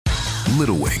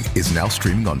Little Wing is now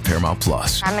streaming on Paramount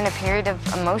Plus. I'm in a period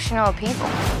of emotional upheaval.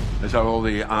 Is that all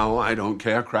the I don't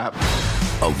care crap?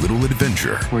 A little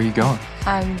adventure. Where are you going?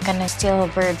 I'm gonna steal a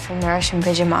bird from the Russian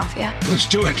pigeon mafia. Let's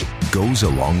do it. Goes a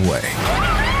long way.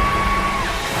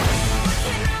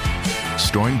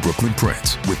 Starring Brooklyn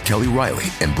Prince with Kelly Riley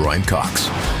and Brian Cox.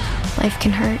 Life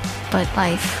can hurt, but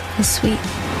life is sweet.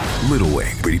 Little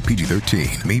Wing, rated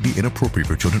PG-13, may be inappropriate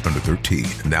for children under 13.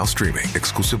 Now streaming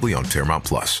exclusively on Paramount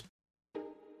Plus.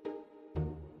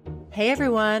 Hey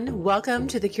everyone, welcome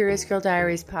to the Curious Girl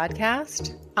Diaries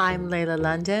podcast. I'm Layla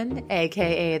London,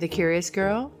 aka The Curious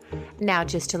Girl. Now,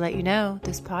 just to let you know,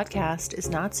 this podcast is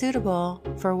not suitable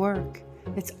for work.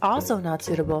 It's also not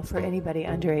suitable for anybody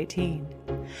under 18.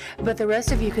 But the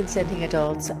rest of you consenting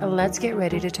adults, let's get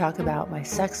ready to talk about my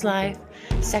sex life,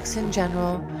 sex in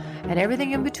general, and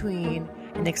everything in between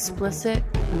in explicit,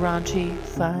 raunchy,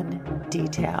 fun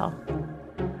detail.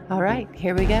 All right,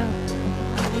 here we go.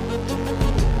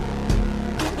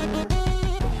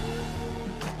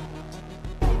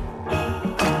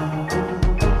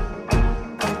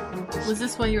 Was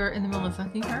this while you were in the middle of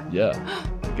fucking her? Yeah.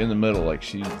 Like in the middle,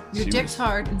 like Your dick's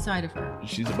hard inside of her.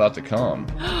 She's about to come.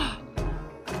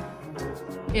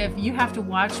 If you have to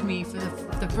watch me for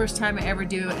the first time I ever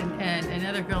do it, and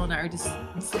another girl and I are just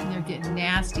sitting there getting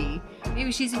nasty,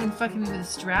 maybe she's even fucking me with a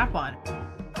strap on.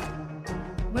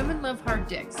 Women love hard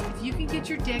dicks. If you can get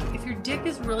your dick, if your dick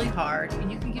is really hard and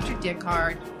you can get your dick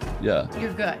hard, Yeah.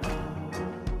 you're good.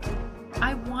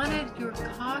 I wanted your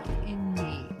cock in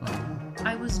me.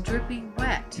 I was dripping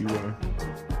wet. You are.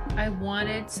 I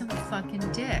wanted some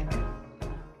fucking dick.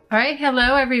 All right.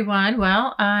 Hello, everyone.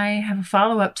 Well, I have a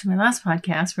follow-up to my last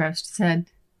podcast where I said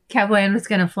Cowboy Ann was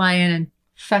going to fly in and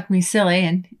fuck me silly.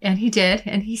 And he did.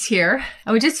 And he's here.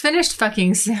 Oh, he just finished fucking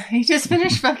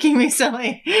me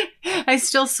silly. I'm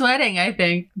still sweating, I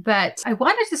think. But I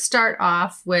wanted to start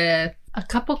off with a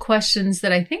couple questions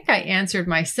that I think I answered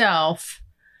myself.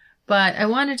 But I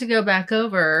wanted to go back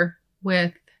over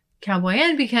with Cowboy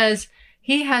Ann because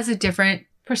he has a different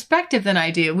perspective than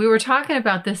I do. We were talking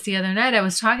about this the other night. I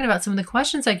was talking about some of the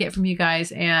questions I get from you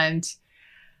guys, and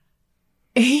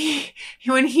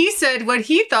when he said what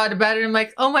he thought about it, I'm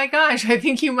like, oh my gosh, I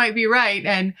think you might be right.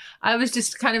 And I was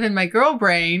just kind of in my girl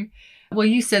brain. Well,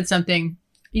 you said something.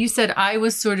 You said I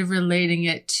was sort of relating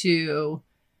it to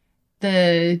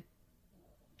Like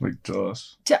to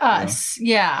us. To us,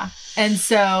 yeah. And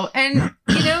so, and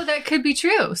you know, that could be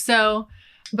true. So,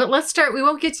 but let's start. We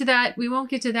won't get to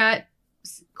that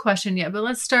question yet, but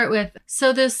let's start with,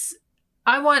 so this,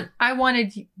 I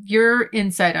wanted your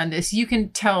insight on this. You can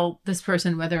tell this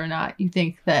person whether or not you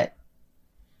think that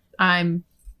I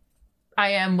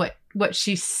am what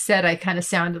she said I kind of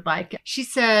sounded like. She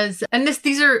says, and this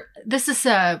is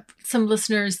some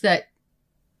listeners that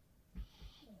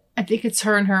I think it's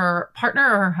her and her partner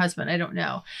or her husband, I don't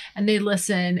know. And they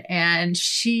listen, and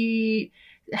she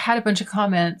had a bunch of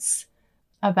comments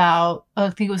about, I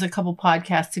think it was a couple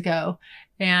podcasts ago.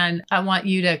 And I want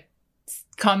you to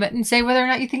comment and say whether or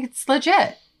not you think it's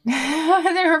legit.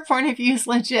 Whether her point of view is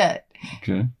legit.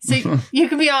 Okay. So you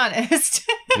can be honest.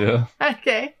 Yeah.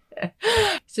 Okay.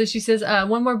 So she says,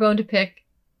 one more bone to pick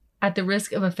at the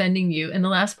risk of offending you. In the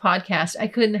last podcast, I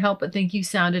couldn't help but think you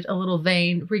sounded a little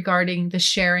vain regarding the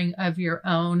sharing of your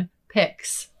own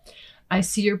pics. I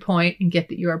see your point and get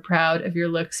that you are proud of your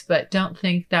looks, but don't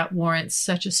think that warrants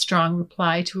such a strong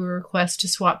reply to a request to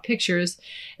swap pictures,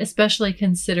 especially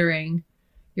considering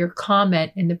your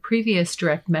comment in the previous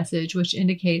direct message, which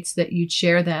indicates that you'd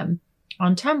share them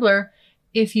on Tumblr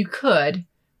if you could,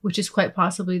 which is quite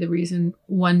possibly the reason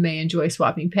one may enjoy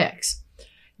swapping pics.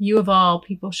 You of all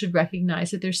people should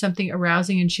recognize that there's something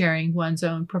arousing in sharing one's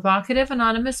own provocative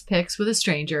anonymous pics with a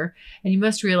stranger, and you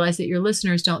must realize that your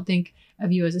listeners don't think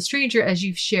of you as a stranger, as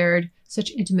you've shared such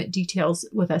intimate details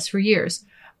with us for years.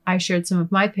 I shared some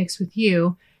of my pics with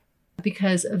you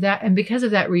because of that, and because of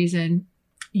that reason,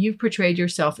 you've portrayed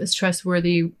yourself as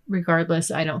trustworthy. Regardless,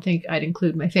 I don't think I'd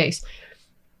include my face.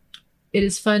 It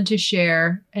is fun to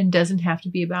share and doesn't have to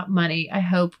be about money. I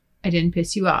hope I didn't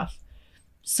piss you off.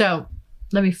 So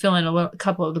let me fill in a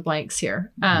couple of the blanks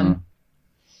here.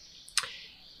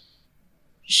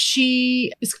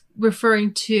 She is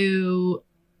referring to,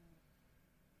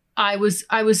 I was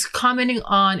commenting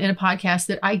on in a podcast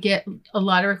that I get a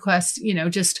lot of requests,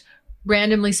 just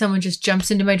randomly someone just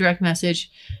jumps into my direct message.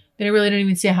 They really don't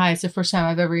even say hi. It's the first time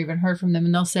I've ever even heard from them.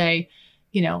 And they'll say,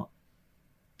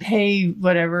 hey,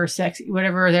 whatever, sexy,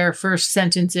 whatever their first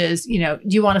sentence is, do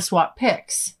you want to swap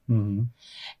pics? Mm-hmm.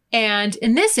 And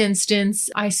in this instance,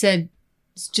 I said,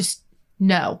 just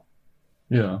no.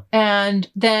 Yeah. And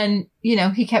then,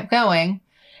 he kept going.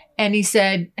 And he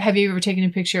said, have you ever taken a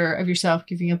picture of yourself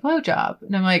giving a blowjob?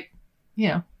 And I'm like,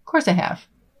 of course I have.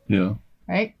 Yeah.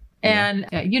 Right. And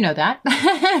you know that.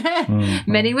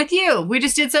 Many with you. We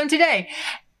just did some today.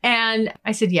 And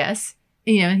I said, yes.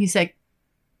 And he's like,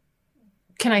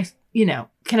 can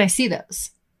I see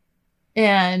those?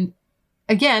 And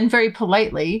again, very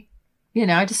politely,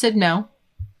 I just said, no,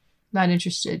 not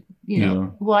interested.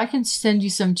 Well, I can send you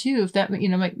some too. If that,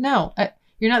 I'm like, no,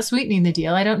 you're not sweetening the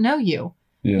deal. I don't know you.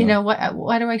 Yeah.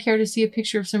 Why do I care to see a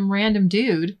picture of some random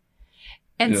dude?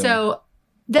 And so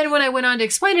then when I went on to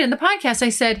explain it in the podcast, I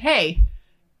said, hey,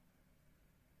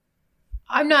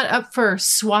 I'm not up for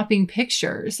swapping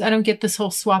pictures. I don't get this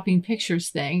whole swapping pictures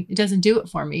thing. It doesn't do it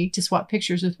for me to swap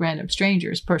pictures with random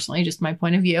strangers, personally, just my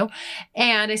point of view.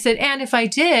 And I said, and if I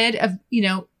did, of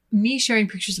me sharing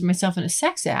pictures of myself in a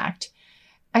sex act,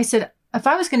 I said, if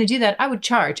I was going to do that, I would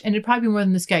charge, and it'd probably be more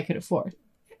than this guy could afford.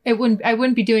 I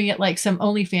wouldn't be doing it like some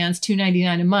OnlyFans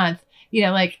 $2.99 a month.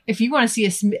 Like if you want to see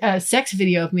a sex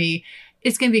video of me,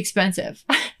 it's going to be expensive.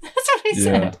 That's what I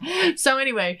said. So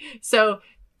anyway,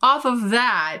 off of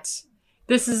that,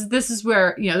 this is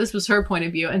where, this was her point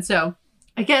of view. And so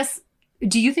I guess,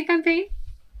 do you think I'm vain?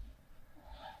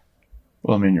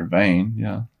 Well, I mean, you're vain.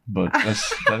 Yeah. But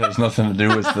that has nothing to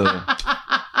do with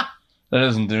that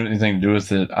doesn't do anything to do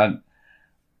with it.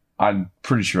 I'm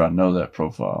pretty sure I know that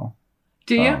profile.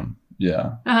 Do you?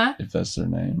 Yeah. Uh-huh. If that's their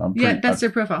name. That's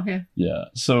their profile. Yeah. Yeah.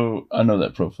 So I know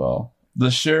that profile.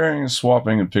 The sharing and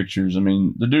swapping of pictures. I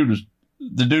mean, the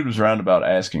dude was roundabout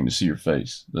asking to see your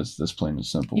face. That's plain and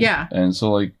simple. Yeah. And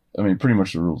so pretty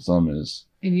much the rule of thumb is.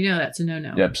 And that's a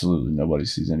no-no. Yeah, absolutely. Nobody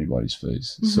sees anybody's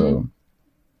face. Mm-hmm. So,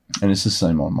 and it's the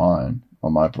same on mine,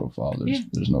 on my profile.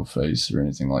 There's no face or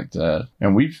anything like that.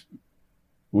 And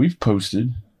we've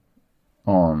posted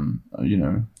on,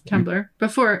 Tumblr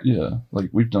before. Yeah.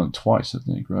 We've done it twice, I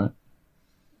think, right?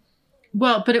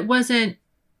 Well, but it wasn't.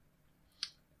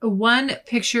 One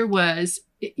picture was,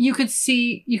 you could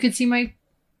see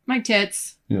my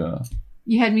tits. Yeah.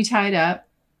 You had me tied up.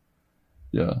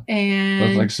 Yeah.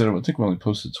 And but like I said, I think we only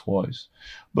posted twice.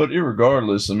 But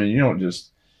irregardless, you don't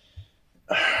just.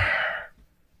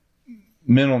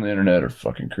 Men on the internet are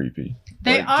fucking creepy.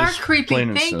 They are just creepy.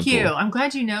 Thank simple. You. I'm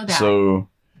glad you know that. So,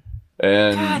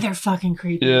 and God, they're fucking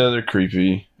creepy. Yeah, they're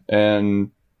creepy.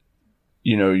 And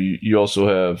you also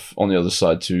have on the other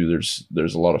side too,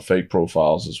 there's a lot of fake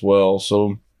profiles as well.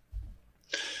 So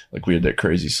we had that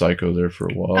crazy psycho there for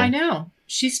a while. I know.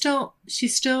 She's still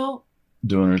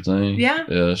doing her thing. Yeah.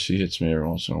 Yeah, she hits me every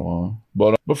once in a while.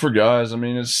 But for guys,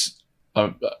 it's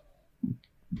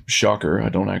shocker, I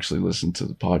don't actually listen to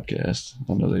the podcast.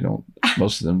 I know they don't,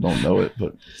 most of them don't know it,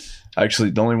 but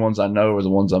actually the only ones I know are the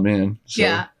ones I'm in. So,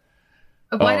 yeah.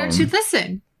 Why don't you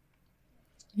listen?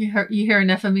 You hear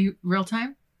enough of me real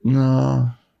time?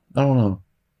 No, I don't know.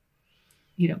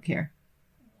 You don't care.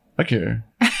 I care.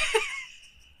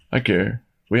 I care.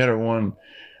 We had our one.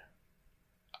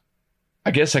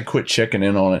 I guess I quit checking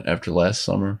in on it after last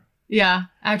summer. Yeah.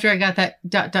 After I got that ...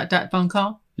 phone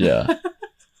call. Yeah.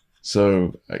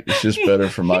 So it's just better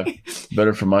for my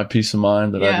peace of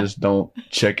mind that I just don't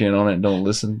check in on it and don't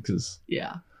listen because.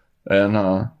 Yeah.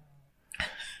 And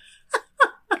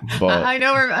but I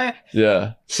know where.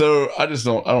 Yeah. So I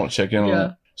don't check in on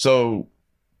it. So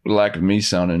lack of me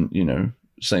sounding,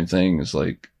 same thing is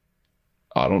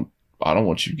I don't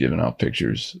want you giving out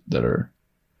pictures that are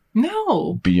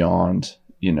beyond,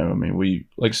 we,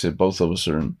 like I said, both of us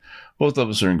are in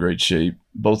great shape.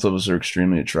 Both of us are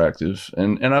extremely attractive.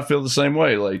 And I feel the same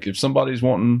way. If somebody's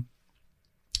wanting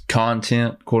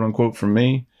content, quote unquote, from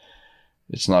me,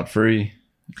 it's not free.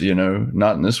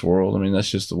 Not in this world. That's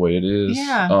just the way it is.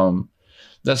 Yeah.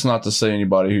 That's not to say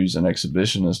anybody who's an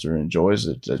exhibitionist or enjoys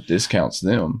it, that discounts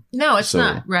them. No, it's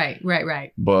not. Right.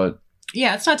 But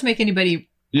yeah, it's not to make anybody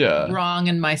wrong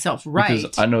and myself right.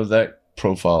 Because I know that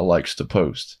profile likes to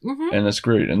post, and that's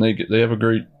great. And they have a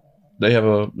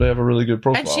really good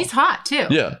profile. And she's hot too.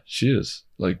 Yeah, she is.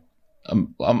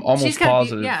 I'm almost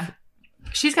positive.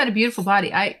 She's got a beautiful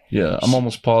body. I'm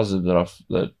almost positive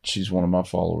that she's one of my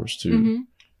followers too. Mm-hmm.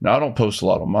 Now I don't post a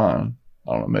lot on mine.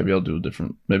 I don't know.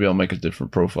 Maybe I'll make a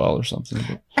different profile or something.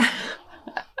 But,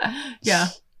 yeah.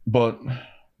 But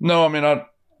no, I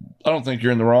don't think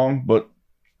you're in the wrong, but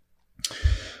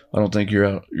I don't think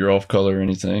you're off color or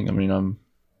anything. But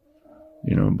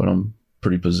I'm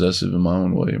pretty possessive in my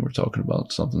own way, and we're talking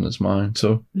about something that's mine.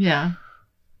 So yeah.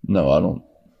 No, I don't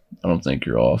think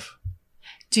you're off.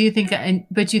 Do you think?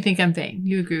 But you think I'm vain?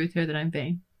 You agree with her that I'm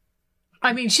vain?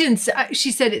 She didn't.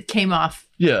 She said it came off.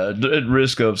 Yeah, at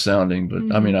risk of sounding,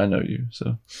 but I know you.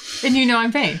 So. And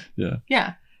I'm vain. Yeah.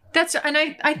 Yeah. And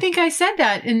I think I said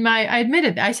that I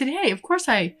admitted that. I said, hey, of course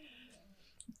I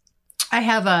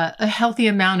have a healthy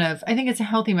amount of, I think it's a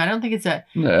healthy amount. I don't think it's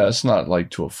Yeah, it's not like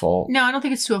to a fault. No, I don't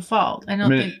think it's to a fault. I mean,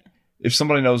 think. If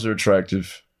somebody knows they're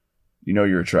attractive, you know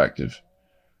you're attractive.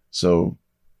 So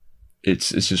it's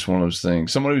just one of those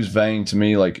things. Someone who's vain, to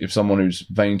me, like if someone who's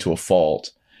vain to a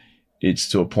fault, it's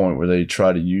to a point where they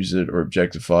try to use it or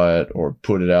objectify it or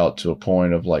put it out to a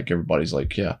point of like, everybody's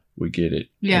like, yeah, we get it.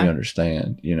 Yeah. We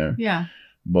understand, you know? Yeah.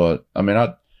 But I mean,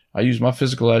 I use my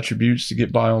physical attributes to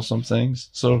get by on some things.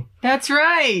 So that's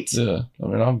right. Yeah. I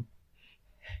mean, I'm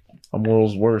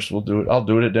world's worst. We'll do it. I'll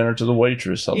do it at dinner to the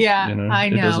waitress. I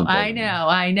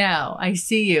know. I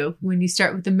see you when you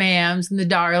start with the ma'ams and the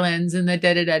darlings and the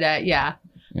da-da-da-da. Yeah.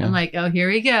 I'm like, oh,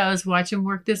 here he goes. Watch him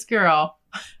work this girl.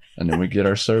 And then we get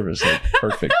our service. Like,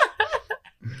 perfect.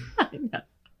 I know.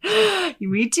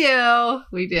 We do. Yeah.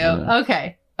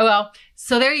 Okay. Well,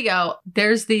 so there you go.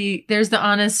 There's the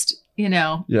honest, you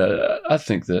know. Yeah, I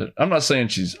think that. I'm not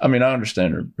saying I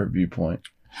understand her viewpoint.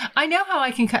 I know how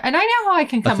I can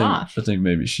come off. I think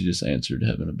maybe she just answered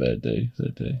having a bad day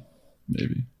that day.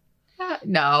 Maybe.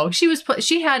 No,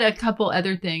 she had a couple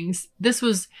other things. This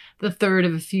was the third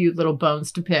of a few little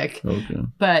bones to pick. Okay.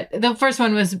 But the first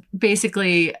one was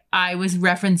basically I was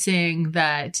referencing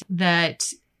that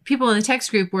people in the text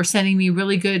group were sending me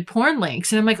really good porn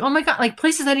links. And I'm like, oh my God, like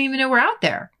places I didn't even know were out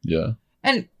there. Yeah.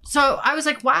 And so I was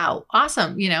like, wow,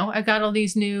 awesome. You know, I've got all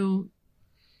these new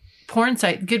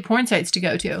good porn sites to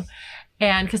go to.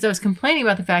 And because I was complaining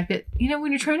about the fact that, you know,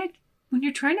 when you're trying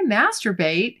to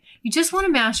masturbate, you just want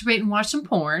to masturbate and watch some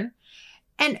porn.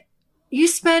 And you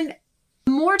spend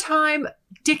more time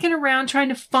dicking around trying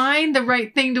to find the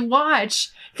right thing to watch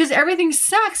because everything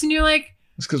sucks. And you're like,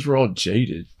 it's because we're all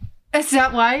jaded. Is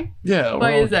that why? Yeah.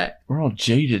 Why is that? We're all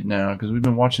jaded now because we've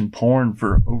been watching porn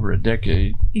for over a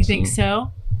decade. You think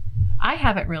so? I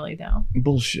haven't really, though.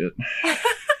 Bullshit.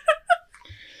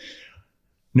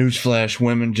 Newsflash,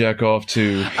 women jack off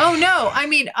too. Oh, no. I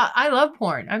mean, I love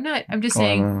porn. I'm just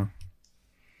saying.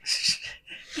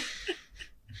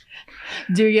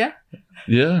 Do you?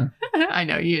 Yeah. I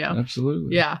know, you know.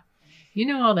 Absolutely. Yeah. You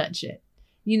know all that shit.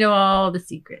 You know all the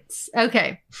secrets.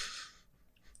 Okay.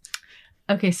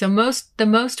 Okay, so the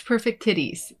most perfect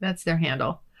titties. That's their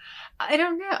handle. I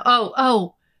don't know.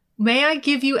 Oh. May I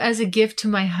give you as a gift to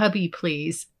my hubby,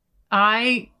 please?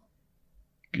 Get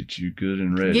you good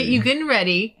and ready. Get you good and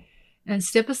ready and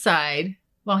step aside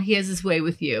while he has his way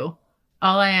with you.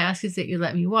 All I ask is that you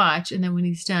let me watch, and then when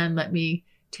he's done, let me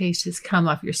taste his cum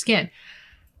off your skin.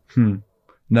 No.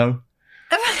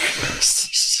 I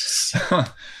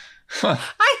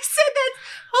said that.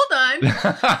 Hold on.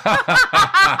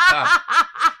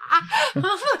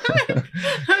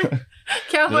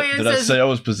 Cowboy Did I say I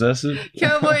was possessive?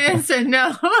 Cowboy Ann said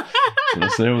no. Did I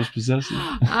say I was possessive?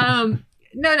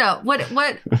 No.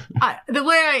 The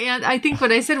way I think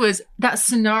what I said was that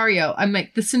scenario. I'm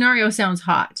like, the scenario sounds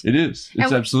hot. It is.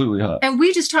 It's absolutely hot. And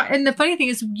we just talked. And the funny thing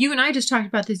is, you and I just talked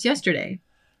about this yesterday.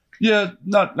 Yeah,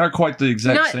 not quite the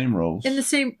exact same roles. In the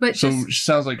same, but so it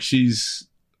sounds like she's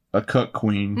a cut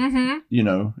queen. Mm-hmm. You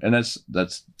know, and that's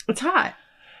it's hot.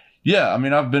 Yeah, I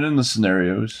mean, I've been in the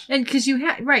scenarios. And because you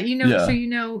had, right, you know, yeah, so you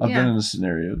know. I've been in the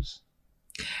scenarios.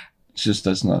 It's just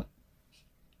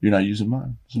you're not using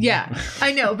mine. So. Yeah,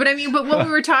 I know. But I mean, but what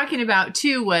we were talking about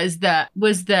too was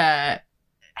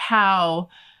how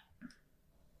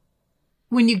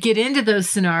when you get into those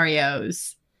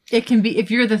scenarios, it can be,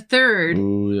 if you're the third,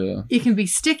 it can be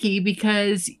sticky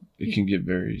because it can get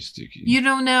very sticky. You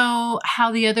don't know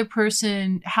how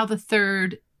the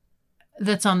third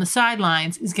that's on the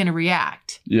sidelines is going to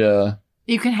react. Yeah.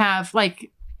 You can have,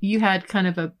 like, you had kind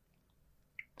of the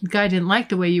guy didn't like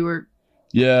the way you were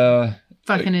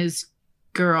fucking his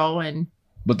girl.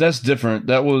 But that's different.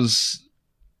 That was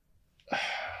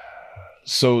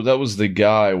the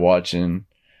guy watching.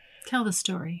 Tell the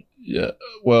story. Yeah.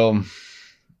 Well,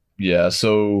 yeah.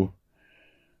 So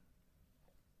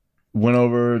went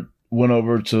over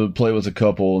to play with a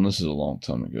couple, and this is a long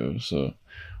time ago. So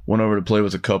went over to play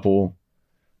with a couple.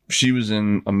 She was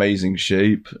in amazing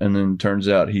shape, and then turns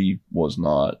out he was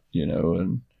not, you know,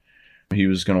 and he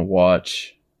was going to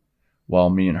watch while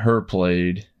me and her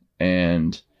played.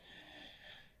 And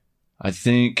I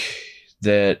think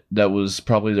that was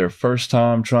probably their first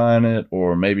time trying it,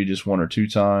 or maybe just one or two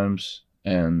times,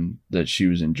 and that she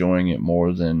was enjoying it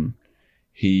more than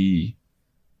he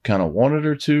kind of wanted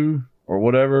her to, or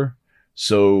whatever.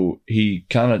 So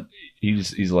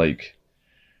he's like,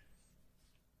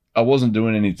 I wasn't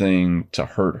doing anything to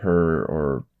hurt her,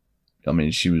 or, I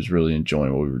mean, she was really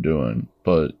enjoying what we were doing,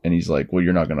 and he's like, well,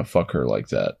 you're not going to fuck her like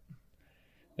that.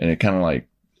 And it kind of like,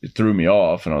 it threw me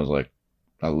off, and I was like,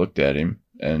 I looked at him,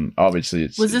 and obviously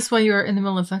Was this while you were in the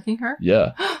middle of fucking her?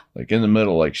 Yeah, like in the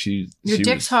middle, like your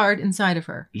dick's hard inside of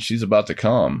her. She's about to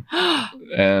come,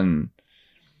 and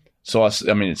so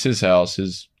I mean, it's his house,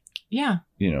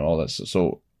 all that stuff.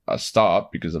 So I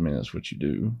stopped because I mean that's what you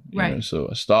do, right? Know? So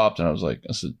I stopped, and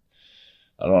I said,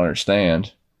 I don't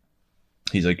understand.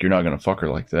 He's like, you're not gonna fuck her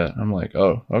like that. I'm like,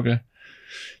 oh, okay.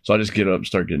 So I just get up and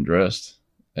start getting dressed,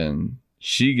 and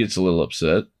she gets a little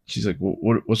upset. She's like,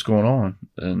 what's going on?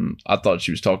 And I thought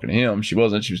she was talking to him. She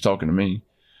wasn't. She was talking to me.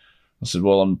 I said,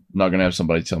 well, I'm not going to have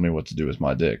somebody tell me what to do with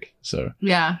my dick. So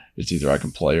yeah, it's either I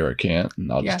can play or I can't, and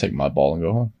I'll just take my ball and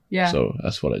go home. Yeah. So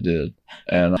that's what I did.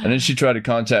 And then she tried to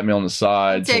contact me on the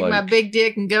side. Take my big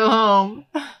dick and go home.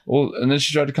 Well, and then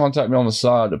she tried to contact me on the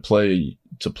side to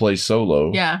play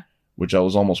solo. Yeah. Which I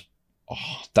was almost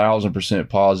 1,000%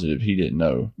 positive he didn't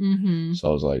know. Mm-hmm. So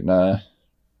I was like, nah, I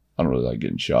don't really like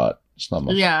getting shot. It's not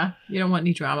my. Yeah, you don't want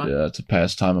any drama. Yeah, it's a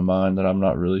pastime of mine that I'm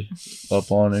not really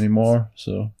up on anymore.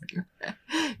 So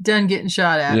done getting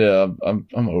shot at. Yeah, I'm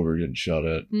over getting shot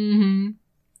at.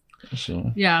 Mm-hmm.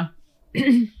 So yeah.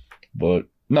 But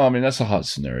no, I mean that's a hot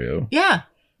scenario. Yeah,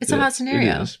 it's a hot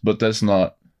scenario. It is, but that's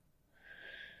not.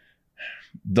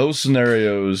 Those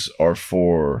scenarios are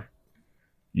for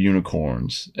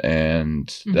unicorns,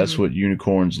 and that's what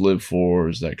unicorns live for,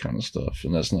 is that kind of stuff,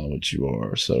 and that's not what you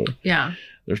are. So yeah,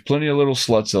 there's plenty of little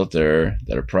sluts out there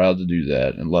that are proud to do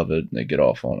that and love it, and they get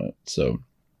off on it. So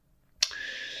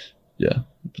yeah,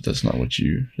 but that's not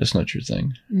your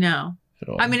thing. No, at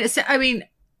all. I mean,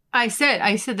 I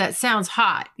said that sounds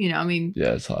hot. I mean,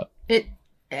 yeah, it's hot.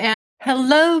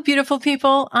 Hello, beautiful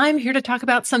people. I'm here to talk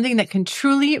about something that can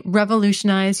truly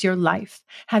revolutionize your life.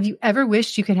 Have you ever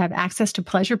wished you could have access to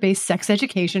pleasure-based sex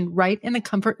education right in the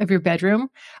comfort of your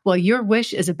bedroom? Well, your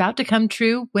wish is about to come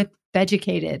true with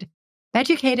Beducated.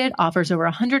 Beducated offers over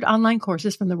 100 online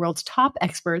courses from the world's top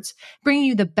experts, bringing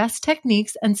you the best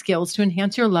techniques and skills to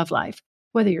enhance your love life.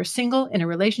 Whether you're single, in a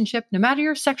relationship, no matter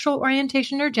your sexual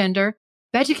orientation or gender,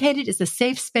 Beducated is a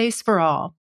safe space for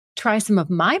all. Try some of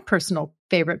my personal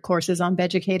favorite courses on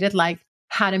Beducated, like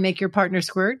how to make your partner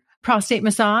squirt, prostate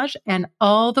massage, and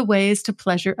all the ways to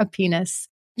pleasure a penis.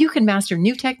 You can master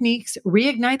new techniques,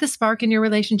 reignite the spark in your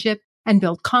relationship, and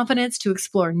build confidence to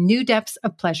explore new depths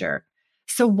of pleasure.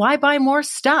 So why buy more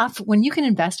stuff when you can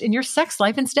invest in your sex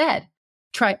life instead?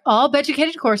 Try all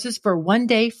Beducated courses for 1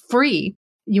 day free.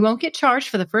 You won't get charged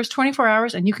for the first 24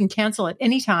 hours, and you can cancel at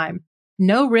any time.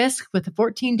 No risk with a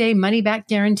 14-day money-back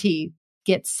guarantee.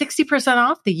 Get 60%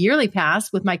 off the yearly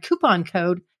pass with my coupon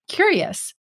code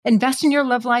CURIOUS. Invest in your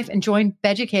love life and join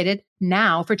Beducated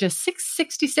now for just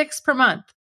 $6.66 per month.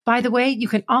 By the way, you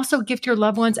can also gift your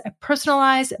loved ones a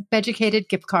personalized Beducated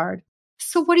gift card.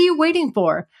 So what are you waiting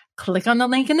for? Click on the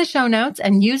link in the show notes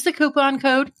and use the coupon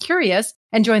code CURIOUS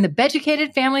and join the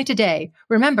Beducated family today.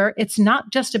 Remember, it's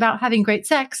not just about having great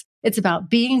sex, it's about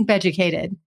being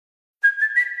Beducated.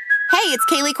 Hey, it's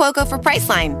Kaylee Cuoco for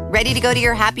Priceline. Ready to go to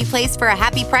your happy place for a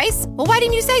happy price? Well, why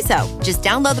didn't you say so? Just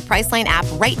download the Priceline app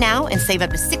right now and save up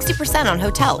to 60% on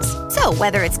hotels. So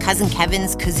whether it's Cousin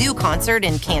Kevin's Kazoo Concert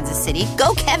in Kansas City,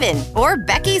 go Kevin, or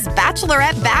Becky's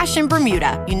Bachelorette Bash in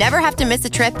Bermuda, you never have to miss a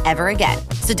trip ever again.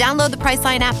 So download the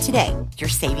Priceline app today. Your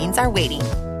savings are waiting.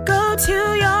 Go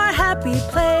to your happy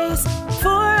place for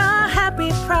a happy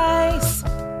price.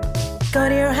 Go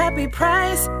to your happy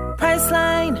price,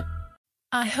 Priceline.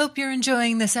 I hope you're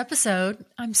enjoying this episode.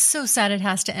 I'm so sad it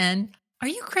has to end. Are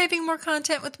you craving more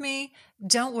content with me?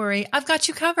 Don't worry, I've got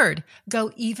you covered.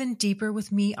 Go even deeper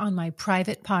with me on my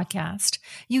private podcast.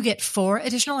 You get 4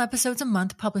 additional episodes a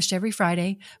month published every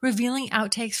Friday, revealing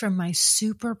outtakes from my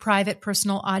super private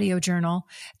personal audio journal,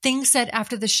 things said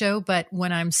after the show but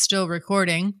when I'm still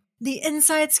recording, the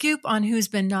inside scoop on who's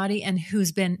been naughty and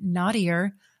who's been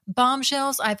naughtier,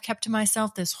 bombshells I've kept to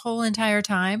myself this whole entire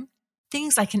time,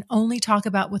 things I can only talk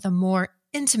about with a more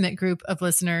intimate group of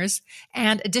listeners,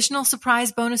 and additional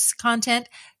surprise bonus content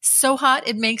so hot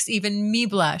it makes even me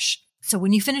blush. So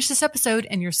when you finish this episode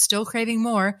and you're still craving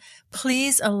more,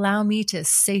 please allow me to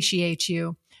satiate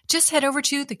you. Just head over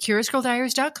to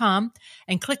thecuriousgirldiaries.com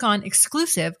and click on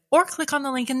exclusive, or click on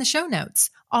the link in the show notes.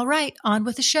 All right, on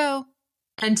with the show.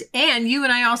 And you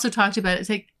and I also talked about it. It's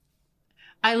like,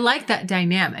 I like that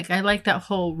dynamic. I like that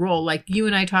whole role. Like you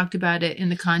and I talked about it in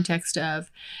the context of,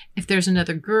 if there's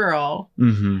another girl,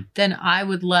 then I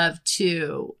would love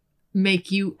to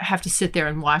make you have to sit there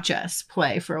and watch us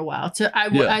play for a while. So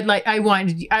I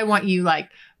want you like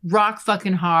rock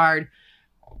fucking hard,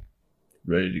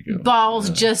 ready to go, balls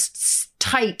just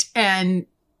tight and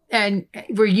and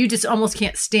where you just almost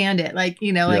can't stand it. Like,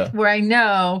 you know, like where I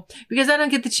know, because I don't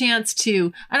get the chance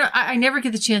to, I never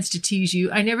get the chance to tease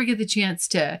you. I never get the chance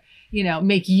to, you know,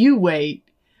 make you wait.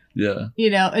 Yeah. You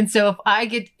know, and so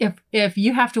if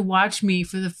you have to watch me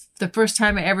for the first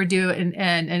time I ever do it,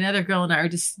 and another girl and I are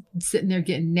just sitting there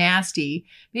getting nasty,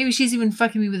 maybe she's even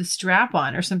fucking me with a strap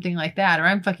on or something like that, or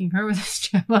I'm fucking her with a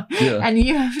strap on, and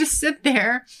you have to sit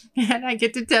there, and I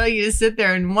get to tell you to sit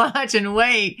there and watch and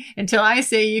wait until I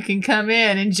say you can come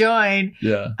in and join.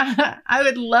 Yeah. I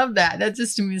would love that. That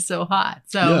just to me is so hot.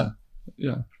 So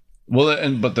yeah.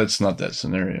 Well, but that's not that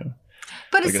scenario.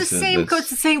 But it's the same. It's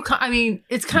the same. I mean,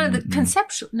 it's kind of the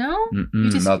conceptual. No,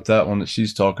 not that one that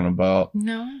she's talking about.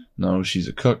 No, she's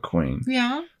a cuck queen.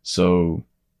 Yeah. So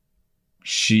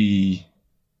this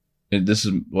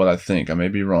is what I think. I may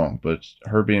be wrong, but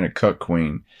her being a cuck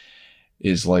queen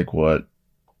is like what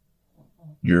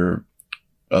your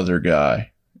other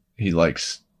guy, he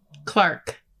likes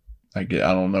Clark. I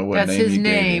don't know what That's name. That's his he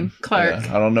name, gave him. Clark.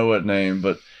 Yeah, I don't know what name,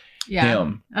 but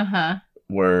him.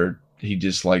 Where he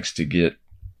just likes to get.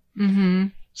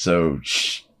 So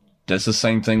that's the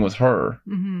same thing with her.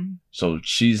 So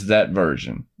she's that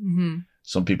version.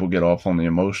 Some people get off on the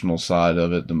emotional side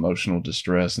of it, the emotional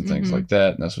distress and things like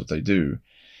that, and that's what they do.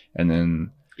 And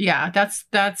then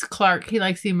that's Clark. He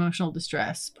likes the emotional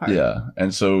distress part. Yeah,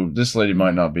 and so this lady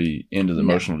might not be into the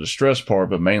emotional distress part,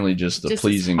 but mainly just the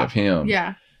pleasing of him.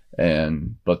 Yeah.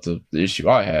 But the issue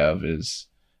I have is,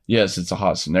 yes, it's a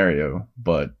hot scenario,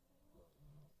 but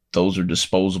those are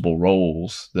disposable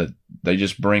roles that they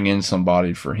just bring in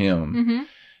somebody for him,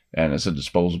 and it's a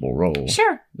disposable role.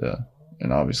 Sure. Yeah.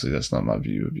 And obviously that's not my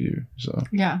view of you. So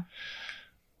yeah,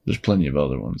 there's plenty of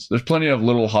other ones. There's plenty of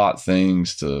little hot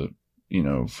things to, you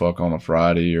know, fuck on a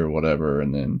Friday or whatever,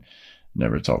 and then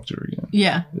never talk to her again.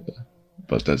 Yeah.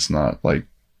 But that's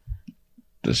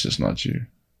just not you.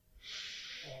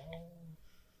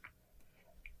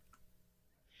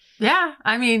 Yeah.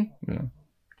 I mean, yeah.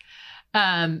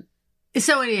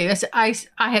 So anyway, I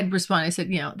had responded. I said,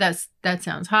 you know, that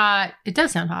sounds hot. It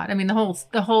does sound hot. I mean, the whole,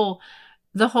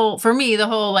 for me, the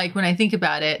whole, like, when I think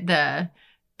about it, the,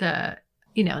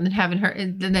 you know, and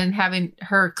then having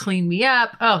her clean me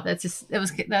up. Oh, that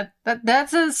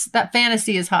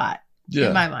fantasy is hot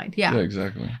in my mind. Yeah. Yeah,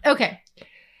 exactly. Okay.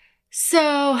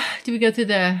 So did we go through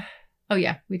oh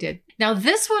yeah, we did. Now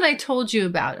this one I told you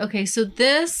about. Okay. So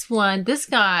this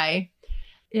guy,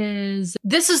 this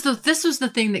was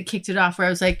the thing that kicked it off, where I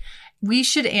was like, we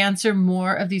should answer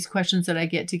more of these questions that I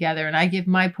get together, and I give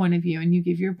my point of view and you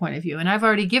give your point of view. And I've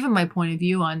already given my point of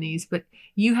view on these, but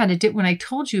you had when I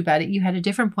told you about it, you had a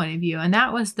different point of view. And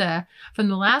that was from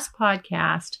the last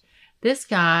podcast, this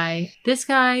guy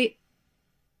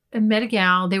met a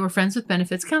gal. They were friends with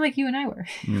benefits, kind of like you and I were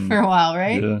for a while,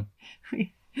 right? Yeah.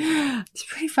 It's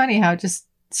pretty funny how just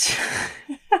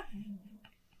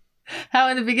how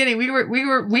in the beginning we were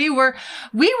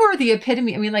the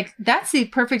epitome. I mean, like, that's the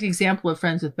perfect example of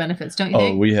friends with benefits, don't you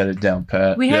think? Oh, we had it down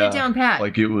pat. We had it down pat.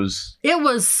 Like it was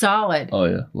solid. Oh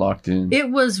yeah, locked in.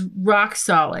 It was rock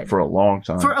solid for a long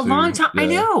time. Yeah. I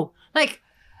know. Like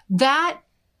that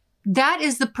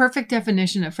is the perfect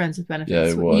definition of friends with benefits. Yeah,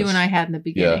 it what was. you and I had in the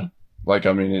beginning. Yeah. Like,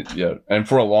 I mean, and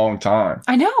for a long time.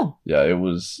 I know. Yeah, it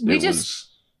was.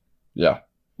 Yeah.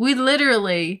 We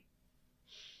literally.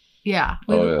 Yeah.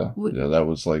 That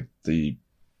was like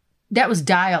that was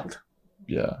dialed.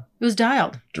 Yeah. It was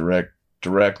dialed.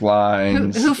 Direct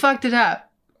lines. Who fucked it up?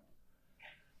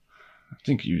 I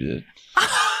think you did.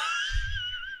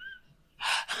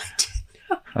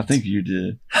 I think you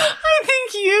did. I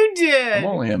think you did. I'm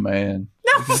only a man.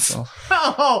 No.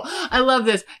 Oh, I love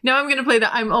this. Now I'm going to play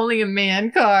the I'm only a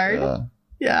man card.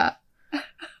 Yeah.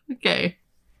 Okay.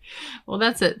 Well,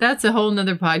 that's it. That's a whole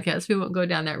nother podcast. We won't go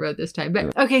down that road this time.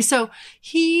 But okay, so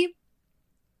he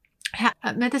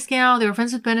met this gal. They were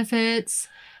friends with benefits.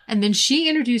 And then she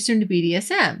introduced him to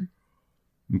BDSM.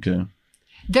 Okay.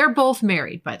 They're both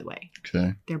married, by the way.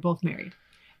 Okay. They're both married.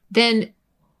 Then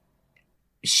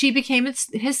she became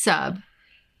his sub.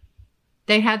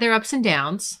 They had their ups and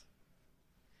downs.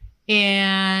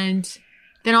 And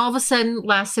then all of a sudden,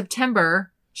 last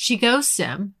September, she ghosts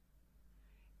him.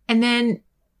 And then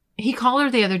he called her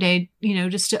the other day, you know,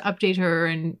 just to update her,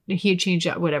 and he had changed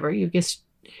up, whatever, you just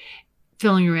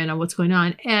filling her in on what's going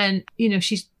on. And, you know,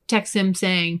 she texts him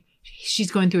saying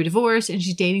she's going through a divorce and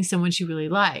she's dating someone she really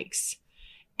likes.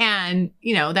 And,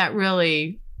 you know, that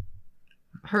really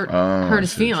hurt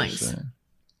his feelings.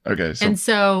 Okay. And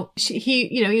so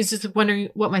he was just wondering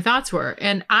what my thoughts were.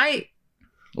 And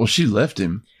well, she left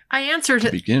him. I answered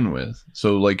to begin with.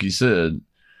 So like you said,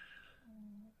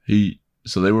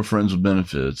 so they were friends with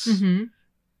benefits. Mm-hmm.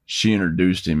 she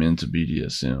introduced him into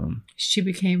BDSM. She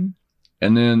became.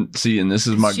 And then see, and this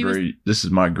is my She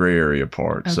gray area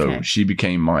part. Okay. So she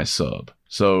became my sub.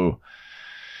 So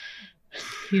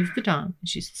He was the dom, and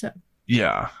she's the sub.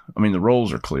 yeah, I mean the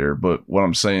roles are clear, but what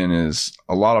I'm saying is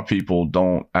a lot of people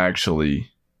don't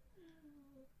actually.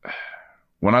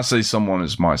 When I say someone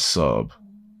is my sub,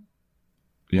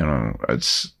 you know,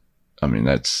 that's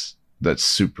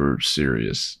super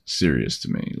serious to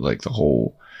me. Like the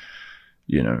whole,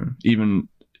 you know, even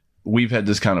we've had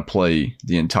this kind of play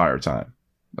the entire time,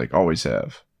 like always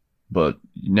have, but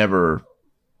never,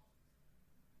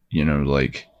 you know,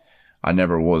 like I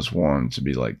never was one to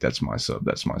be like, that's my sub,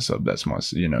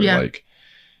 you know, Yeah. like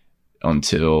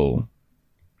until,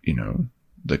 you know,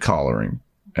 the collaring.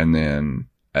 And then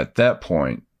at that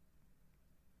point,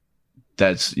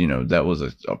 that's, you know, that was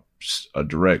a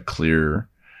direct, clear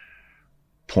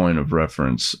point of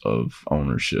reference of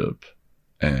ownership.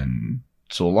 And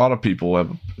so a lot of people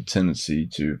have a tendency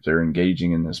to, if they're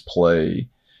engaging in this play,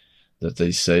 that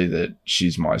they say that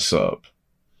she's my sub.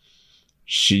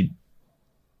 She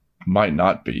might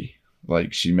not be.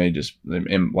 Like she may just,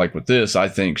 and like with this, I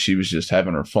think she was just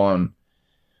having her fun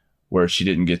where she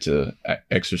didn't get to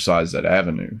exercise that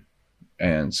avenue.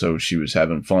 And so she was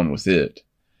having fun with it.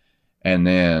 And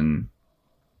then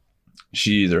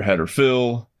she either had her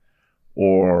fill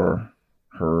or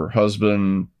her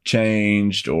husband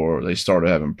changed or they started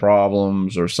having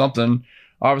problems or something.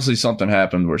 Obviously something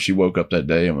happened where she woke up that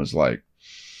day and was like,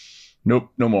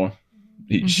 nope, no more.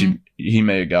 He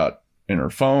may have got in her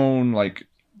phone. Like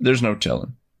there's no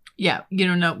telling. Yeah, you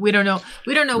don't know. We don't know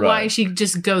Right. why she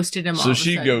just ghosted him. So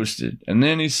she ghosted. And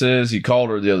then he says he called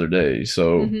her the other day.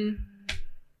 So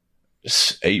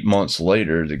 8 months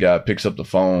later, the guy picks up the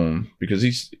phone because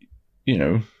he's, you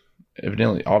know,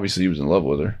 evidently, obviously he was in love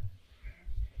with her.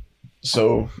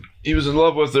 So he was in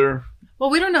love with her.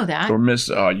 Well, we don't know that.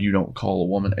 Or you don't call a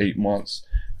woman 8 months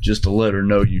just to let her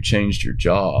know you changed your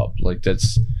job. Like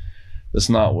that's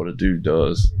not what a dude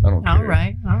does. I don't care.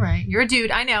 All right. You're a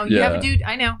dude. I know. You have a dude.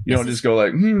 I know. You don't just go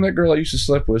like, that girl I used to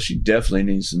sleep with, she definitely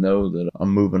needs to know that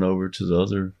I'm moving over to the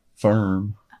other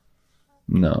firm.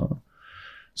 No.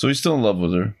 So he's still in love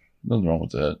with her. Nothing wrong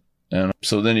with that. And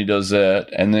so then he does that,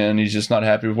 and then he's just not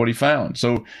happy with what he found.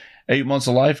 So 8 months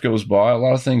of life goes by. A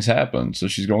lot of things happen. So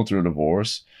she's going through a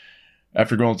divorce.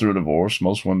 After going through a divorce,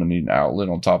 most women need an outlet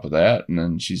on top of that. And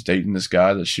then she's dating this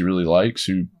guy that she really likes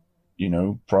who, you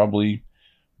know, probably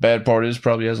bad part is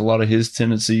probably has a lot of his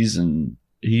tendencies and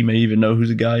he may even know who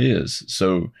the guy is.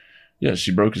 So yeah,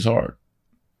 she broke his heart.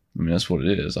 I mean, that's what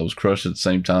it is. I was crushed at the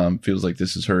same time. Feels like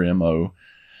this is her MO.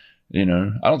 You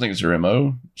know, I don't think it's her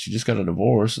MO. She just got a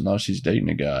divorce and now she's dating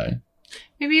a guy.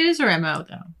 Maybe it is her MO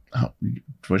though. Oh,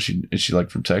 is she like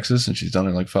from Texas and she's done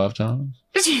it like 5 times?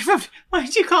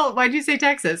 Why'd you say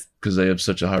Texas? Because they have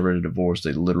such a high rate of divorce.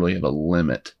 They literally have a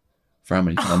limit for how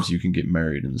many times you can get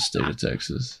married in the state of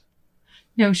Texas.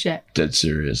 No shit. Dead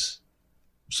serious.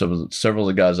 Several of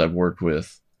the guys I've worked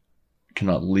with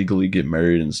cannot legally get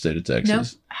married in the state of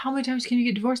Texas. No. How many times can you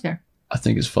get divorced there? I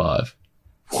think it's 5.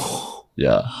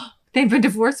 Yeah. They've been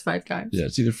divorced 5 times. Yeah,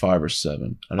 it's either 5 or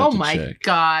 7. I'd have Oh to my check.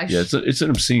 gosh. Yeah, it's an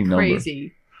obscene number.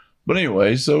 Crazy. But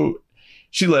anyway, so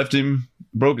she left him,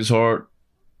 broke his heart.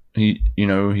 He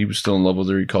was still in love with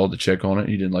her. He called to check on it.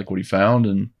 He didn't like what he found.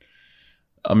 And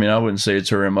I mean, I wouldn't say it's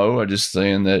her MO. I'm just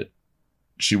saying that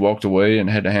she walked away and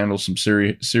had to handle some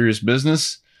serious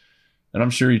business. And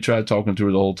I'm sure he tried talking to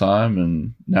her the whole time.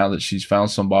 And now that she's found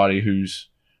somebody who's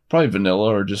probably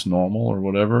vanilla or just normal or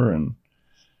whatever, and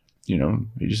you know,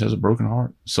 he just has a broken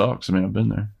heart. Sucks. I mean, I've been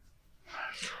there.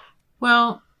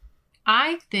 Well,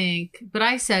 I think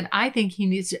he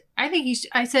needs to,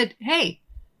 I said, hey,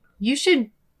 you should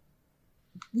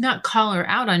not call her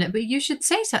out on it, but you should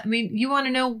say something. I mean, you want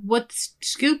to know what the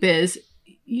scoop is.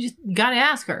 You just got to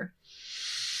ask her.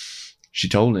 She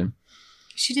told him.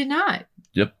 She did not.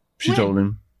 Yep. She When? told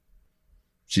him.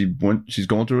 She's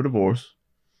going through a divorce.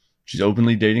 She's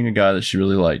openly dating a guy that she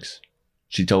really likes.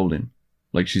 She told him.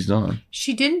 Like she's done.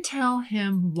 She didn't tell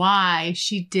him why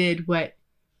she did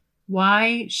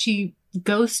why she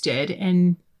ghosted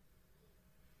and.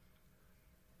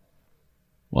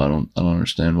 Well, I don't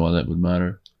understand why that would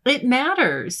matter. It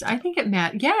matters. I think it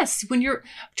matters. Yes. When you're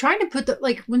trying to put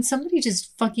when somebody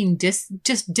just fucking just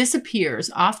disappears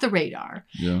off the radar.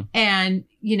 Yeah. And,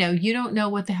 you know, you don't know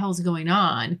what the hell's going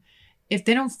on. If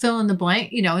they don't fill in the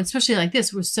blank, you know, especially like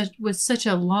this with such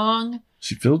a long.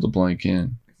 She filled the blank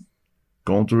in.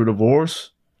 Going through a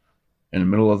divorce. In the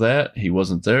middle of that, he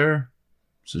wasn't there.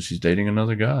 So she's dating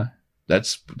another guy.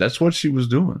 That's what she was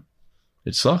doing.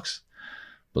 It sucks.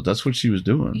 But that's what she was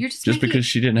doing. You're just making because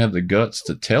she didn't have the guts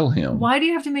to tell him. Why do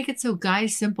you have to make it so guy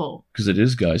simple? Because it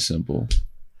is guy simple.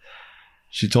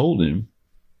 She told him.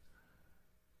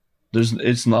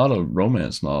 It's not a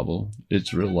romance novel.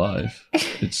 It's real life.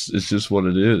 It's just what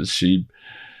it is. She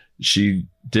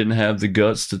didn't have the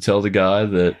guts to tell the guy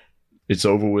that it's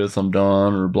over with, I'm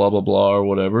done, or blah, blah, blah, or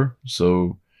whatever.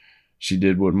 So she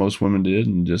did what most women did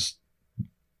and just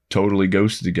totally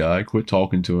ghosted the guy, quit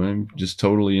talking to him, just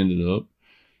totally ended up,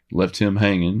 left him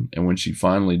hanging. And when she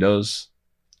finally does,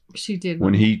 she did.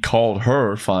 When he called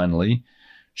her finally,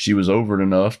 she was over it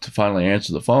enough to finally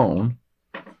answer the phone.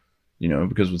 You know,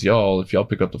 because with y'all, if y'all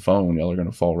pick up the phone, y'all are going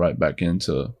to fall right back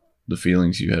into the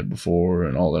feelings you had before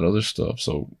and all that other stuff.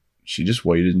 So she just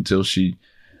waited until she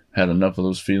had enough of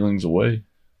those feelings away.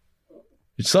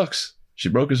 It sucks. She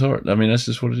broke his heart. I mean, that's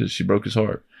just what it is. She broke his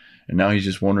heart. And now he's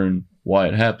just wondering why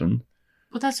it happened.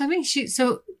 Well, that's what I mean.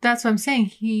 So that's what I'm saying.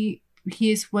 He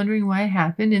is wondering why it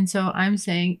happened. And so I'm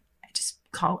saying, just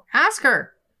ask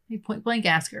her. Point blank,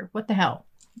 ask her. What the hell?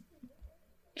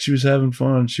 She was having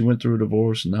fun. She went through a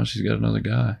divorce and now she's got another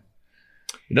guy.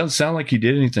 It doesn't sound like he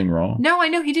did anything wrong. No, I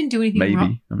know he didn't do anything wrong.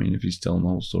 Maybe. I mean, if he's telling the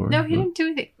whole story. No, he didn't do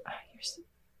anything.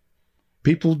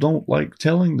 People don't like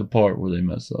telling the part where they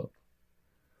mess up.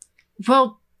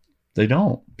 Well, they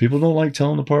don't. People don't like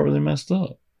telling the part where they messed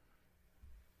up.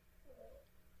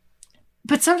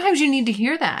 But sometimes you need to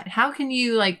hear that. How can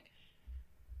you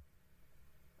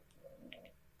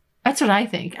that's what I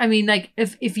think. I mean,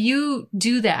 if you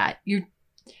do that,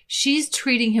 she's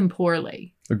treating him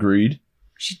poorly. Agreed.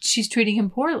 She's treating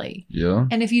him poorly. Yeah.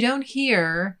 And if you don't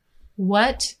hear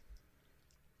what...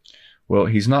 Well,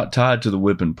 he's not tied to the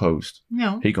whipping post.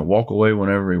 No. He can walk away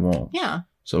whenever he wants. Yeah.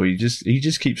 So he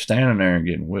just keeps standing there and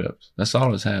getting whipped. That's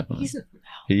all that's happening.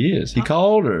 He is. He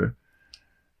called her.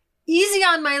 Easy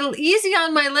on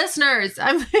my listeners.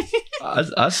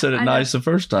 I said it nice the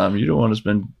first time. You're the one that's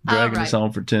been dragging this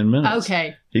on for 10 minutes.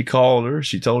 Okay. He called her.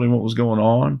 She told him what was going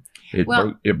on.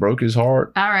 It broke his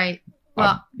heart. All right.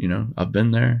 Well, I've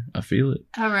been there. I feel it.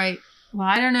 All right. Well,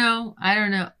 I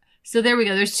don't know. So there we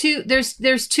go.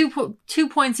 There's two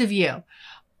points of view.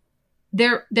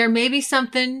 There may be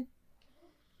something.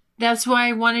 That's why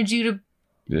I wanted you to.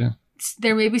 Yeah.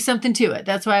 There may be something to it.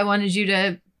 That's why I wanted you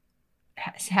to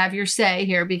have your say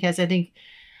here, because I think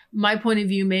my point of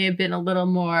view may have been a little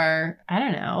more, I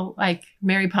don't know, like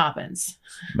Mary Poppins.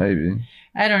 Maybe.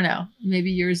 I don't know.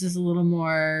 Maybe yours is a little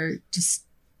more just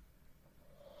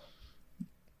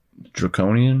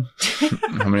draconian.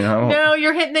 I mean, I don't. No,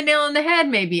 you're hitting the nail on the head.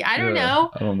 Maybe I don't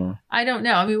know. I don't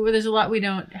know. I mean, there's a lot we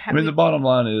don't have. I mean, the bottom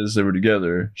line is they were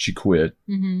together. She quit.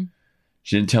 Mm-hmm.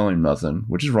 She didn't tell him nothing,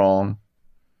 which is wrong.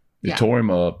 It tore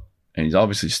him up, and he's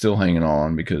obviously still hanging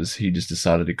on because he just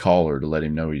decided to call her to let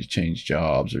him know he's changed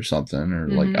jobs or something, or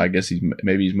like I guess he's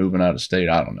moving out of state.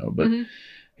 I don't know, but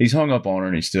he's hung up on her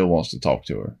and he still wants to talk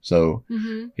to her. So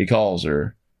he calls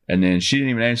her. And then she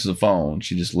didn't even answer the phone.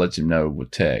 She just lets him know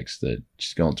with text that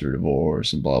she's going through a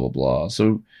divorce and blah, blah, blah.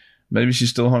 So maybe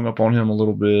she's still hung up on him a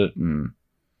little bit. And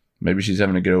maybe she's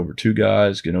having to get over two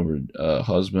guys, get over a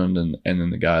husband and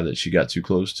then the guy that she got too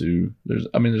close to. There's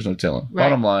no telling. Right.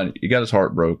 Bottom line, he got his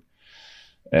heart broke.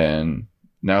 And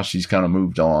now she's kind of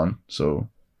moved on. So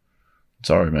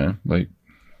sorry, man.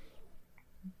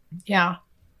 Yeah.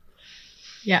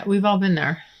 Yeah, we've all been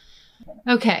there.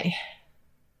 Okay.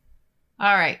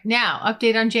 All right. Now,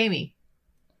 update on Jamie.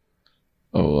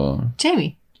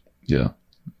 Jamie. Yeah.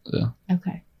 Yeah.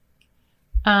 Okay.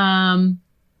 I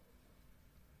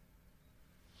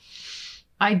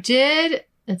did,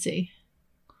 let's see.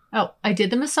 Oh, I did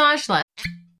the massage last.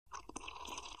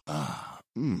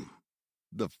 The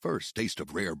first taste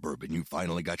of rare bourbon you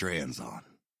finally got your hands on.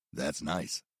 That's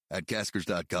nice. At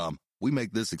Caskers.com, we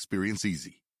make this experience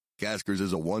easy. Caskers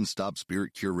is a one-stop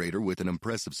spirit curator with an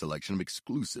impressive selection of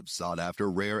exclusive, sought-after,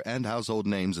 rare, and household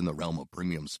names in the realm of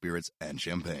premium spirits and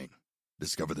champagne.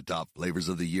 Discover the top flavors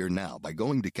of the year now by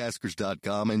going to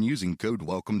Caskers.com and using code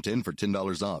WELCOME10 for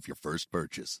 $10 off your first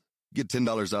purchase. Get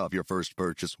 $10 off your first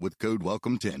purchase with code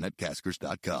WELCOME10 at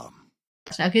Caskers.com.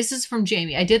 Okay, this is from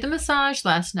Jamie. I did the massage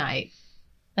last night.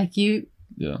 Like you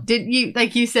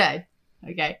said.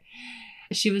 Okay.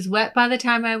 She was wet by the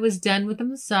time I was done with the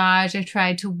massage. I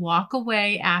tried to walk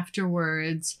away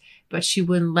afterwards, but she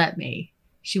wouldn't let me.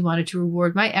 She wanted to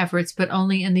reward my efforts, but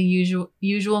only in the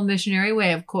usual missionary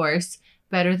way, of course.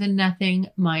 Better than nothing,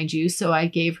 mind you, so I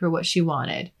gave her what she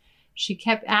wanted. She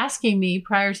kept asking me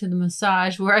prior to the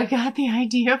massage where I got the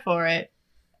idea for it.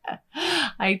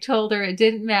 I told her it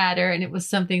didn't matter and it was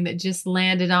something that just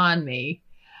landed on me.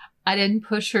 I didn't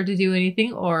push her to do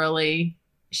anything orally.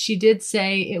 She did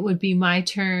say it would be my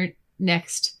turn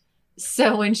next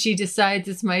So when she decides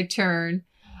it's my turn,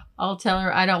 I'll tell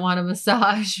her I don't want a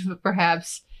massage, but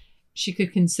perhaps she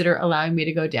could consider allowing me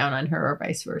to go down on her or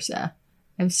vice versa.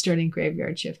 I'm starting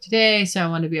graveyard shift today, so I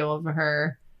want to be able for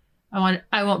her.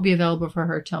 I won't be available for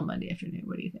her till Monday afternoon.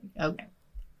 What do you think? Okay.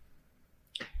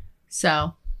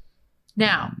 So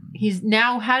now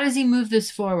how does he move this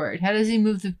forward? How does he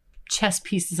move the chess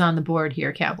pieces on the board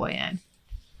here, Cowboy Ann?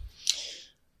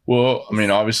 Well, I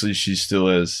mean, obviously she still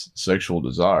has sexual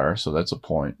desire, so that's a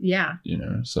point. Yeah. You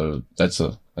know, so that's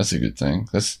a good thing.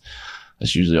 That's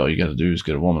usually all you got to do is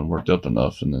get a woman worked up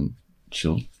enough, and then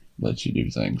she'll let you do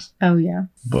things. Oh yeah.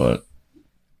 But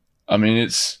I mean,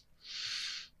 it's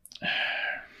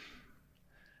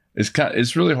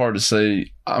it's really hard to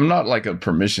say. I'm not like a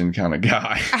permission kind of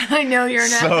guy. I know you're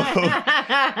not. So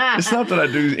it's not that I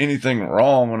do anything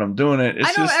wrong when I'm doing it. It's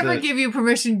I don't just ever give you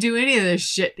permission to do any of this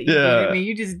shit that you do to me.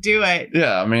 You just do it.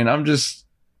 Yeah, I mean,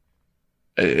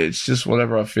 it's just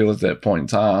whatever I feel at that point in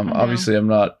time. Obviously, I'm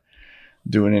not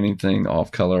doing anything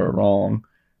off color or wrong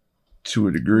to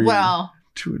a degree. Well,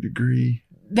 to a degree.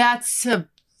 That's a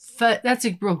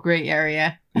real gray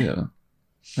area. Yeah.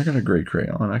 I got a gray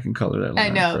crayon. I can color that line. I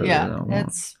know, yeah.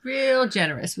 That's real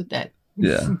generous with that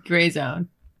gray zone.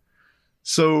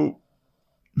 So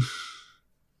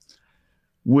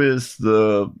with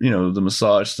the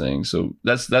massage thing, so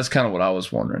that's kind of what I was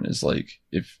wondering is like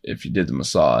if you did the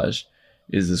massage,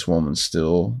 is this woman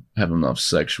still have enough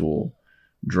sexual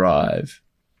drive,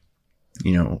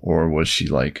 or was she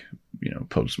like,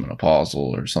 postmenopausal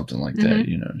or something like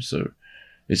that, so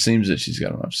it seems that she's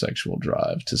got enough sexual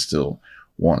drive to still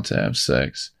want to have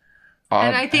sex.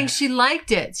 And I think she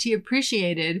liked it. She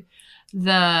appreciated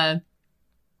all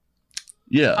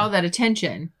that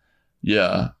attention.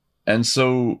 Yeah. And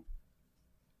so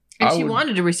she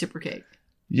wanted to reciprocate.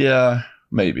 Yeah,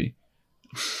 maybe.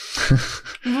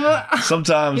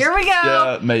 Sometimes. Here we go.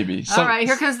 Yeah, maybe. All right,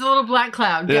 here comes the little black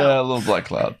cloud. Go. Yeah, a little black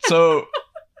cloud. So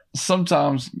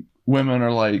sometimes women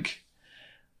are like,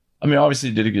 I mean, obviously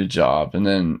he did a good job,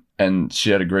 and she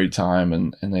had a great time,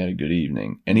 and they had a good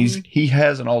evening. And he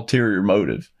has an ulterior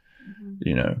motive,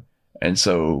 and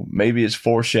so maybe it's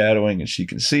foreshadowing and she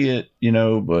can see it,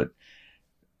 but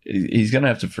he's going to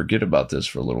have to forget about this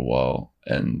for a little while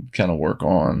and kind of work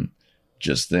on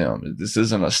just them. This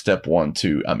isn't a step 1,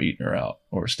 2, I'm eating her out,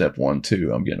 or step 1,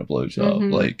 2, I'm getting a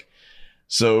blowjob. Like,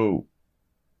 so.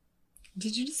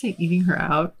 Did you just say eating her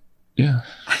out? Yeah.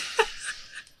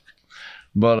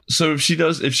 But so if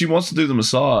she wants to do the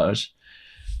massage,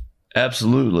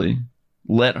 absolutely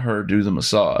let her do the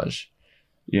massage,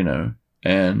 and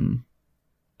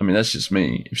I mean, that's just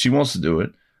me. If she wants to do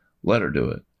it, let her do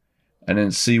it, and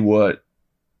then see what,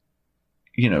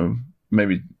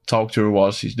 maybe talk to her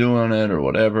while she's doing it or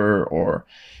whatever, or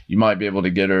you might be able to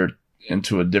get her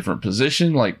into a different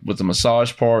position, like with the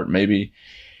massage part, maybe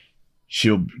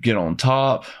she'll get on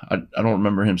top. I don't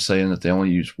remember him saying that they only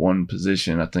use one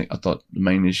position. I thought the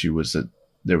main issue was that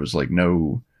there was like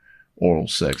no oral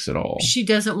sex at all. She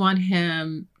doesn't want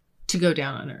him to go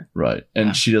down on her. Right.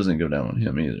 And she doesn't go down on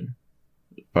him either,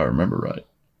 if I remember right.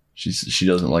 She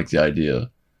doesn't like the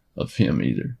idea of him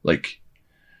either. Like,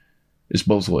 it's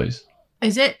both ways.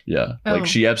 Is it? Yeah. Oh. Like,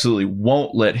 she absolutely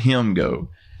won't let him go.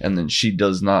 And then she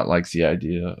does not like the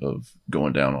idea of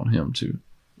going down on him too.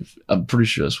 I'm pretty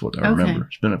sure that's what I remember.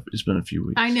 It's been a few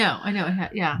weeks. I know.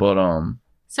 Yeah. But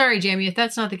sorry, Jamie. If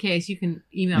that's not the case, you can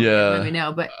email me and let me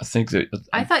know. But I think that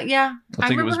I thought I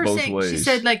think it was both ways. She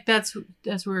said like that's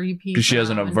where you pee. Because she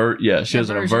has an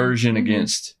aversion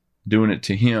against doing it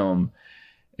to him,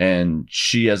 and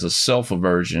she has a self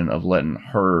aversion of letting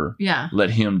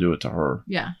him do it to her.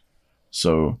 Yeah.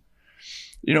 So,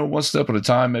 one step at a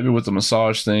time. Maybe with the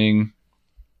massage thing,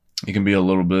 it can be a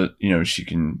little bit. She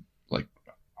can.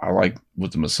 I like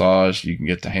with the massage, you can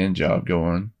get the hand job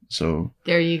going. So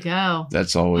there you go.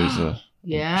 That's always a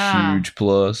huge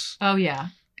plus. Oh yeah.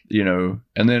 And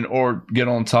then or get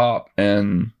on top,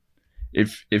 and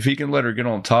if he can let her get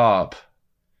on top,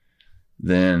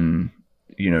 then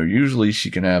usually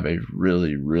she can have a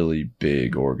really, really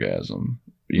big orgasm.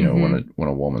 When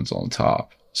a woman's on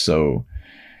top. So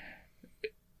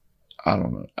I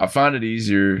don't know. I find it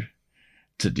easier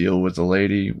to deal with a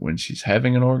lady when she's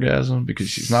having an orgasm because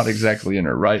she's not exactly in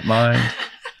her right mind,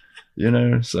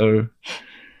 so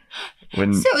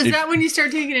is that when you start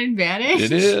taking advantage?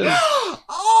 It is.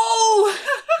 Oh,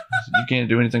 you can't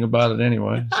do anything about it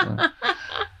anyway, so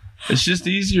it's just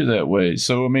easier that way.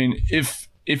 So I mean, if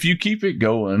you keep it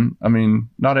going, I mean,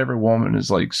 not every woman is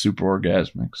like super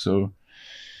orgasmic, so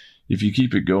if you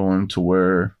keep it going to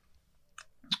where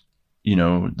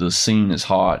the scene is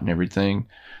hot and everything,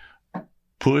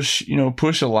 push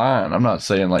a line. I'm not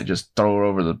saying like just throw her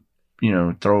over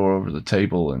the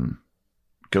table and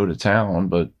go to town,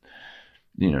 but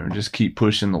just keep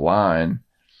pushing the line.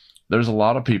 There's a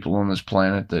lot of people on this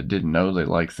planet that didn't know they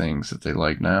like things that they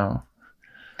like now.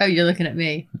 Oh, you're looking at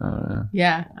me.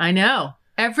 Yeah, I know.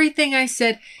 Everything I've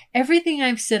said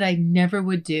I never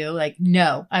would do. Like,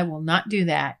 no, I will not do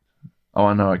that. Oh,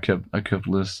 I know. I kept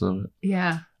lists of it.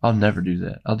 Yeah. I'll never do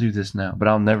that. I'll do this now, but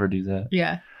I'll never do that.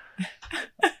 Yeah.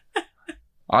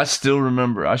 I still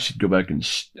remember. I should go back and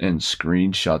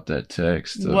screenshot that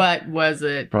text. What was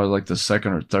it? Probably like the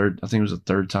second or third. I think it was the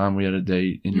third time we had a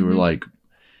date, and you were like,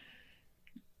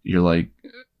 "You're like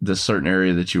the certain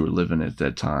area that you were living at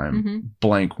that time.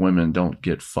 Blank women don't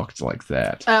get fucked like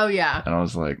that." Oh yeah. And I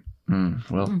was like,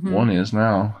 one is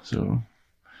now. So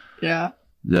yeah.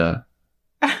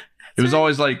 It was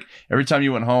always like every time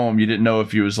you went home, you didn't know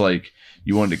if you was like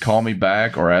you wanted to call me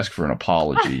back or ask for an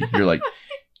apology. You're like,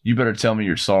 you better tell me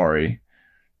you're sorry,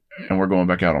 and we're going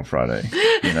back out on Friday.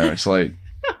 It's like,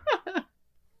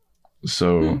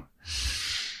 so.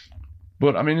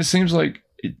 But I mean, it seems like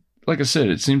I said,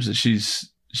 it seems that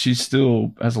she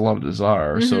still has a lot of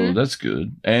desire, so that's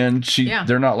good. And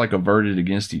they're not like averted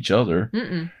against each other.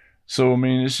 So I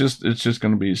mean, it's just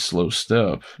going to be a slow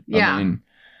step. Yeah. I mean,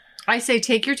 I say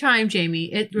take your time, Jamie.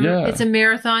 It's a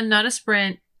marathon, not a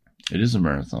sprint. It is a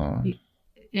marathon.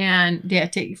 And yeah,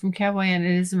 take you from Cowboy, and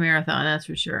it is a marathon, that's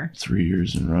for sure. 3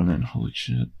 years in running, holy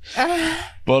shit.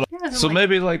 But so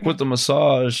maybe like with the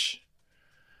massage,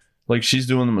 like she's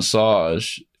doing the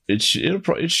massage, it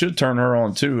should turn her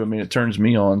on too. I mean, it turns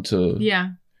me on to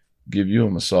give you a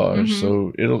massage,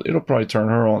 so it'll probably turn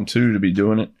her on too to be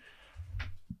doing it,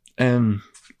 and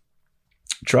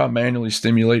try manually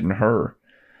stimulating her.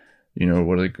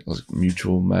 What like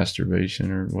mutual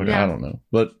masturbation or what? I don't know,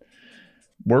 but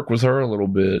work with her a little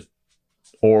bit,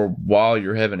 or while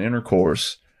you're having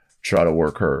intercourse, try to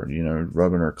work her,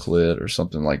 rubbing her clit or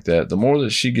something like that. The more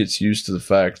that she gets used to the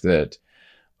fact that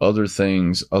other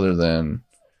things other than,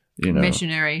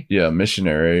 missionary,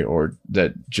 or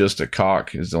that just a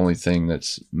cock is the only thing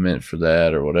that's meant for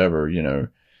that or whatever,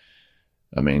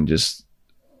 I mean, just,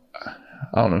 I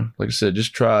don't know. Like I said,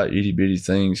 just try itty bitty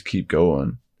things, keep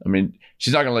going. I mean,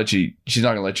 she's not gonna let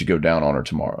you go down on her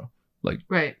tomorrow. Like,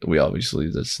 right. We obviously,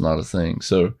 that's not a thing.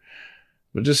 So,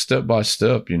 but just step by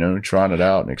step, trying it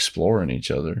out and exploring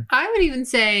each other. I would even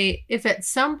say if at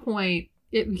some point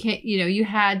it became, you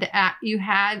had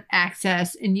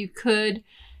access and you could,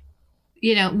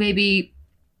 maybe,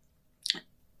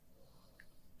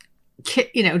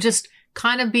 just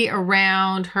kind of be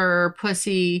around her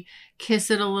pussy,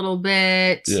 kiss it a little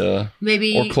bit. Yeah.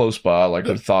 Maybe. Or close by, like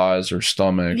her thighs or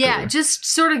stomach. Yeah. Just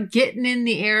sort of getting in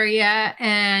the area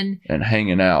and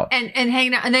hanging out. And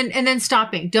hanging out and then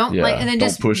stopping. Don't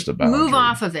just push the boundary. Move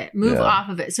off of it. Off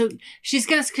of it. So she's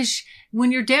going to, because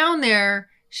when you're down there,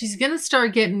 she's going to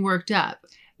start getting worked up.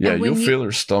 Yeah. You'll feel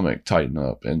her stomach tighten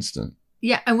up instant.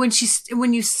 Yeah. And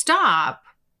when you stop,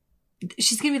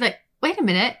 she's going to be like, wait a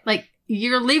minute. Like,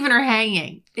 you're leaving her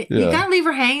hanging. You got to leave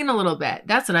her hanging a little bit.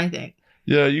 That's what I think.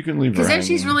 Yeah, you can leave her hanging. Because then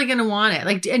she's really going to want it.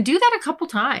 Like, and do that a couple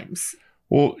times.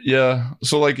 Well, yeah.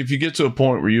 So, like, if you get to a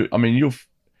point where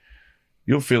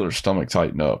you'll feel her stomach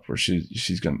tighten up, where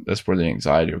she's going to, that's where the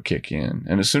anxiety will kick in.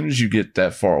 And as soon as you get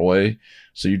that far away,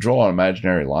 so you draw an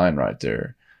imaginary line right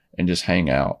there and just hang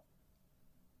out,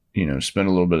 spend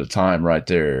a little bit of time right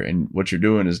there. And what you're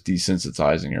doing is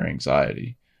desensitizing her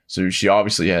anxiety. So she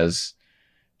obviously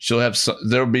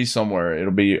there'll be somewhere,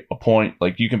 it'll be a point,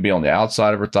 like you can be on the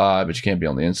outside of her thigh, but you can't be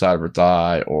on the inside of her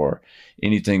thigh or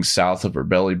anything south of her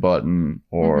belly button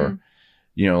or,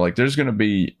 like there's going to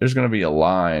be a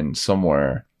line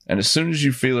somewhere. And as soon as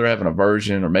you feel her have an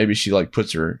aversion, or maybe she like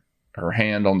puts her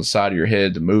hand on the side of your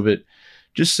head to move it,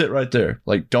 just sit right there.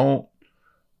 Like, don't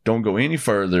go any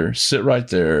further. Sit right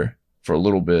there for a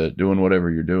little bit, doing whatever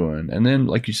you're doing. And then,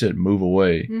 like you said, move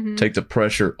away, take the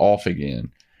pressure off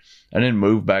again. And then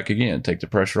move back again, take the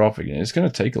pressure off again. It's going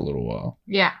to take a little while.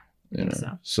 Yeah.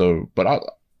 So, but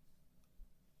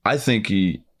I think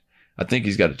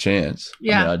he's got a chance.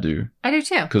 Yeah. I mean, I do. I do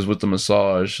too. Because with the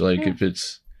massage, like if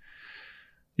it's,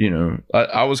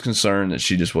 I was concerned that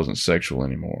she just wasn't sexual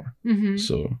anymore.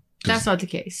 So. That's not the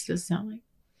case. Doesn't sound like.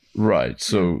 Right.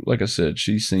 So, like I said,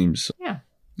 she seems, I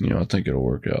think it'll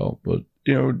work out. But,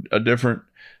 a different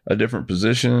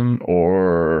position,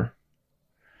 or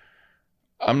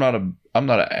I'm not an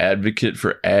advocate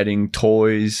for adding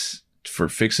toys for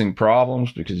fixing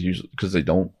problems, because they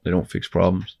don't fix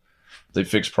problems. They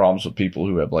fix problems with people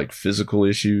who have like physical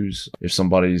issues. If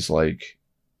somebody's like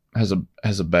has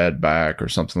a bad back or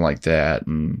something like that,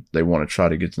 and they want to try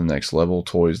to get to the next level,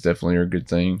 toys definitely are a good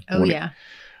thing. Oh, yeah.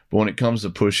 But when it comes to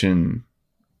pushing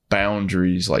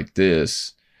boundaries like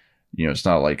this, you know, it's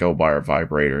not like, oh, buy her a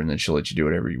vibrator and then she'll let you do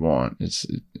whatever you want. It's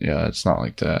not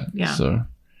like that. Yeah. So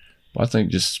I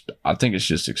think it's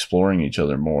just exploring each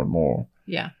other more and more.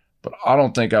 Yeah. But I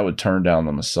don't think I would turn down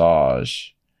the massage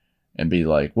and be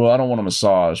like, well, I don't want a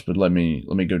massage, but let me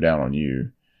go down on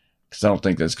you. Because I don't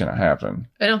think that's going to happen.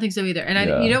 I don't think so either.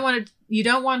 And you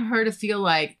don't want her to feel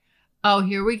like, oh,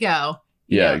 here we go.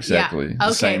 Yeah, exactly. Yeah. The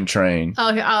Okay. same train.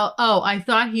 Oh, I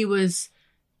thought he was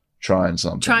trying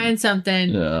something.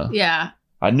 Yeah. Yeah.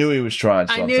 I knew he was trying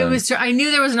something. I knew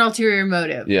there was an ulterior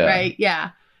motive. Yeah. Right.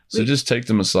 Yeah. So just take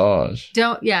the massage.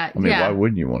 I mean, why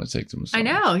wouldn't you want to take the massage? I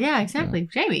know. Yeah, exactly.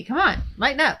 Yeah. Jamie, come on.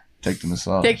 Lighten up. Take the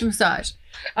massage.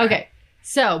 Okay.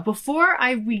 So before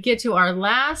we get to our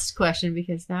last question,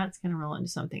 because that's going to roll into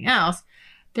something else,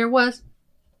 there was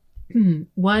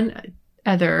one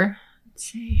other,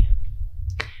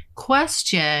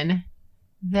 question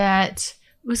that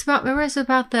was about, remember, it's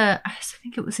about I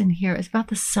think it was in here. It's about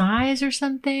the size or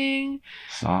something.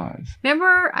 Size.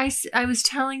 Remember I was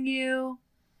telling you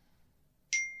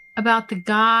about the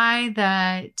guy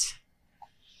that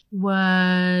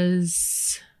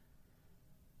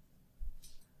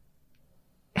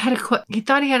he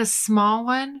thought he had a small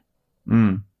one.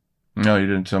 No, you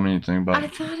didn't tell me anything about it. I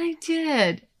thought I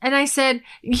did. And I said,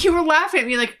 you were laughing at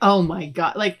me like, oh my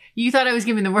God. Like, you thought I was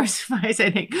giving the worst advice,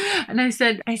 I think. And I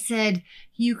said,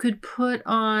 you could put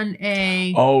on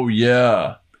a... Oh,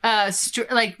 yeah.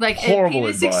 like horrible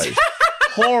advice.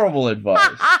 Horrible advice.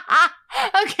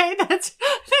 Okay, that's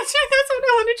what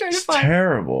I want to try to find.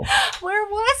 Terrible. Where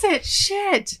was it?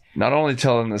 Shit. Not only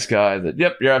telling this guy that,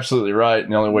 yep, you're absolutely right,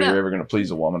 and the only way you're ever going to please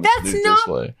a woman is to do it this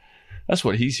way. That's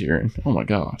what he's hearing. Oh my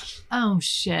God. Oh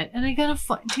shit. And I gotta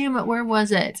find, damn it, where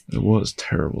was it? It was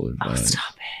terrible advice. Oh,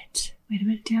 stop it. Wait a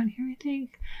minute, down here, I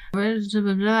think. Blah,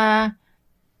 blah, blah.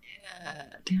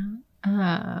 Down.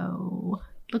 Oh.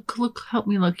 Look, help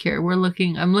me look here.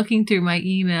 I'm looking through my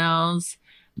emails.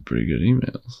 Pretty good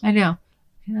emails. I know.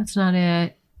 Okay, that's not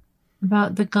it.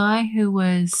 About the guy who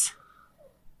was...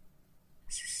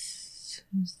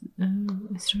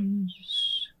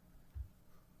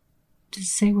 to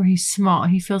say where he's small.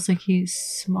 He feels like he's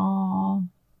small.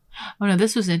 Oh no,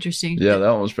 this was interesting. Yeah,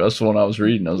 that's the one I was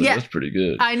reading. I was like, that's pretty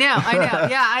good. I know.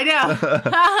 Yeah, I know.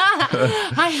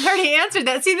 I already answered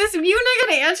that. See, you and I got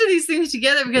to answer these things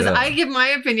together because I give my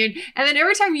opinion. And then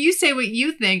every time you say what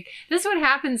you think, this is what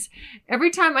happens.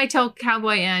 Every time I tell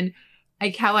Cowboy N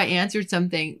how I answered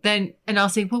something, and I'll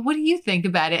say, well, what do you think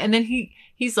about it? And then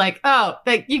he's like, oh,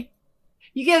 like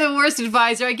you gave the worst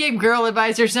advice, or I gave girl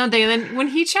advice or something. And then when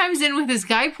he chimes in with his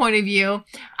guy point of view,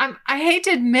 I hate to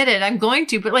admit it, I'm going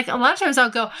to, but like a lot of times I'll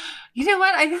go, you know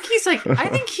what? I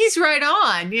think he's right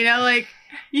on, you know, like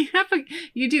you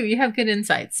have good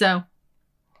insight. So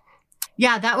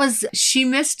yeah, she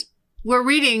missed, we're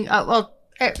reading,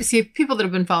 see, people that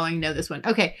have been following know this one.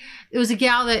 Okay. It was a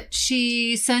gal that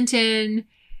she sent in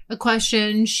a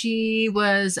question. She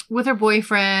was with her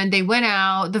boyfriend. They went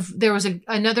out. There was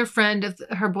another friend of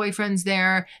her boyfriend's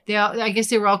there. I guess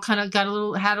they were all kind of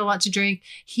had a lot to drink.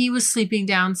 He was sleeping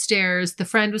downstairs. The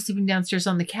friend was sleeping downstairs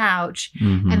on the couch.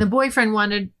 Mm-hmm. And the boyfriend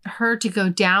wanted her to go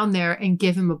down there and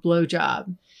give him a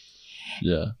blowjob.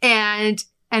 Yeah. And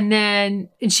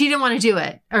she didn't want to do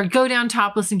it or go down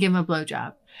topless and give him a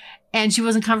blowjob. And she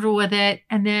wasn't comfortable with it.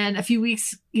 And then a few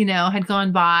weeks, had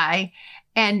gone by,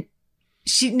 and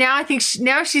now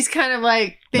she's kind of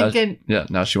like thinking,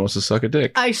 now she wants to suck a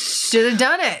dick. I should have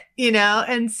done it,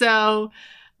 And so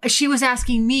she was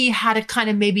asking me how to kind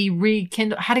of maybe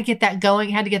rekindle, how to get that going,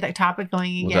 how to get that topic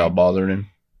going again. Without bothering him.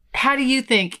 How do you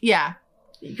think? Yeah.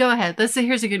 Go ahead. We'll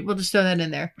just throw that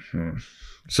in there.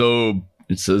 So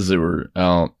it says they went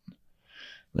out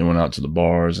to the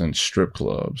bars and strip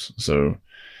clubs. So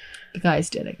the guys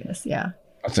did, I guess. Yeah.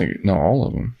 I think, no, all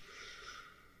of them.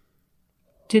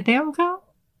 Did they all go?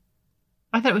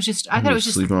 I thought it was just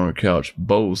sleeping on a couch.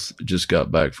 Both just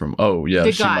got back from. Oh yeah,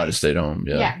 she might have stayed home.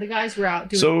 Yeah, the guys were out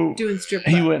doing strip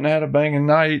club. He went and had a banging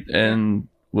night and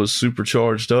was super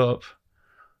charged up.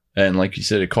 And like you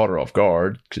said, it caught her off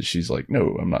guard because she's like,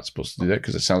 "No, I'm not supposed to do that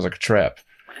because it sounds like a trap."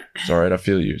 It's all right, I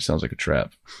feel you. It sounds like a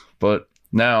trap. But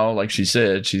now, like she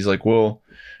said, she's like, "Well,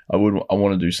 I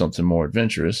want to do something more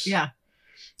adventurous." Yeah,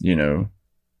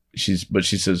 she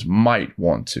says might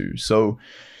want to. So,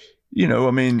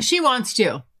 I mean, she wants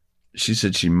to. She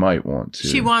said she might want to.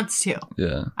 She wants to.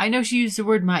 Yeah. I know she used the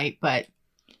word might, but.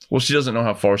 Well, she doesn't know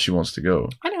how far she wants to go.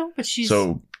 I know, but she's.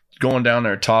 So going down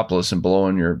there topless and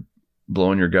blowing your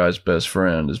blowing your guy's best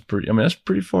friend is pretty, I mean, that's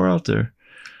pretty far out there.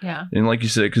 Yeah. And like you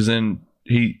said, because then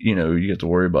he, you know, you get to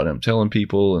worry about him telling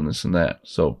people and this and that.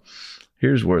 So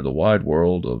here's where the wide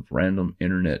world of random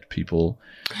internet people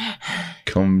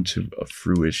come to a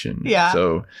fruition. Yeah.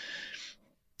 So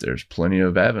there's plenty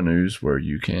of avenues where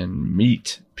you can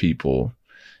meet people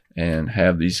and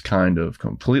have these kind of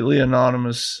completely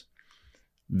anonymous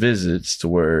visits to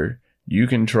where you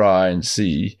can try and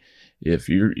see if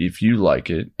you like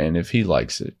it and if he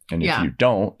likes it. And if you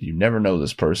don't, you never know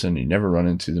this person. You never run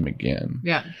into them again.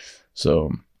 Yeah.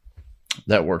 So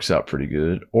that works out pretty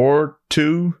good. Or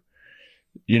two,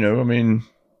 you know, I mean,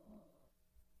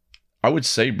 I would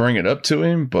say bring it up to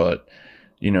him, but,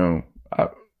 you know,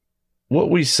 what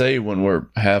we say when we're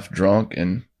half drunk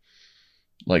and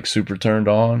like super turned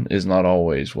on is not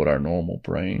always what our normal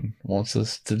brain wants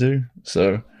us to do.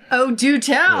 So, oh, do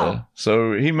tell. Yeah.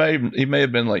 So he may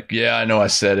have been like, yeah, I know I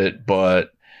said it,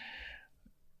 but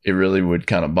it really would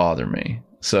kind of bother me.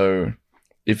 So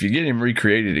if you get him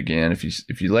recreated again,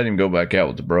 if you let him go back out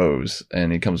with the bros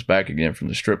and he comes back again from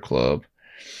the strip club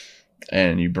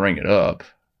and you bring it up,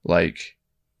 like,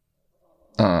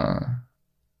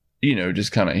 you know,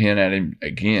 just kind of hint at him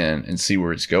again and see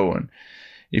where it's going.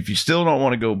 If you still don't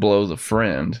want to go blow the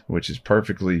friend, which is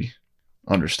perfectly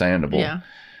understandable,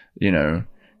 you know,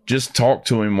 just talk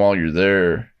to him while you're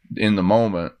there in the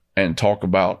moment and talk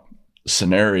about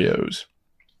scenarios.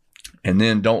 And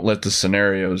then don't let the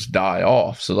scenarios die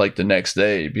off. So like the next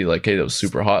day, be like, hey, that was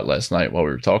super hot last night while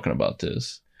we were talking about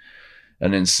this.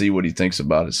 And then see what he thinks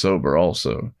about it sober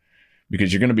also.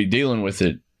 Because you're going to be dealing with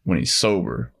it when he's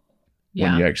sober.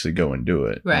 When you actually go and do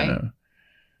it. Right. You know?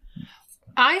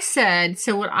 I said,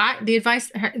 so the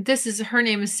advice, her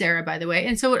name is Sarah, by the way.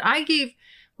 And so what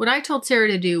I told Sarah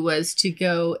to do was to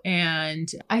go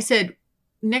and I said,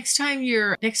 next time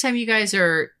you guys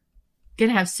are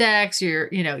going to have sex, you're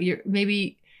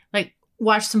maybe like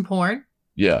watch some porn.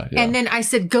 Yeah. And then I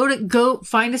said, go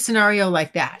find a scenario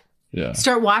like that. Yeah.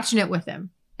 Start watching it with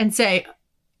him and say,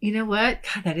 you know what?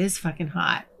 God, that is fucking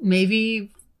hot.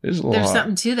 Maybe there's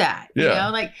something to that, you know,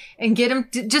 like, and get him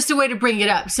just a way to bring it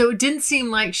up. So it didn't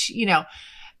seem like,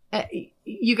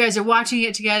 you guys are watching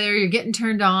it together. You're getting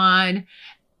turned on.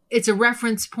 It's a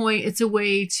reference point. It's a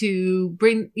way to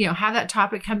bring, have that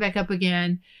topic come back up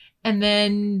again. And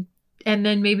then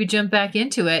maybe jump back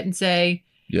into it and say,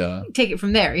 take it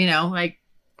from there, like.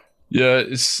 Yeah.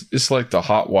 It's like the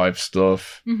hot wife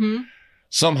stuff. Mm-hmm.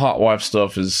 Some hot wife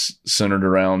stuff is centered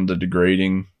around the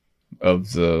degrading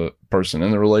of the person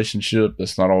in the relationship.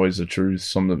 That's not always the truth.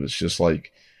 Some of it's just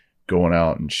like going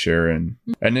out and sharing.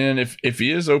 And then if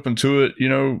he is open to it,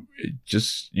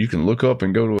 you can look up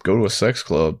and go to a sex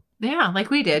club. Yeah, like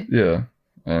we did. Yeah.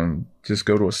 And just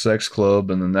go to a sex club,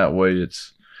 and then that way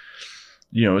it's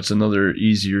it's another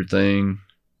easier thing.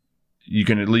 You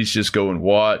can at least just go and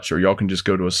watch, or y'all can just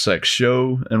go to a sex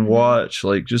show and watch,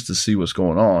 like, just to see what's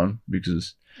going on.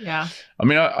 Because I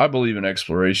mean, I believe in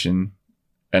exploration.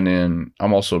 And then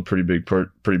I'm also a pretty big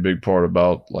part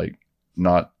about like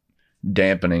not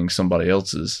dampening somebody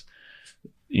else's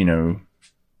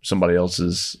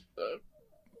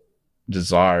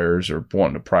desires or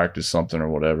wanting to practice something or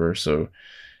whatever. So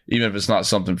even if it's not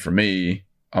something for me,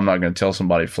 I'm not going to tell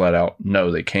somebody flat out, no,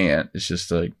 they can't. It's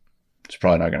just like, it's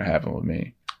probably not going to happen with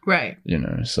me. Right.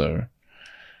 So.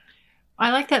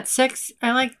 I like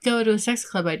go to a sex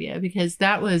club idea, because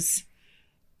that was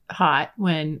hot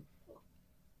when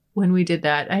we did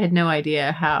that. I had no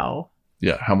idea how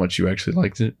much you actually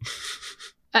liked it.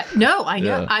 No, I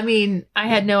know. I mean, I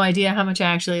had no idea how much I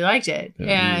actually liked it.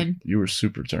 And you were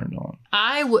super turned on.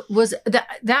 Was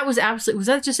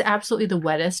that just absolutely the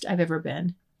wettest I've ever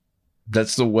been?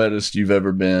 That's the wettest you've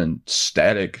ever been.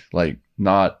 Static, like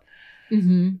not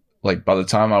like by the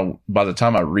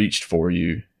time I reached for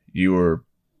you, you were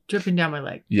dripping down my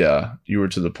leg. Yeah. You were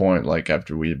to the point like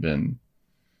after we had been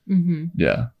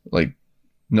like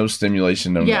no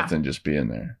stimulation, no nothing, just being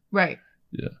there. Right.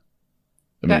 Yeah.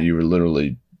 I mean, you were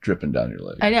literally dripping down your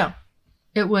leg. I know.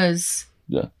 It was.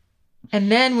 Yeah.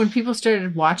 And then when people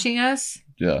started watching us.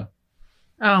 Yeah.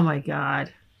 Oh my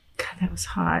God. God, that was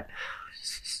hot.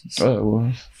 Oh, it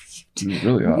was. It was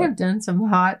really hot. We have done some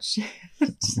hot shit.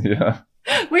 Yeah.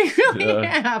 We really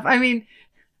have. I mean,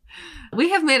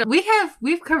 we've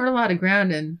covered a lot of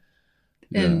ground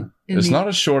it's not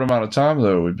a short amount of time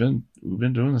though. We've been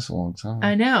doing this a long time.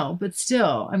 I know, but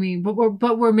still, I mean, but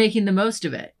we're making the most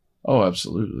of it. Oh,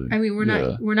 absolutely. I mean, we're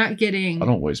not getting. I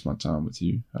don't waste my time with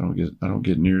you. I don't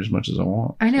get near as much as I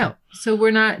want. I know. So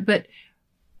we're not, but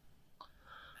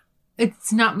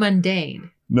it's not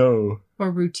mundane. No.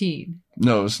 Or routine.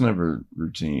 No, it's never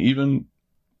routine.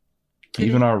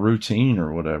 Even our routine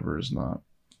or whatever is not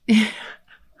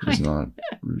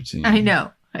routine. I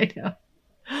know.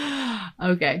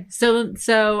 Okay,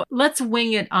 so let's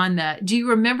wing it on that. Do you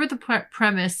remember the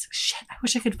premise? Shit, I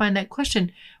wish I could find that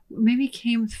question. Maybe it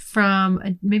came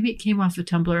off of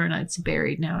Tumblr and it's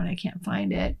buried now and I can't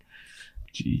find it.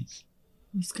 Jeez.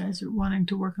 These guys are wanting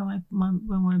to work on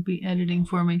want to be editing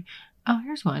for me. Oh,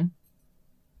 here's one.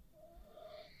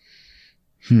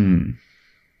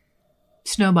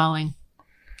 Snowballing.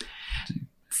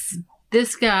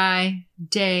 This guy,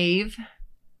 Dave,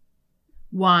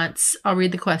 I'll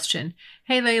read the question.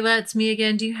 Hey, Layla, it's me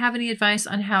again. Do you have any advice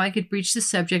on how I could breach the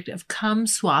subject of cum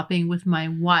swapping with my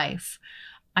wife?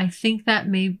 I think that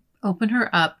may open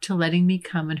her up to letting me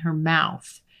cum in her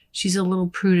mouth. She's a little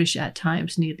prudish at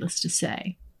times, needless to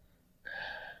say.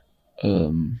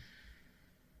 So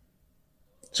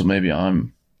maybe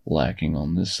I'm lacking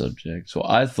on this subject. So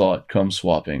I thought cum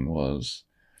swapping was...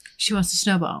 She wants to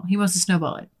snowball. He wants to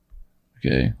snowball it.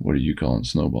 Okay, what are you calling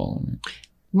snowballing?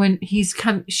 When he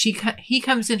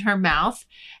comes in her mouth,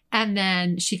 and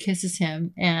then she kisses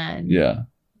him, and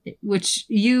which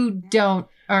you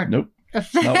aren't. Nope,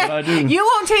 not what I do. You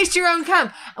won't taste your own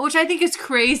cum, which I think is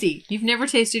crazy. You've never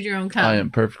tasted your own cum. I am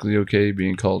perfectly okay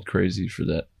being called crazy for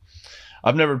that.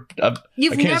 I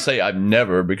can't say I've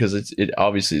never, because it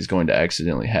obviously is going to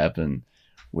accidentally happen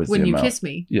with when the you amount. kiss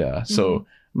me. Yeah, so.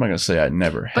 I'm not going to say I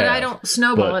never have. But I don't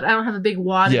snowball it. I don't have a big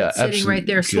wad sitting right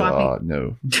there swapping.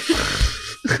 No.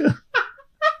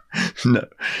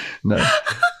 No.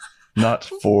 Not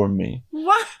for me.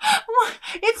 What?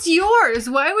 It's yours.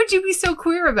 Why would you be so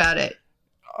queer about it?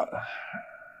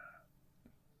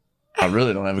 I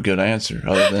really don't have a good answer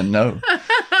other than no.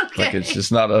 Okay. Like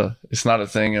it's not a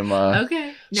thing in my.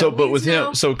 Okay. No, but with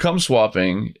him, so cum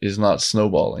swapping is not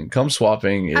snowballing. Cum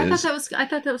swapping is. I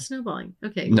thought that was snowballing.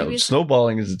 Okay. No,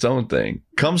 snowballing is its own thing.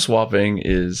 Cum swapping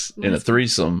is in a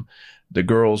threesome. The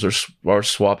girls are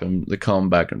swapping the cum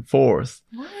back and forth.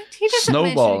 What? He doesn't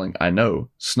Snowballing, I know.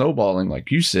 Snowballing,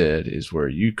 like you said, is where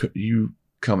you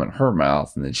come in her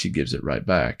mouth and then she gives it right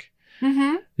back.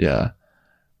 Mm-hmm. Yeah,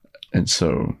 and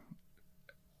so.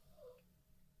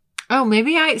 Oh,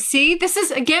 maybe this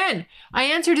is, again, I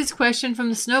answered his question from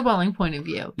the snowballing point of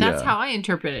view. That's how I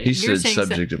interpret it. He said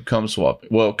subject of cum swapping.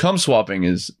 Well, cum swapping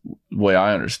is, the way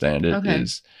I understand it,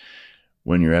 is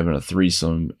when you're having a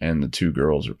threesome and the two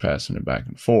girls are passing it back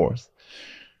and forth.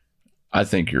 I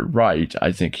think you're right.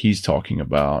 I think he's talking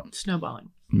about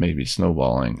snowballing. Maybe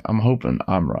snowballing. I'm hoping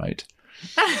I'm right.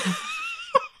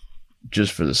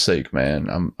 Just for the sake, man.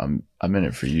 I'm in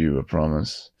it for you, I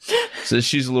promise. Says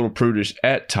she's a little prudish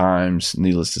at times,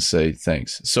 needless to say.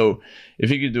 Thanks. So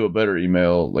if he could do a better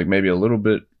email, like maybe a little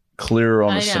bit clearer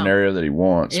on the scenario that he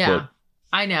wants. Yeah, but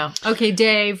I know. Okay,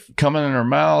 Dave. Coming in her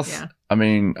mouth. Yeah. I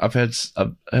mean, I've had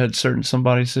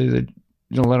somebody say that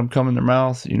you don't let them come in their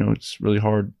mouth. You know, it's really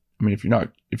hard. I mean, if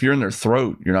you're in their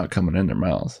throat, you're not coming in their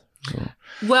mouth. So.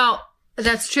 Well,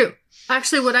 that's true.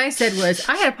 Actually, what I said was,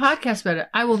 I had a podcast about it.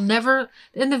 I will never,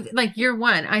 year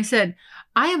one, I said,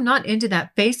 I am not into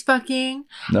that face fucking.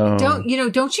 No.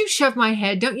 Don't you shove my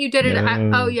head. Don't you da da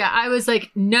da. Oh yeah. I was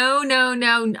like, no.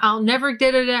 I'll never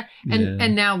da da da.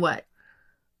 And now what?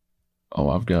 Oh,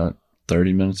 I've got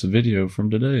 30 minutes of video from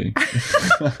today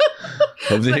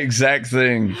of the exact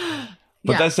thing.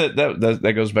 But that's it.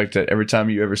 That goes back to every time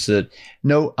you ever said,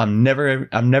 no, I'm never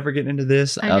getting into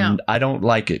this. I don't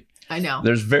like it. I know.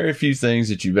 There's very few things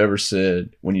that you've ever said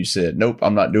when you said, nope,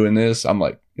 I'm not doing this. I'm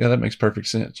like, yeah, that makes perfect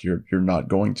sense. You're not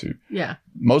going to. Yeah.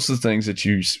 Most of the things that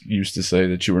you used to say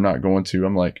that you were not going to,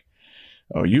 I'm like,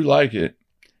 oh, you like it.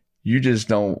 You just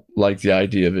don't like the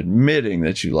idea of admitting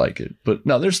that you like it. But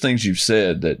no, there's things you've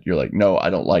said that you're like, no, I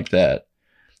don't like that.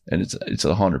 And it's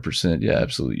 100%. Yeah,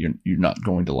 absolutely. You're not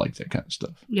going to like that kind of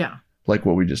stuff. Yeah. Like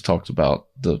what we just talked about,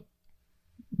 the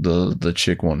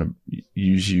chick wanting to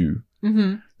use you.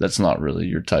 Mm-hmm. That's not really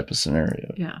your type of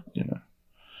scenario. Yeah. You know.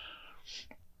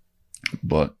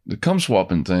 But the cum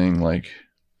swapping thing, like,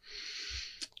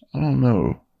 I don't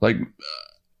know. Like,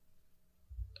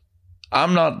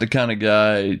 I'm not the kind of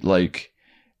guy, like,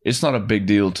 it's not a big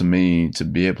deal to me to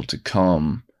be able to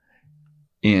cum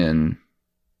in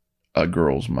a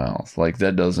girl's mouth. Like,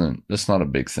 that's not a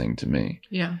big thing to me.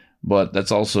 Yeah. But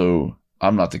that's also,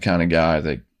 I'm not the kind of guy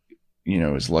that, you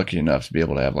know, is lucky enough to be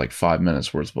able to have like 5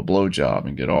 minutes worth of a blowjob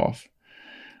and get off.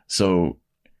 So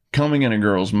coming in a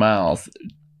girl's mouth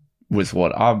with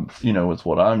what I'm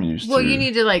used to. Well, you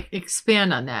need to like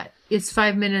expand on that. It's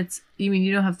 5 minutes. You mean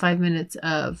you don't have 5 minutes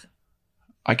of.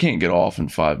 I can't get off in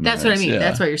 5 minutes. That's what I mean. Yeah.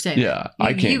 That's what you're saying. Yeah.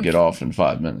 I can't get off in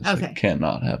 5 minutes. Okay. It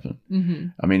cannot happen. Mm-hmm.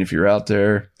 I mean, if you're out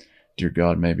there, dear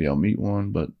God, maybe I'll meet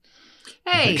one, but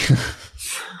Hey.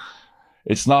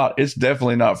 It's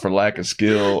definitely not for lack of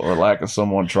skill or lack of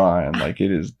someone trying. Like,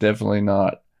 it is definitely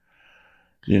not,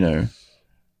 you know.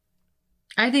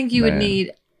 I think you would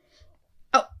need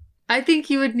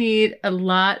a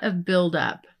lot of build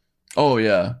up. Oh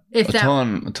yeah. A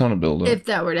ton of build up. If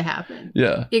that were to happen.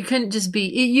 Yeah. It couldn't just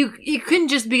be it couldn't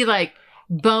just be like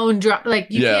bone drop, like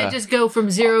you can't just go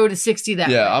from 0 to 60 that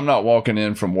way. I'm not walking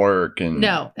in from work and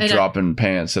and dropping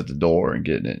pants at the door and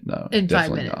getting it. No. In 5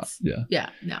 definitely minutes. not. Yeah.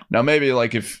 No. Now maybe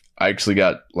like if I actually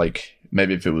got like,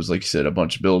 maybe if it was like you said, a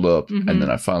bunch of build up and then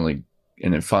it finally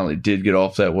did get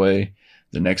off that way,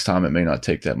 the next time it may not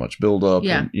take that much build up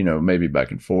and, you know, maybe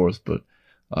back and forth, but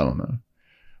I don't know.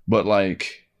 But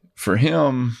like for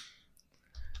him,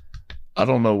 I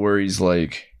don't know where he's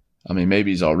like, I mean,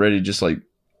 maybe he's already just like,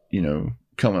 you know,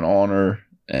 coming on her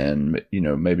and, you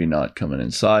know, maybe not coming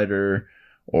inside her,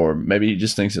 or maybe he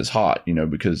just thinks it's hot, you know,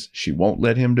 because she won't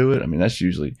let him do it. I mean, that's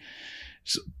usually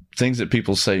things that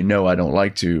people say, no, I don't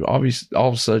like to. Obviously, all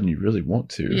of a sudden you really want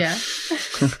to. Yeah.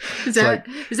 Is that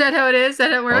how it is? Is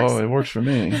that how it works? Oh, it works for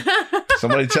me.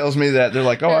 Somebody tells me that, they're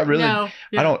like, oh, I really, I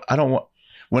don't want,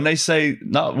 when they say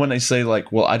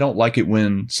like, well, I don't like it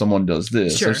when someone does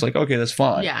this. Sure. So it's like, okay, that's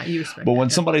fine. Yeah, you respect But that, when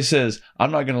somebody says,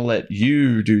 I'm not going to let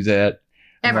you do that.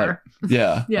 Ever. Like,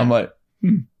 yeah. I'm like,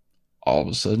 all of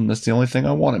a sudden, that's the only thing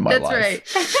I want in my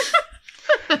life. That's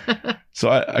right. So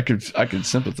I could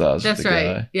sympathize with the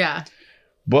guy. Yeah.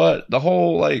 But the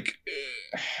whole, like,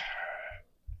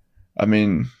 I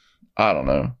mean, I don't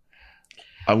know.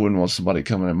 I wouldn't want somebody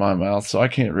coming in my mouth, so I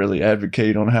can't really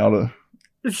advocate on how to.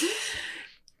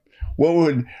 What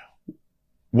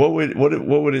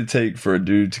would it take for a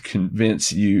dude to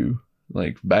convince you,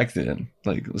 like back then?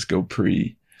 Like, let's go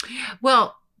pre.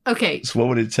 Well, okay. So what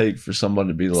would it take for someone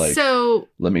to be like, so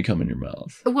let me come in your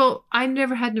mouth? Well, I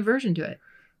never had an aversion to it.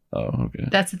 Oh, okay.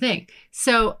 That's the thing.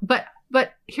 So, but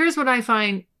here's what I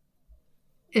find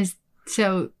is,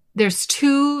 so there's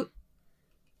two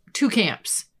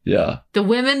camps. Yeah. The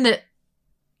women that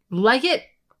like it,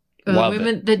 or Love the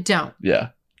women that don't. Yeah.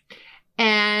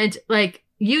 And like,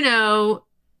 you know,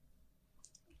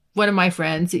 one of my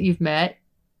friends that you've met,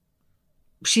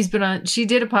 she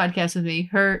did a podcast with me.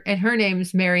 Her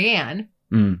name's Marianne.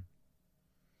 Mm.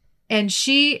 And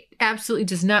she absolutely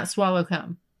does not swallow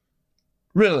cum.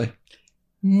 Really?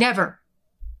 Never.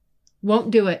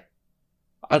 Won't do it.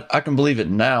 I can believe it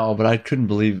now, but I couldn't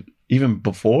believe even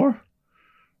before.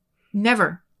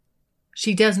 Never.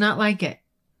 She does not like it.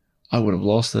 I would have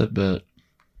lost that bet.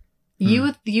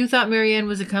 You thought Marianne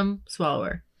was a cum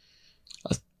swallower.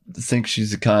 I think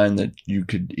she's the kind that you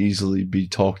could easily be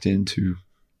talked into.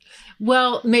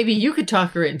 Well, maybe you could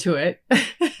talk her into it.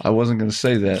 I wasn't going to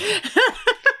say that.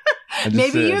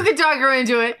 Maybe you could talk her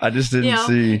into it. I just didn't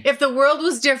see. If the world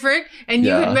was different and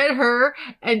you had met her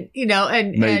and, you know,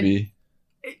 and maybe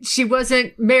and she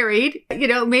wasn't married, you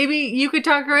know, maybe you could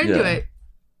talk her into it.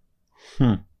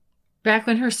 Back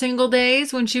on her single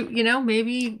days when she, you know,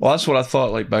 maybe. Well, that's what I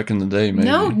thought, like back in the day, maybe.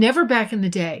 No, never back in the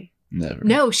day. Never.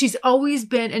 No, she's always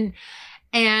been,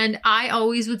 and I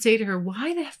always would say to her,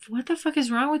 what the fuck is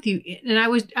wrong with you? And I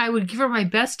would give her my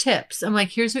best tips. I'm like,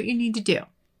 here's what you need to do.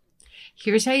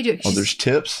 Here's how you do it. Oh, there's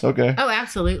tips? Okay. Oh,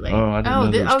 absolutely. Oh, I didn't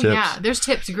know there was tips. Yeah, there's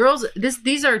tips. Girls,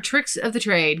 these are tricks of the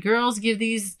trade. Girls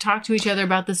talk to each other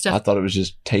about this stuff. I thought it was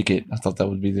just take it. I thought that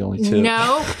would be the only tip.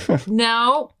 No.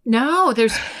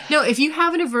 If you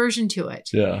have an aversion to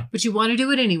it, but you want to do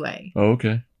it anyway. Oh,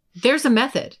 okay. There's a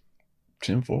method.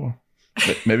 10-4.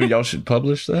 Maybe y'all should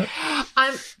publish that.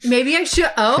 Maybe I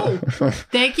should. Oh,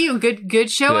 thank you.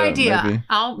 Good show idea.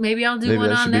 Maybe I'll do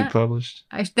one on that. Maybe that should be published.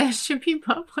 That should be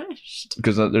published.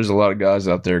 Because there's a lot of guys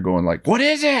out there going like, "What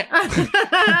is it?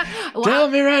 Tell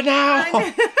me right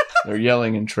now." They're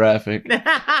yelling in traffic.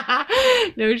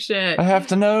 No shit. I have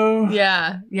to know.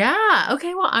 Yeah.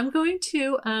 Okay. Well, I'm going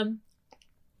to.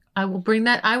 I will bring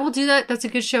that. I will do that. That's a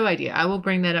good show idea. I will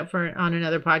bring that up on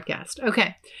another podcast.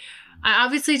 Okay. I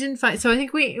obviously didn't find. So I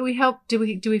think we helped. Do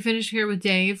we finish here with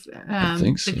Dave? I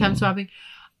think so. The cum swapping.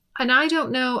 And I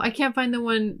don't know. I can't find the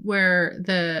one where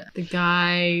the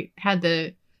guy had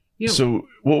the. So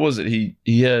what was it? He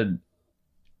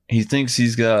thinks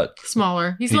he's got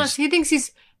smaller. He's less. He thinks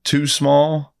he's too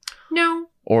small. No.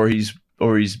 Or he's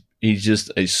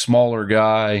just a smaller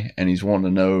guy, and he's wanting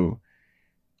to know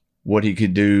what he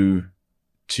could do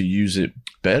to use it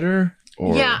better.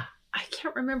 Or yeah, I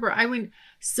can't remember. I went.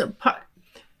 So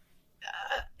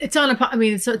it's on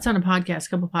it's on a podcast, a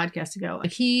couple podcasts ago.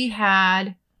 He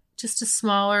had just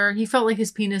he felt like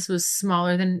his penis was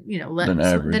smaller than,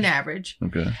 than average.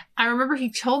 Okay. I remember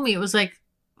he told me it was like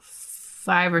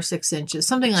 5 or 6 inches,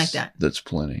 something like that. That's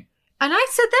plenty. And I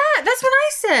said that. That's what I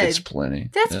said. It's plenty.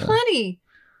 That's plenty.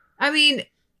 I mean,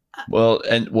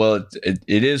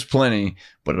 it is plenty,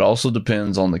 but it also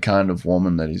depends on the kind of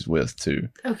woman that he's with too.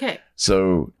 Okay.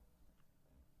 So,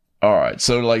 all right.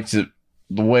 So like the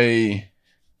way,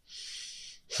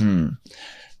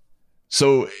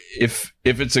 So if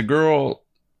it's a girl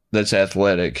that's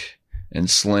athletic and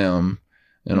slim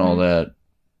and all that,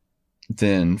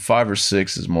 then 5 or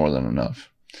 6 is more than enough.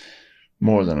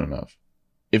 More than enough.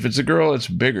 If it's a girl that's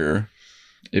bigger,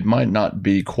 it might not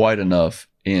be quite enough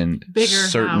in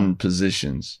certain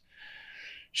positions.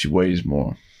 She weighs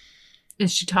more.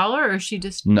 Is she taller or is she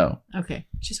just... No. Okay.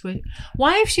 Just wait.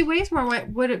 Why if she weighs more,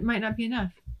 would it might not be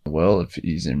enough? Well, if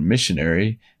he's in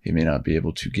missionary, he may not be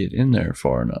able to get in there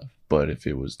far enough. But if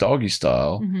it was doggy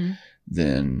style,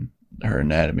 then her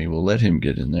anatomy will let him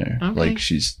get in there. Okay. Like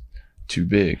she's too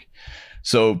big.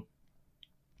 So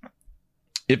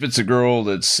if it's a girl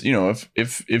that's,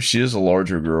 if she is a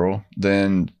larger girl,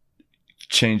 then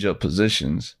change up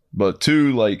positions. But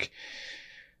 2, like,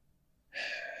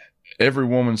 every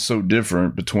woman's so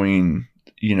different between,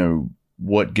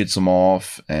 what gets them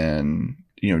off and,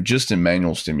 just in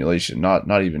manual stimulation,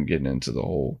 not even getting into the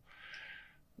whole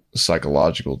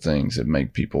psychological things that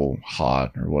make people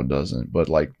hot or what doesn't, but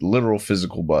like literal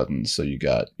physical buttons. So you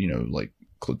got, like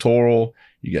clitoral,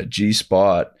 you got G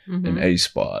spot and A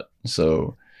spot.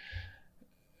 So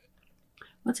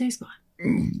what's A spot?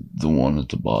 The one at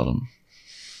the bottom.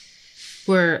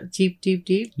 Where deep?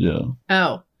 Yeah.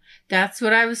 Oh, that's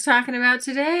what I was talking about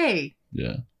today.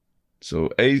 Yeah. So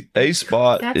A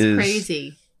spot that's is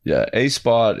crazy. Yeah, A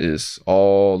spot is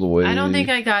all the way. I don't think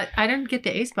I didn't get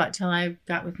the A spot till I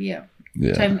got with you.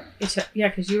 Yeah.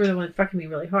 Because you were the one fucking me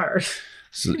really hard.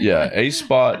 So yeah, A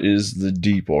spot is the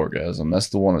deep orgasm. That's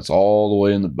the one that's all the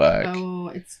way in the back. Oh,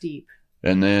 it's deep.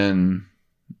 And then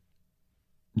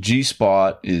G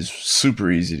spot is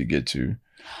super easy to get to.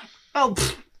 Oh.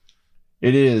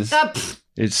 It is.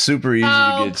 It's super easy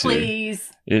to get to.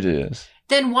 Please. It is.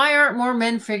 Then why aren't more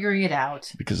men figuring it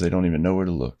out? Because they don't even know where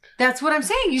to look. That's what I'm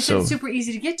saying. You said it's super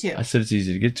easy to get to. I said it's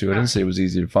easy to get to. I didn't say it was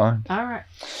easy to find. All right.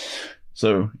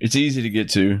 So it's easy to get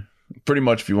to. Pretty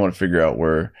much if you want to figure out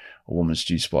where a woman's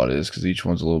G-spot is, because each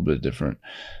one's a little bit different.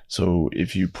 So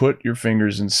if you put your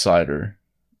fingers inside her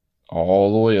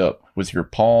all the way up with your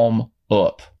palm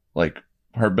up, like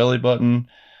her belly button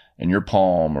and your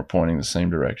palm are pointing the same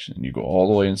direction. You go all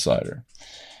the way inside her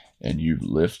and you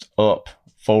lift up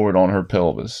forward on her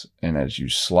pelvis, and as you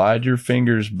slide your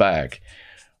fingers back,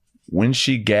 when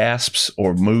she gasps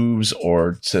or moves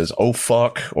or says "oh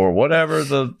fuck" or whatever,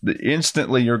 the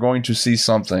instantly you're going to see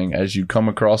something as you come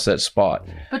across that spot.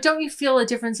 But don't you feel a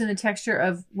difference in the texture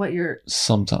of what you're...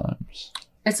 Sometimes.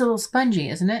 It's a little spongy,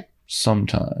 isn't it?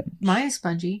 Sometimes. Mine is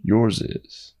spongy. Yours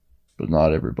is, but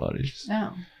not everybody's.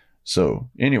 Oh. So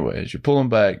anyway, as you're pulling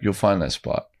back, you'll find that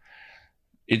spot.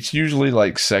 It's usually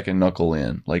like second knuckle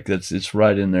in, like it's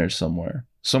right in there somewhere.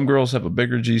 Some girls have a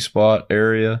bigger G-spot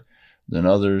area than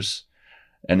others.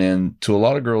 And then to a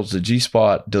lot of girls, the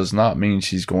G-spot does not mean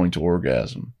she's going to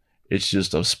orgasm. It's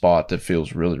just a spot that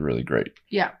feels really, really great.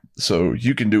 Yeah. So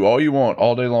you can do all you want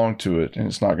all day long to it, and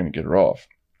it's not going to get her off,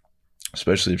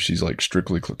 especially if she's like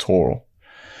strictly clitoral.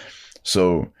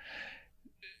 So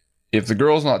if the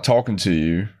girl's not talking to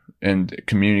you and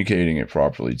communicating it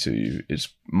properly to you, it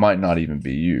might not even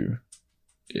be you.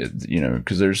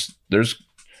 Because there's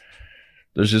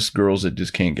just girls that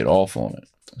just can't get off on it.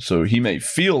 So he may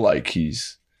feel like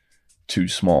he's too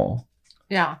small.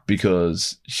 Yeah.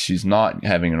 Because she's not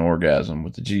having an orgasm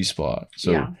with the G-spot.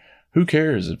 So who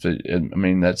cares if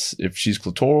if she's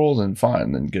clitoral, then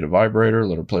fine. Then get a vibrator,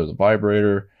 let her play with a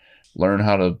vibrator, learn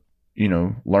how to,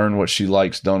 learn what she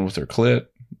likes done with her clit,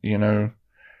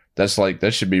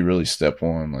 that should be really step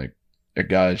one. Like a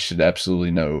guy should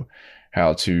absolutely know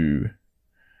how to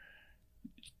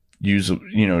use,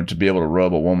 to be able to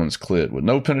rub a woman's clit with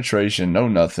no penetration, no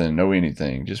nothing, no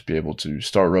anything. Just be able to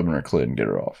start rubbing her clit and get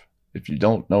her off. If you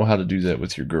don't know how to do that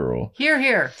with your girl.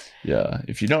 Here. Yeah.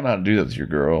 If you don't know how to do that with your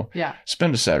girl. Yeah.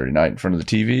 Spend a Saturday night in front of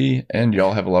the TV and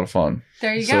y'all have a lot of fun.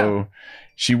 There you go. So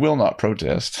she will not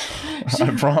protest.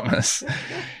 I promise.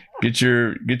 Get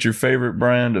your favorite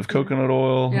brand of coconut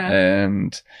oil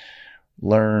and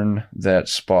learn that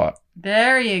spot.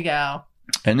 There you go.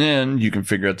 And then you can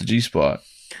figure out the G-spot.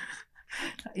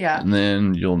 Yeah. And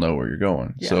then you'll know where you're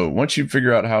going. Yeah. So once you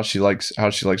figure out how she likes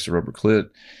to rub her clit,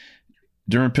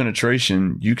 during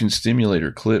penetration, you can stimulate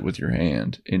her clit with your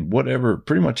hand in whatever,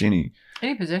 pretty much any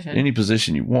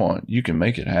position you want. You can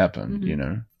make it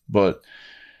happen, But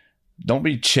don't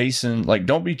be chasing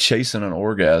an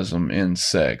orgasm in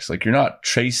sex. Like, you're not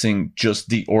chasing just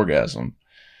the orgasm.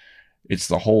 it's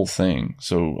the whole thing.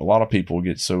 So a lot of people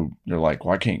they're like,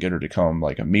 well, I can't get her to come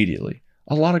like immediately.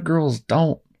 A lot of girls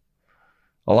don't.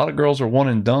 A lot of girls are one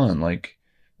and done. Like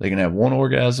they can have one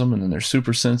orgasm and then they're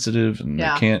super sensitive and they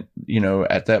can't,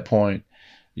 at that point,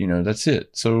 that's it.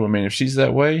 So, I mean, if she's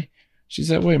that way,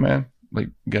 man. Like,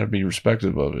 got to be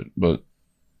respectful of it. But,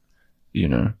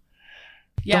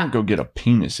 don't go get a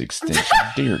penis extension.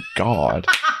 Dear God.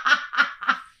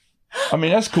 I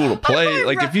mean, that's cool to play.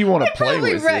 Like, if you want to play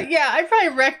with it. Yeah, I probably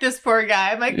wrecked this poor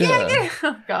guy. I'm like, oh,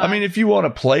 God. I mean, if you want to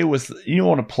play with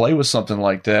something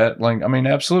like that, like, I mean,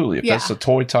 absolutely. If that's a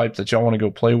toy type that y'all want to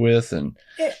go play with and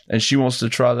she wants to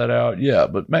try that out, yeah.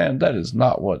 But, man, that is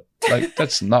not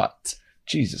that's not,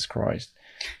 Jesus Christ.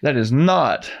 That is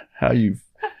not how you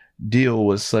deal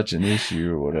with such an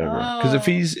issue or whatever. Because if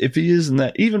he isn't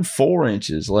that, even 4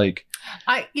 inches, like.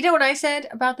 You know what I said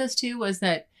about this, too, was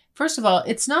that, first of all,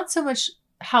 it's not so much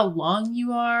how long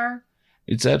you are.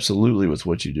 It's absolutely with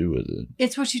what you do with it.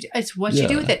 It's what you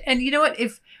do with it. And you know what?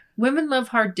 If women love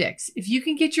hard dicks, if you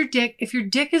can get your dick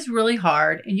is really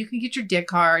hard and you can get your dick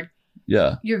hard,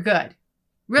 you're good.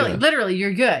 Really, literally,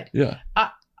 you're good. Yeah.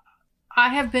 I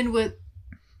have been with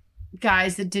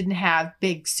guys that didn't have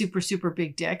big, super, super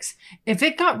big dicks. If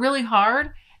it got really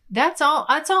hard, that's all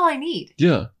I need.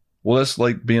 Yeah. Well, that's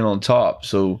like being on top.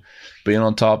 So being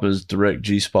on top is direct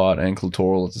G-spot and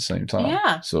clitoral at the same time.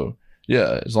 Yeah. So,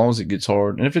 yeah, as long as it gets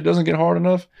hard. And if it doesn't get hard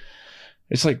enough,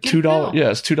 it's like $2. Yeah,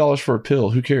 it's $2 for a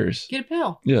pill. Who cares? Get a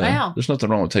pill. Yeah. Wow. There's nothing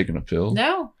wrong with taking a pill.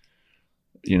 No.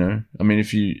 I mean,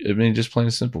 just plain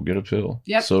and simple, get a pill.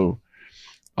 Yep. So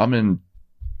I'm in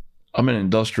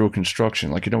industrial construction.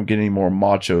 Like, you don't get any more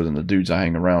macho than the dudes I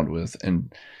hang around with.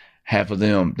 And half of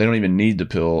them, they don't even need the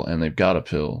pill and they've got a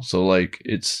pill. So, like,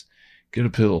 get a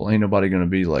pill. Ain't nobody going to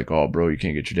be like, oh, bro, you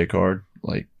can't get your dick hard.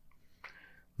 Like,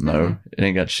 no, it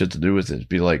ain't got shit to do with it.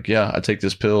 Be like, yeah, I take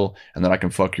this pill and then I can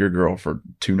fuck your girl for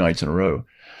 2 nights in a row.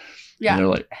 Yeah. And they're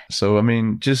like, so, I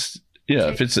mean, just,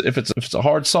 if it's a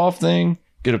hard, soft thing,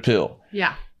 get a pill.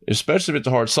 Yeah. Especially if it's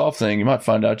a hard, soft thing, you might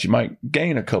find out you might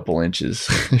gain a couple inches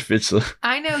if it's a.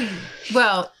 I know.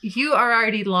 Well, you are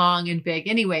already long and big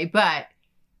anyway, but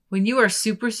when you are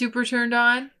super, super turned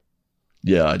on.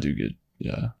 Yeah, I do get,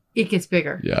 it gets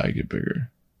bigger. Yeah, I get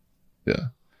bigger. Yeah.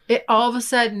 It all of a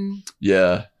sudden.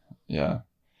 Yeah. Yeah.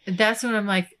 That's when I'm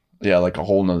like. Yeah, like a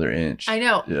whole nother inch. I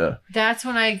know. Yeah. That's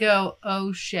when I go,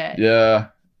 oh shit. Yeah.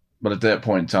 But at that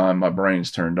point in time, my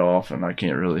brain's turned off and I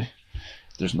can't really.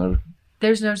 There's no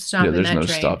stopping. Yeah, there's no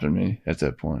stopping me at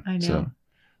that point. I know. So,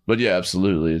 but yeah,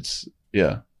 absolutely. It's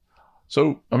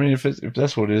So I mean, if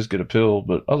that's what it is, get a pill.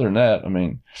 But other than that, I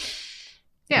mean,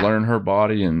 learn her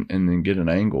body and then get an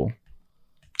angle.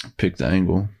 Pick the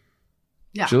angle.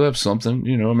 Yeah, she'll have something.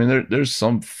 I mean, there's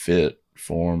some fit,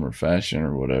 form, or fashion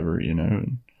or whatever.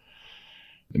 And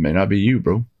it may not be you,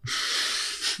 bro.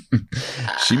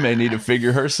 She may need to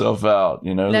figure herself out.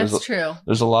 That's true.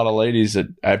 There's a lot of ladies that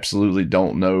absolutely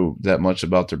don't know that much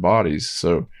about their bodies.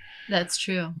 So that's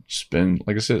true. Spend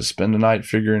the night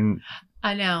figuring.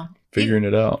 I know. Figuring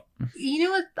it out. You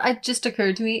know what just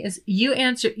occurred to me is I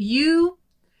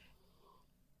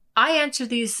answer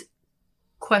these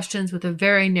questions with a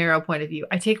very narrow point of view.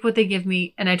 I take what they give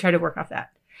me and I try to work off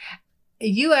that.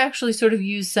 You actually sort of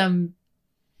you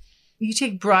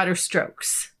take broader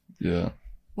strokes. Yeah.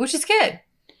 Which is good.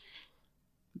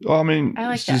 Well, I mean, I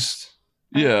like it's that. just,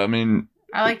 I mean.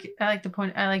 I like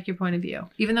your point of view.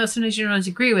 Even though sometimes you don't always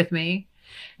agree with me.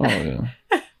 Oh, yeah.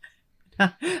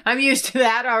 I'm used to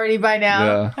that already by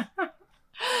now. Yeah.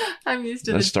 I'm used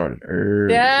to that. That started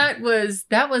early. That was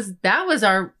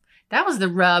the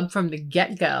rub from the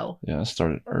get-go. Yeah, it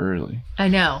started early. I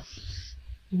know.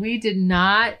 We did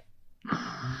not.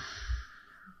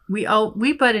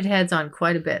 We butted heads on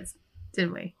quite a bit,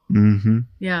 didn't we? Mm-hmm.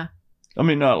 Yeah. I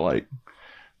mean, not like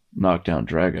knockdown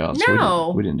dragouts.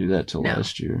 No. We didn't do that till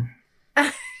last year.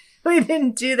 We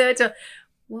didn't do that till.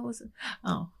 What was it?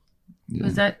 Oh. Yeah.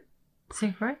 Was that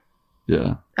St. Croix?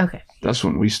 Yeah. Okay. That's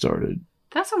when we started.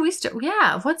 That's when we started.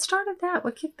 Yeah. What started that?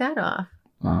 What kicked that off?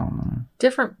 I don't know.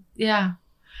 Different. Yeah.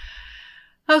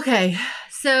 Okay.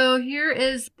 So here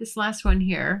is this last one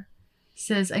here.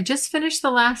 Says, I just finished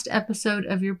the last episode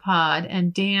of your pod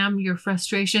and damn, your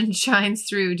frustration shines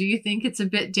through. Do you think it's a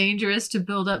bit dangerous to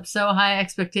build up so high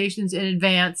expectations in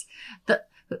advance?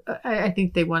 I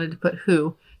think they wanted to put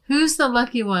who. Who's the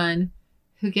lucky one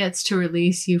who gets to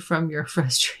release you from your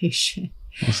frustration?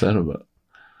 What's that about?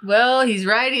 Well, he's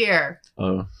right here.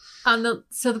 Oh. A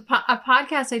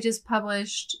podcast I just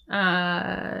published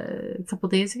a couple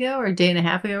days ago or a day and a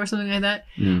half ago or something like that.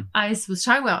 Mm. I was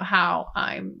talking about how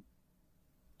I'm,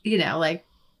 like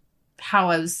how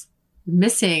I was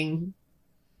missing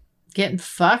getting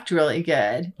fucked really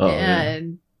good.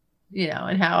 And, you know,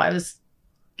 and how I was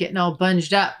getting all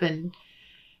bunged up and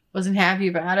wasn't happy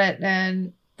about it.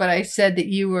 But I said that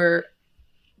you were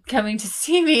coming to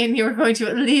see me and you were going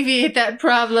to alleviate that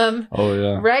problem. Oh,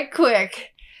 yeah. Right quick.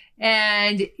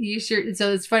 And you sure,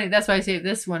 so it's funny. That's why I saved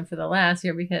this one for the last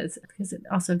year because it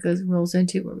also rolls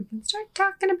into where we can start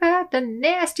talking about the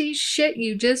nasty shit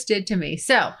you just did to me.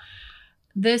 So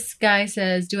this guy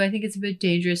says, do I think it's a bit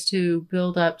dangerous to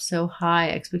build up so high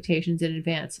expectations in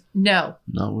advance? No.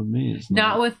 Not with me. It's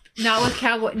not with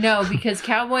Cowboy. No, because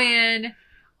Cowboy Inn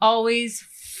always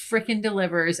freaking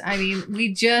delivers. I mean,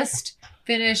 we just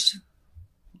finished.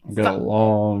 I've got a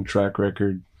long track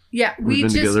record. Yeah, we've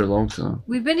been together a long time.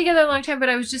 We've been together a long time, but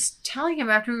I was just telling him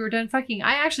after we were done fucking.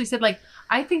 I actually said, like,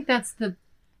 I think that's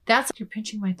you're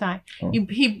pinching my thigh. Oh.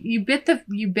 You bit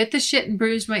the shit and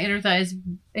bruised my inner thighs.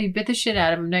 You bit the shit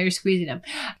out of him. Now you're squeezing him.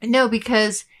 No,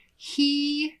 because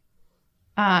he.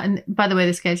 And by the way,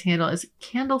 this guy's handle is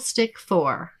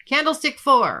Candlestick4.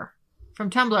 Candlestick4 from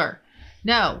Tumblr.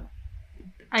 No,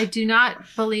 I do not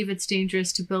believe it's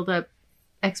dangerous to build up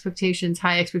high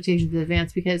expectations in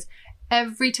advance because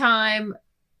every time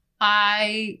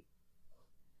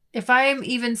if I am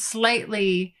even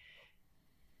slightly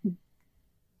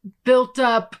built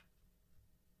up,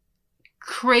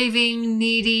 craving,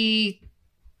 needy,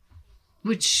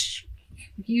 which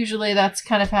usually that's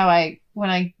kind of how when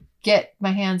I get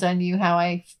my hands on you, how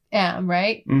I am,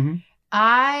 right? Mm-hmm.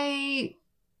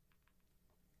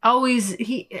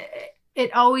 It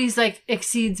always like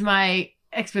exceeds my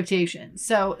expectations.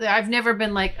 So I've never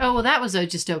been like, oh, well, that was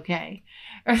just okay.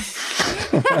 Could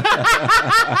you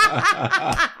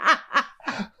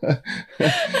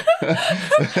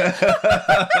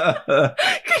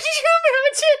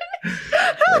imagine?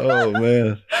 Oh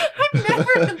man. I've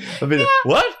never.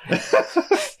 What?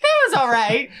 That was all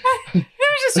right. It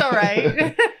was just all right.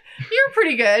 You were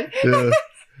pretty good. Yeah.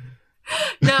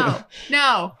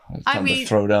 No. I mean,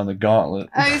 throw down the gauntlet.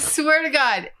 I swear to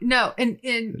God, no.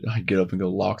 And I get up and go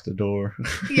lock the door.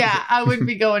 Yeah, I wouldn't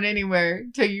be going anywhere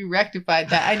until you rectified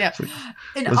that. I know.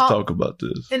 Let's talk about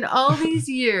this. In all these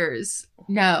years,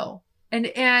 no.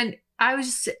 And I was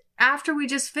just, after we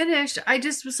just finished, I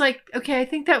just was like, okay, I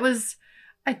think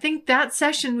that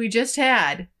session we just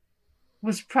had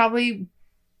was probably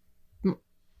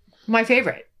my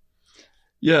favorite.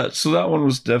 Yeah, so that one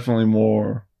was definitely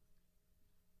more.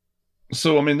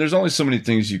 So, I mean, there's only so many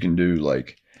things you can do,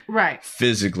 like, right,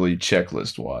 physically,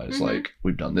 checklist wise. Mm-hmm. Like,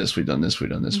 we've done this,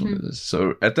 mm-hmm. One of this.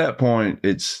 So at that point,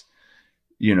 it's,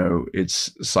 you know,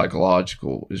 it's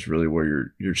psychological is really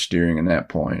where you're steering in that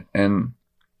point. And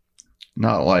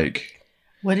not like.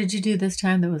 What did you do this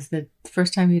time that was the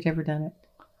first time you'd ever done it?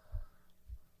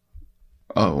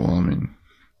 Oh, well, I mean,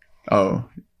 oh,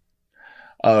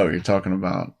 you're talking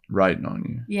about writing on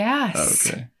you.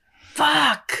 Yes. Okay.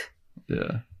 Fuck.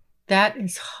 Yeah. That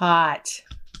is hot.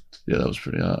 Yeah, that was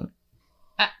pretty hot.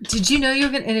 Did you know you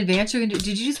were going in advance? Did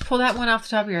you just pull that one off the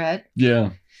top of your head?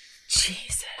 Yeah.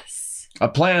 Jesus. I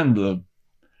planned you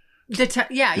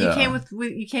came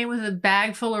with a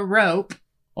bag full of rope.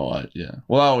 Oh, yeah.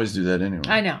 Well, I always do that anyway.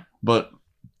 I know. But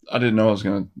I didn't know I was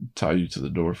going to tie you to the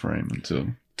door frame until.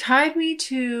 Tied me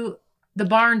to the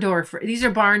barn door. These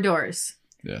are barn doors.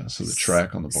 Yeah, so the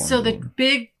track on the barn door. So the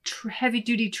big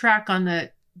heavy-duty track on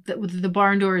the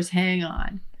barn doors hang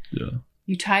on. Yeah.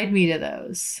 You tied me to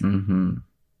those. Mm-hmm.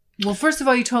 Well, first of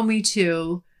all, you told me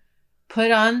to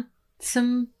put on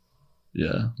some...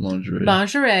 Yeah, lingerie.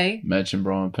 Matching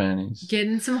bra and panties. Get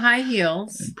in some high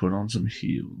heels. And put on some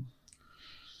heels.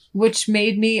 Which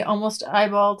made me almost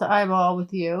eyeball to eyeball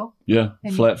with you. Yeah,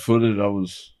 flat-footed I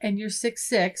was... And you're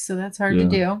 6'6", so that's hard to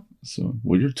do. So,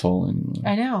 well, you're tall anyway.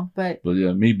 I know, but... But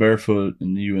yeah, me barefoot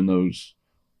and you in those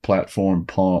platform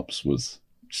pumps with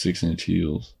 6-inch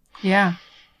heels. Yeah.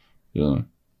 Yeah.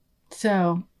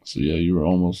 So yeah, you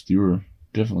were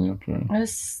definitely up there.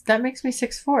 That makes me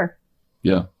 6'4".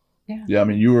 Yeah. Yeah. Yeah, I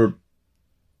mean,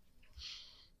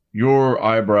 your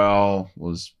eyebrow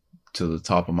was to the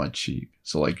top of my cheek.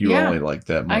 So like you were only like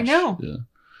that much. I know. Yeah.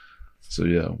 So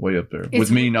yeah, way up there.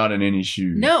 With me not in any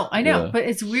shoes. No, I know. Yeah. But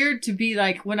it's weird to be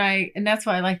like and that's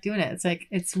why I like doing it. It's like,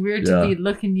 it's weird to be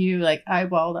looking you like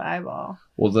eyeball to eyeball.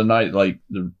 Well, the night, like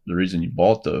the reason you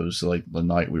bought those, like the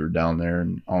night we were down there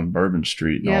and on Bourbon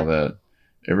Street and all that,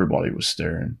 everybody was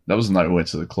staring. That was the night we went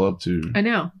to the club too. I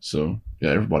know. So yeah,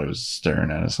 everybody was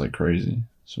staring at us like crazy.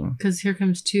 So because here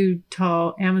comes two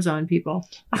tall Amazon people.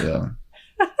 Yeah.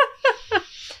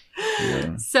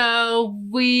 Yeah. So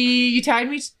you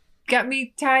got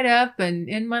me tied up and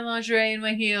in my lingerie and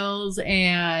my heels,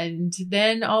 and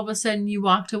then all of a sudden you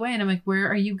walked away and I'm like, where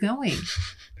are you going?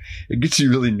 it gets you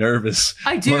really nervous.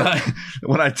 I do.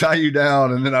 When I tie you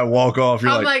down and then I walk off,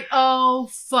 you're I'm like, oh,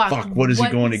 fuck. what is he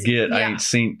going to get? Yeah. I ain't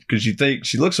seen, because you think,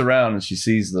 she looks around and she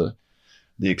sees the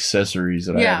accessories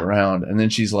that I have around. And then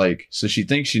she's like, so she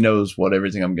thinks she knows what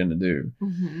everything I'm going to do.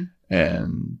 Mm-hmm.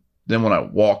 And then when I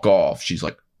walk off, she's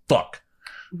like, fuck.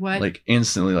 What? Like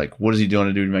instantly, like, what is he doing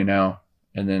to do to me now?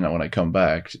 And then when I come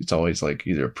back, it's always like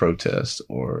either a protest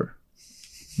or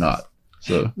not.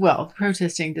 So well,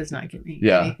 protesting does not get me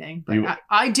anything, but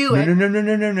I do it.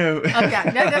 No. Oh yeah,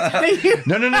 no, that's what you.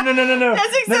 No.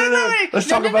 That's exactly no. Let's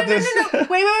talk about this. No.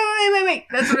 Wait.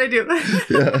 That's what I do.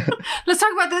 Yeah. Let's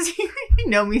talk about this. You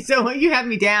know me so well. You have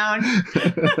me down.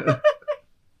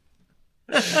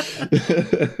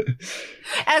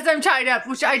 As I'm tied up,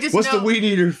 which I just What's know. the weed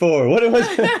eater for? What was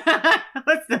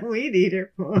What's the weed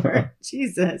eater for?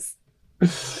 Jesus.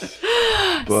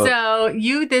 So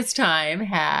you this time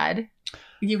had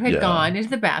gone into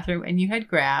the bathroom and you had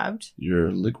grabbed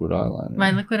your liquid eyeliner.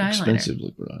 My liquid eyeliner. Expensive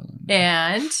liquid eyeliner.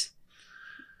 And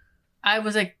I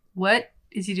was like, what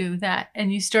is he doing with that?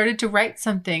 And you started to write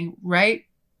something right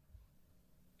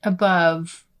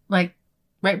above, like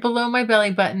right below my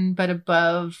belly button, but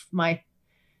above my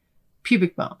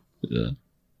pubic bone. Yeah.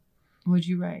 What'd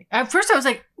you write? At first I was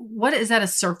like, what is that, a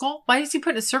circle? Why is he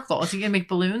putting a circle? Is he gonna make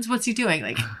balloons? What's he doing?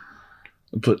 Like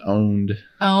I put owned.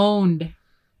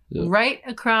 Yep. Right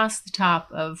across the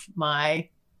top of right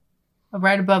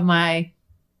above my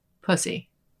pussy.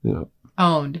 Yeah.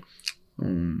 Owned.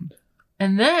 And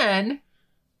then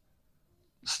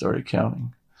started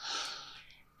counting.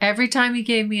 Every time he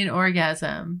gave me an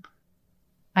orgasm,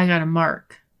 I got a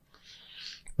mark.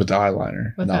 With the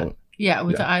eyeliner. With the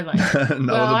eyeliner.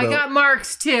 Well, I got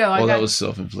marks too. That was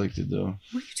self-inflicted though.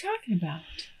 What are you talking about?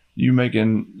 You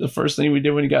making the first thing we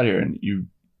did when you got here, and you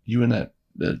and that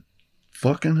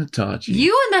fucking Hitachi.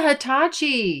 You and the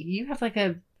Hitachi. You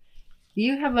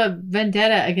have a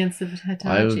vendetta against the Hitachi.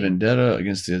 I have a vendetta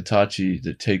against the Hitachi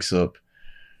that takes up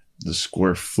the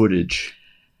square footage.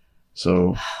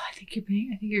 So I think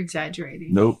you're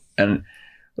exaggerating. Nope. And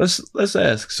let's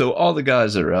ask. So all the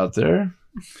guys that are out there,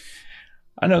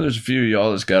 I know there's a few of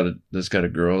y'all that's got a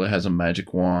girl that has a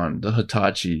magic wand, the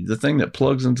Hitachi, the thing that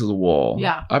plugs into the wall.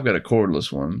 Yeah. I've got a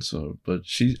cordless one, but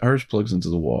hers plugs into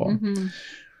the wall. Mm-hmm.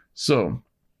 So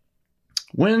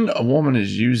when a woman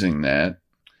is using that,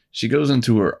 she goes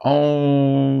into her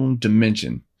own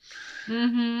dimension.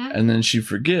 Mm-hmm. And then she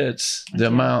forgets the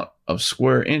amount of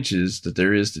square inches that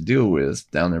there is to deal with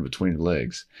down there between the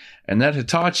legs. And that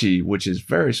Hitachi, which is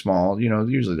very small,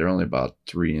 usually they're only about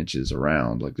 3 inches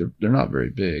around. Like they're not very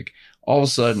big. All of a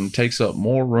sudden takes up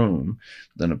more room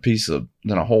than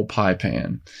a whole pie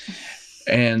pan.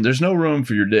 And there's no room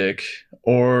for your dick,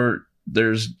 or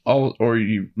you're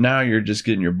just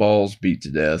getting your balls beat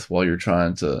to death while you're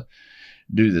trying to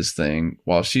do this thing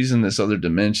while she's in this other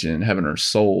dimension having her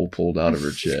soul pulled out of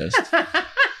her chest.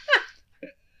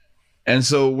 And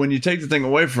so when you take the thing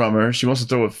away from her, she wants to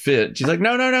throw a fit. She's like,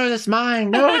 no, that's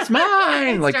mine. No, it's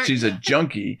mine. Like she's a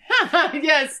junkie.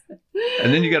 Yes.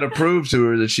 And then you got to prove to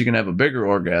her that she can have a bigger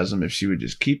orgasm if she would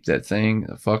just keep that thing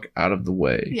the fuck out of the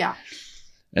way. Yeah.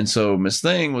 And so Miss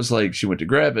Thing was like, she went to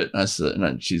grab it. And I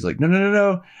said, she's like,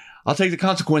 no. I'll take the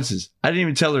consequences. I didn't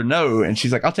even tell her no. And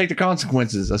she's like, I'll take the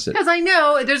consequences. I said, because I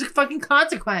know there's a fucking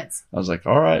consequence. I was like,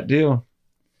 all right, deal.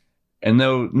 And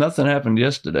though nothing happened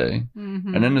yesterday.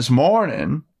 Mm-hmm. And then this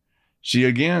morning, she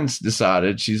again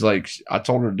decided, she's like, I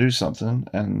told her to do something.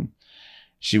 And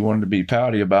she wanted to be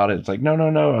pouty about it. It's like,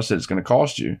 no. I said, it's going to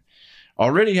cost you.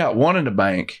 Already got one in the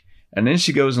bank. And then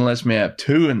she goes and lets me have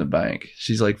 2 in the bank.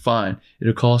 She's like, fine,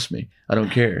 it'll cost me. I don't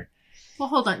care. Well,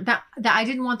 hold on. That I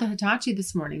didn't want the Hitachi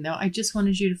this morning, though. I just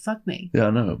wanted you to fuck me. Yeah, I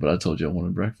know, but I told you I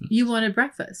wanted breakfast. You wanted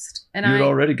breakfast. And you had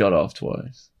already got off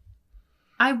twice.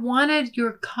 I wanted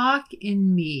your cock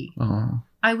in me. Uh-huh.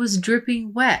 I was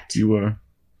dripping wet. You were.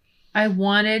 I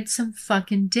wanted some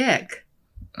fucking dick.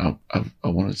 I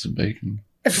wanted some bacon.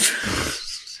 You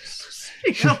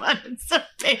wanted some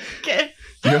bacon.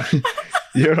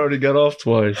 You already got off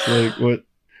twice. Like, what?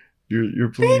 You're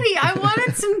playing. Baby, I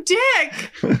wanted some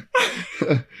dick.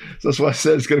 That's why I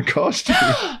said it's going to cost you.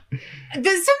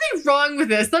 There's something wrong with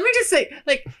this. Let me just say,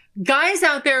 like, guys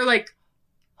out there, like,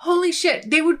 holy shit,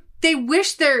 they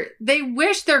wish their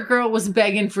girl was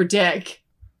begging for dick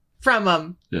from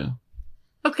them. Yeah.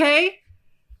 Okay.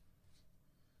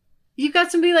 You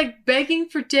got somebody like begging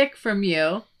for dick from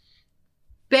you.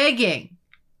 Begging.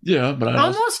 Yeah, but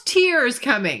almost tears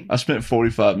coming. I spent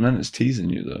 45 minutes teasing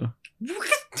you, though. That's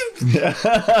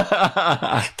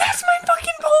my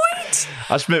fucking point.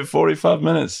 I spent 45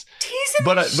 minutes teasing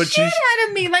the shit out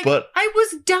of me. Like, I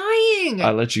was dying.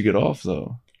 I let you get off,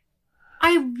 though.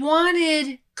 I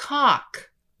wanted cock.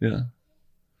 Yeah.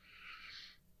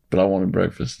 But I wanted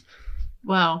breakfast.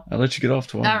 Well. I let you get off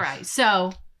twice. All right.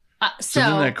 So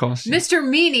then that cost you. Mr.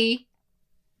 Meanie.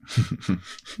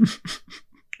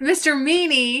 Mr.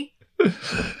 Meanie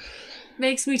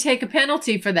makes me take a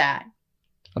penalty for that.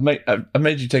 I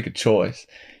made you take a choice.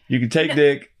 You can take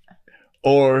dick,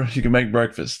 or you can make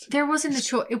breakfast. There wasn't a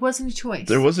choice. It wasn't a choice.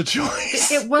 There was a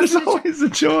choice. It wasn't. There's always a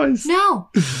choice. No.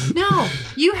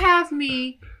 You have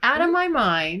me out of my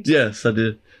mind. Yes, I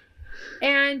did.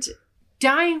 And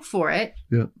dying for it.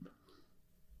 Yep.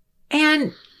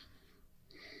 And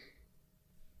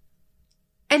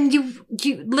you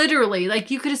literally, like,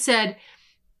 you could have said,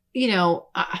 you know,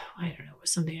 I don't know,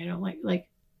 something I don't like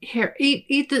here,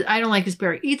 eat the, I don't like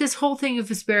asparagus, eat this whole thing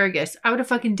of asparagus. I would have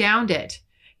fucking downed it.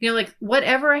 You know, like,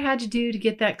 whatever I had to do to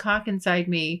get that cock inside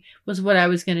me was what I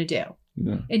was going to do.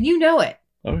 Yeah. And you know it.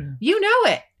 Oh, yeah. You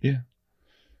know it. Yeah.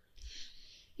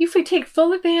 You take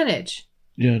full advantage.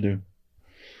 Yeah, I do.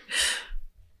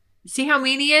 See how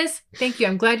mean he is? Thank you.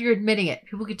 I'm glad you're admitting it.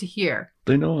 People get to hear.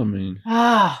 They know I mean.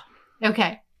 Ah.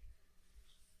 Okay.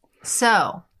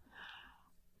 So.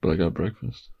 But I got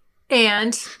breakfast.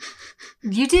 And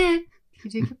you did. You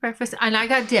did get breakfast. And I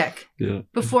got dick. Yeah.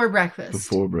 Before breakfast.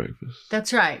 Before breakfast.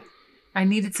 That's right. I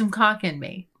needed some cock in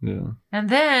me. Yeah. And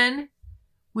then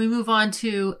we move on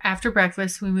to, after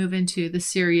breakfast, we move into the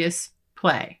serious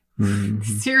play. Mm-hmm.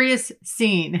 Serious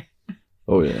scene.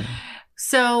 Oh, yeah.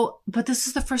 So, but this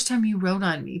is the first time you wrote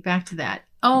on me. Back to that.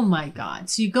 Oh, my God.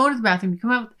 So you go to the bathroom, you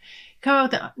come out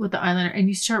with the eyeliner, and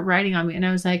you start writing on me. And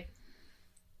I was like,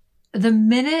 the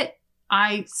minute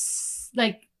I,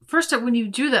 like, first up, when you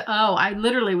drew the O, I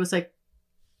literally was like,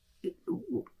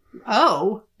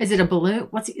 oh, is it a balloon?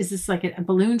 Is this like a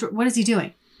balloon? What is he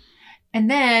doing? And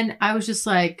then I was just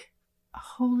like,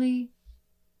 holy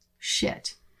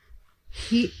shit.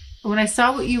 When I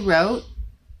saw what you wrote,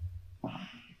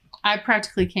 I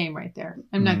practically came right there.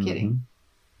 I'm not kidding.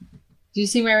 Did you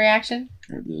see my reaction?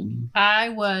 I did.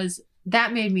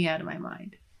 That made me out of my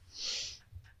mind.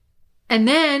 And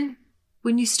then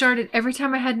when you started, every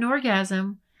time I had an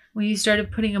orgasm, when you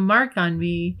started putting a mark on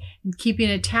me and keeping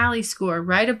a tally score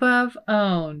right above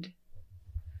owned,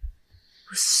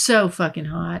 it was so fucking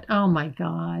hot. Oh my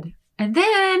God. And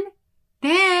then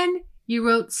you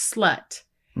wrote slut.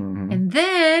 Mm-hmm. And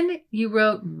then you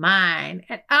wrote mine.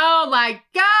 And oh my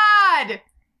God.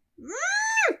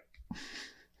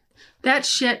 That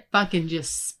shit fucking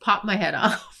just popped my head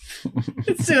off.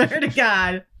 Swear to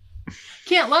God.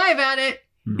 Can't lie about it.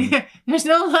 Mm. There's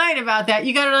no lying about that.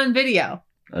 You got it on video.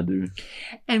 I do.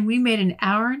 And we made an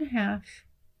hour and a half.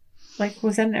 Like,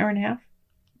 was that an hour and a half?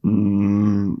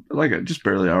 Like just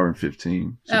barely an hour and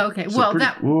 15. So, okay. Well,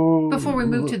 before we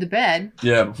moved to the bed.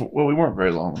 Yeah. We weren't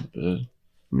very long on the bed.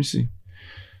 Let me see.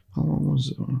 How long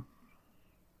was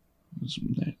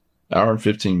it? Hour and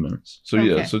 15 minutes. So, okay.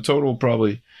 Yeah. So total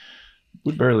probably,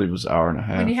 we barely was an hour and a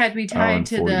half. When you had me tied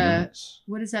to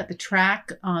what is that? The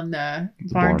track on the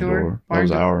barn door? That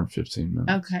was an hour and 15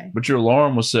 minutes. Okay. But your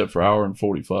alarm was set for an hour and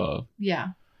 45.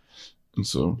 Yeah. And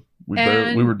so we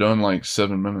were done like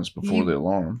 7 minutes before the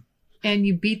alarm. And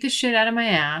you beat the shit out of my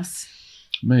ass.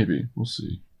 Maybe. We'll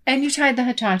see. And you tied the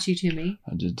Hitachi to me.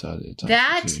 I did tie the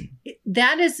Hitachi to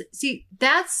you.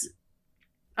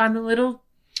 I'm a little...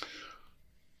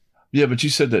 Yeah, but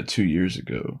you said that 2 years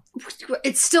ago.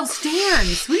 It still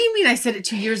stands. What do you mean I said it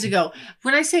 2 years ago?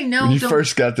 When I say no... When you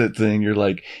first got that thing, you're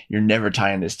like, you're never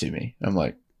tying this to me. I'm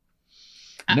like,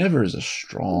 never is a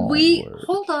strong word.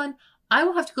 Hold on. I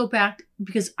will have to go back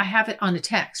because I have it on a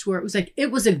text where it was like,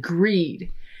 it was agreed.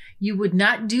 You would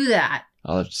not do that.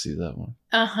 I'll have to see that one.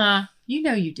 Uh-huh. You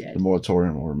know you did. The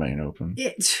moratorium will remain open.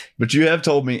 But you have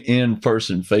told me in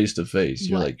person, face to face,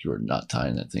 you're like, you are not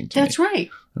tying that thing to me. That's right.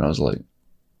 And I was like,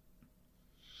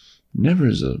 never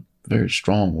is a very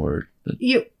strong word.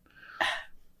 You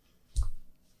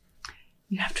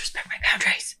have to respect my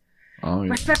boundaries. Oh,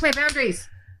 yeah. Respect my boundaries.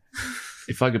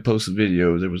 If I could post a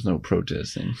video, there was no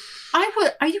protesting.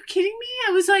 Are you kidding me?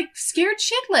 I was like scared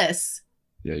shitless.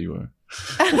 Yeah, you were.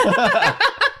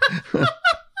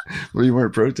 Well, you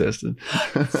weren't protesting.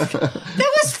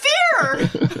 That was fear.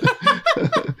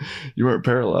 You weren't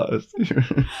paralyzed.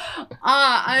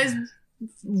 I was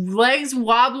legs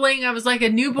wobbling. I was like a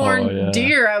newborn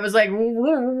deer. I was like,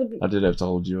 I did have to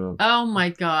hold you up. Oh my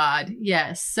God.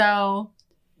 Yes. So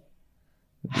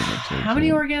how many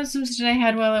orgasms did I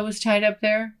have while I was tied up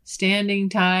there? Standing,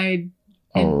 tied.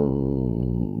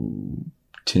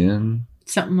 10.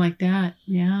 Something like that.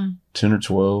 Yeah. 10 or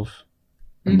 12.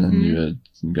 And then you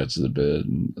got to the bed,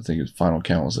 and I think his final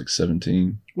count was like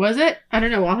 17. Was it? I don't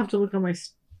know. I'll have to look on my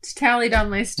It's tallied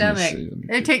on my stomach.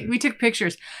 We took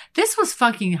pictures. This was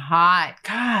fucking hot.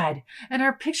 God. And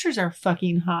our pictures are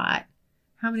fucking hot.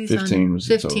 How many? 15 was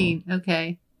 15.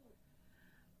 Okay.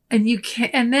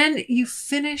 And then you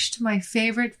finished my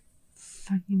favorite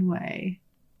fucking way.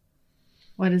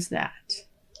 What is that?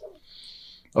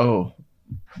 Oh,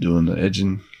 doing the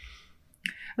edging.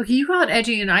 Okay, you call it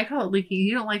edging and I call it leaking.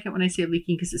 You don't like it when I say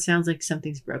leaking because it sounds like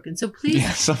something's broken. So please.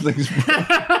 Yeah, something's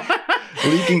broken.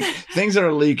 Leaking. Things that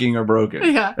are leaking are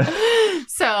broken. Yeah.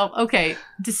 So, okay.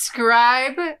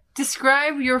 Describe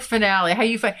your finale. How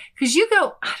you find, because you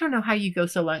go, I don't know how you go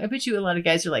so long. I bet you a lot of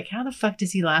guys are like, how the fuck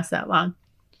does he last that long?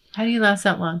 How do you last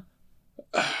that long?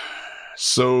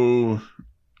 So,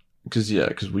 because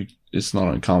it's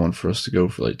not uncommon for us to go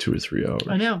for like 2 or 3 hours.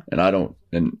 I know. And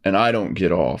I don't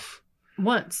get off.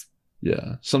 Once.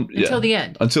 Yeah. Until the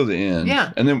end. Until the end.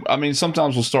 Yeah. And then, I mean,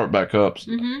 sometimes we'll start back up.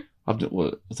 Mm-hmm. I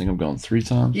think I've gone 3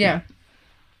 times. Yeah.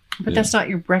 But that's not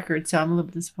your record, so I'm a little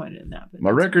bit disappointed in that. But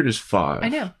my record is 5. I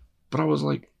know. But I was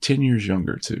like 10 years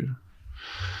younger too.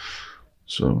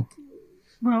 So.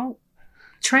 Well,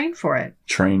 train for it.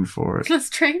 Train for it. Let's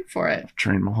train for it. I've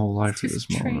trained my whole life for this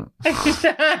moment.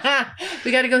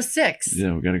 We got to go 6.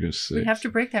 Yeah, we got to go 6. We have to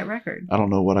break that record. I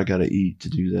don't know what I got to eat to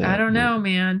do that. I don't know,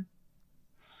 man.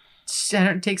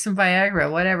 Take some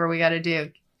Viagra, whatever we got to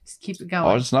do. Just keep it going.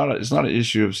 Oh, it's not an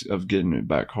issue of getting it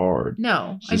back hard.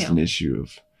 No, it's just an issue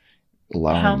of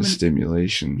allowing the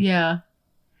stimulation. Yeah.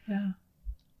 Yeah.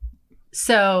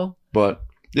 So. But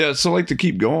yeah, so like to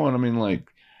keep going, I mean, like,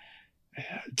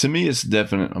 to me, it's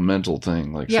definitely a mental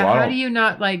thing. Like, yeah, so how do you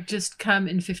not like just come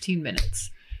in 15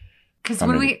 minutes? Because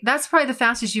that's probably the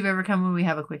fastest you've ever come when we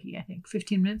have a quickie, I think.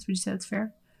 15 minutes, would you say that's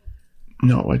fair?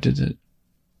 No, I did it.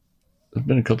 There's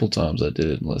been a couple times I did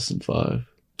it in less than 5.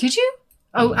 Did you?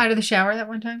 Oh, out of the shower that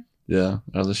one time? Yeah,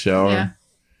 out of the shower. Yeah.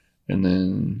 And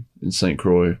then in St.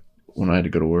 Croix when I had to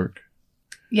go to work.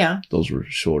 Yeah. Those were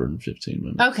shorter than 15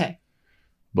 minutes. Okay.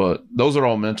 But those are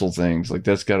all mental things. Like,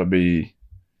 that's got to be,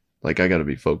 like, I got to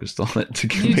be focused on it to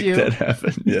make that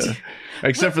happen. Yeah.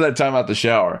 Except for that time out the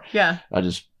shower. Yeah. I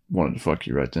just wanted to fuck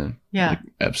you right then. Yeah. Like,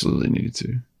 absolutely needed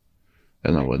to.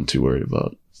 And I wasn't too worried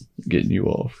about getting you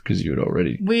off because you had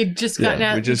already. We just got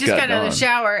out of the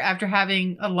shower after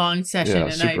having a long session. Yeah,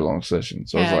 super long session.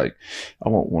 So I was like, I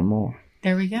want one more.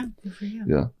 There we go. Good for you.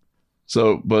 Yeah.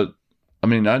 So, but I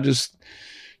mean,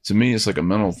 to me, it's like a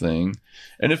mental thing.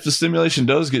 And if the stimulation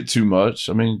does get too much,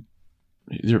 I mean,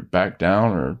 either back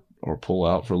down or pull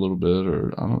out for a little bit,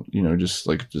 or I don't, just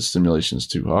like if the stimulation is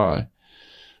too high.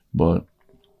 But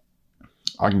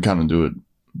I can kind of do it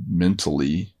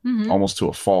mentally, almost to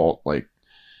a fault. Like,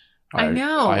 I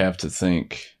know. I have to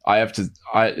think.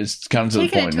 It's kind of to the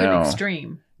point now. An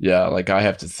extreme. Yeah, like I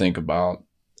have to think about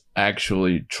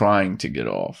actually trying to get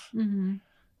off.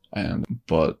 Mm-hmm.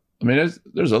 But I mean,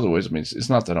 there's other ways. I mean, it's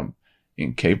not that I'm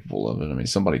incapable of it. I mean,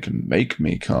 somebody can make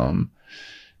me come.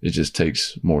 It just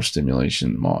takes more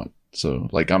stimulation. So,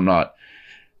 like, I'm not,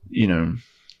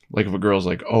 like if a girl's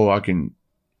like, I can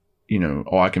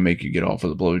make you get off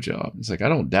with a blowjob. It's like, I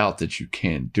don't doubt that you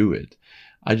can do it.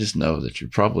 I just know that you're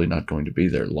probably not going to be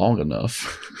there long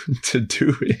enough to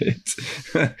do it.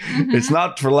 Mm-hmm. It's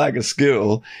not for lack of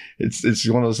skill. It's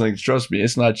one of those things. Trust me,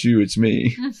 it's not you, it's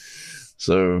me.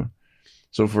 So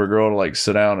for a girl to like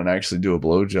sit down and actually do a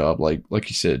blowjob, like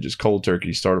you said, just cold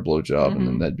turkey, start a blowjob, and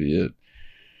then that'd be it.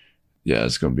 Yeah,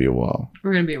 it's going to be a while.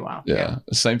 We're going to be a while. Yeah.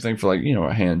 Same thing for like,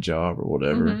 a hand job or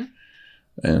whatever.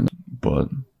 Mm-hmm. But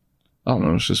I don't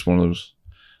know. It's just one of those.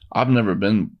 I've never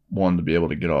been one to be able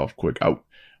to get off quick.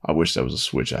 I wish that was a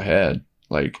switch I had.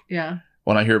 Like, yeah.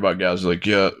 When I hear about guys like,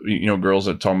 yeah, girls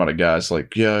that are talking about a guy, it's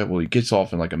like, yeah, well, he gets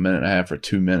off in like a minute and a half or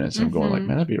 2 minutes. I'm going like,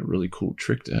 man, that'd be a really cool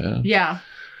trick to have. Yeah.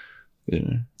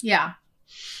 Yeah. Yeah.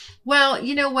 Well,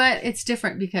 you know what? It's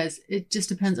different because it just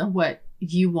depends on what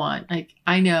you want. Like,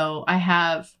 I know I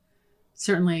have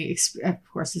certainly, of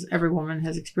course, every woman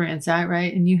has experienced that,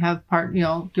 right? And you have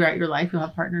throughout your life, you'll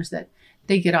have partners that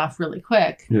they get off really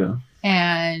quick. Yeah.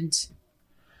 And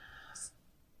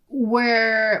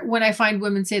when I find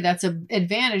women say that's an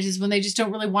advantage is when they just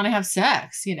don't really want to have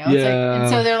sex, It's like, and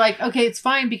so they're like, okay, it's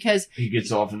fine because he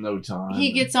gets off in no time.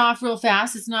 He gets off real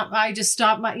fast. It's not, I just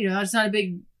stop it's not a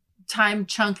big time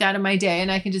chunk out of my day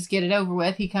and I can just get it over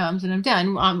with. He comes and I'm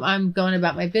done. I'm going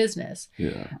about my business.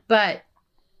 Yeah. But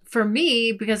for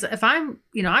me, because if I'm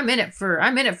in it for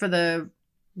the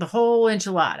whole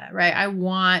enchilada, right? I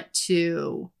want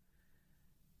to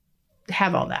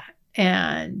have all that.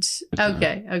 And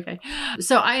okay.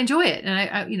 So I enjoy it. And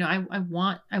I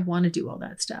want to do all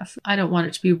that stuff. I don't want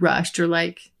it to be rushed or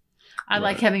like, I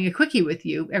like having a quickie with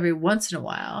you every once in a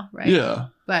while. Right. Yeah.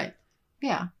 But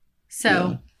yeah.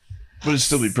 So But it'd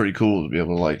still be pretty cool to be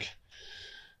able to, like,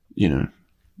 you know,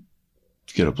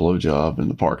 get a blowjob in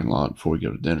the parking lot before we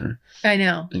go to dinner. I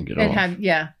know. And get off.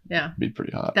 Yeah. Be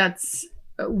pretty hot.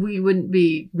 We wouldn't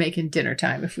be making dinner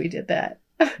time if we did that.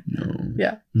 No.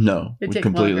 Yeah. No. We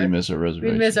completely miss our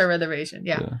reservation. We miss our reservation.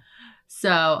 Yeah.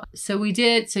 So we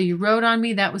did. So you wrote on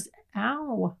me. That was,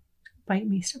 ow. Bite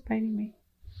me. Stop biting me.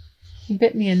 You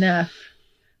bit me enough.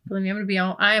 Believe me,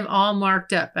 I am all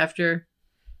marked up after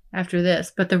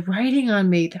this. But the writing on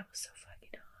me, that was so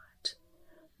fucking hot.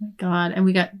 Oh my God. And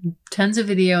we got tons of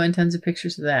video and tons of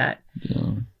pictures of that.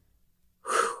 Yeah.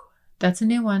 Whew. That's a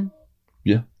new one.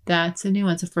 Yeah. That's a new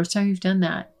one. It's the first time you've done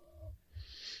that.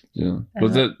 Yeah.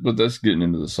 But that's getting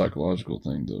into the psychological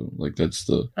thing though. Like that's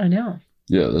I know.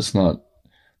 Yeah, that's not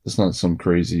some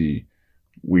crazy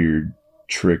weird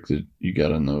trick that you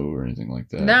gotta know or anything like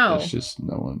that. No. It's just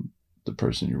knowing the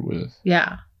person you're with.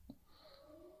 Yeah.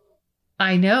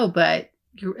 I know, but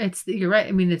you're right.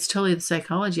 I mean, it's totally the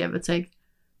psychology of it. It's like,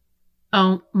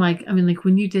 oh my, I mean, like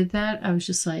when you did that, I was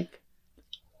just like,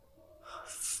 oh,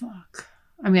 fuck.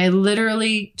 I mean, I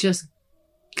literally just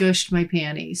gushed my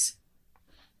panties.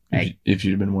 If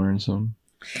you'd been wearing some.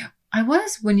 I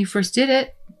was when you first did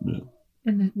it. Yeah.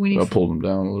 And when you I pulled them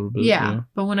down a little bit. Yeah.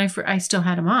 But when I still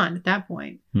had them on at that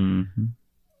point. Mm-hmm.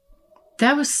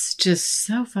 That was just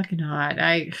so fucking hot.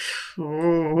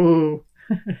 Oh.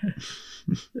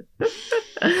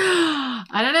 I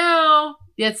don't know.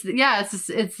 It's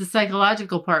the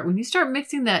psychological part. When you start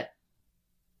mixing that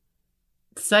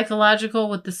psychological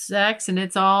with the sex and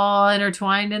it's all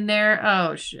intertwined in there,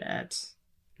 oh shit.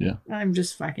 Yeah. I'm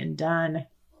just fucking done.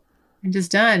 I'm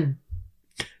just done.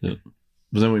 Yeah.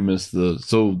 But then we missed the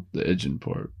edging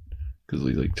part because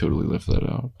we like totally left that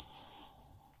out.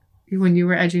 When you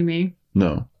were edging me?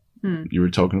 No. You were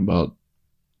talking about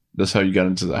that's how you got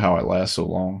into how I last so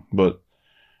long, but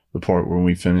the part when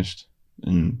we finished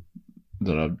and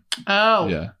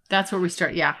that's where we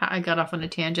start. Yeah, I got off on a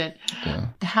tangent. Yeah.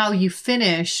 How you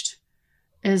finished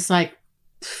is like,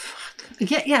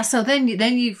 yeah. So then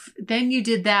you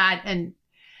did that, and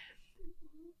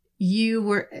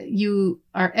you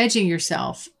are edging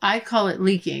yourself. I call it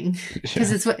leaking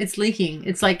because it's leaking.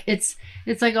 It's like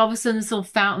all of a sudden this little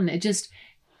fountain. It just.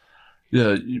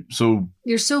 Yeah, so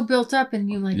you're so built up, and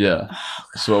you like. Yeah, oh,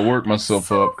 God, so I worked myself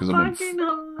up because I've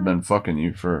been fucking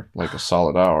you for like a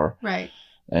solid hour, right?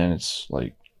 And it's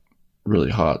like really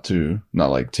hot too,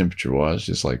 not like temperature wise,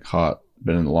 just like hot.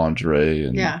 Been in the lingerie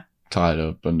and tied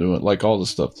up and doing like all the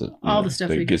stuff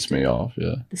that gets me off.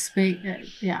 Yeah, the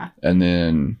space. Yeah, and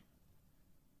then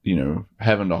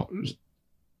having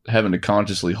to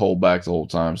consciously hold back the whole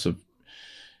time. So.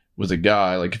 With a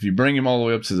guy, like if you bring him all the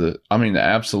way up to the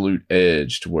absolute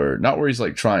edge to where, not where he's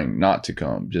like trying not to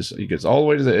come, just he gets all the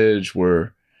way to the edge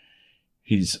where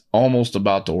he's almost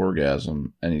about to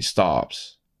orgasm and he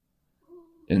stops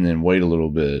and then wait a little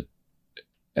bit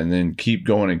and then keep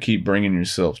going and keep bringing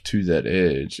yourself to that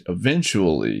edge.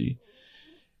 Eventually,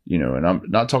 and I'm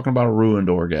not talking about a ruined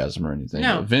orgasm or anything.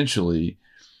 No. Eventually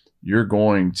you're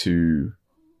going to,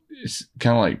 it's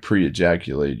kind of like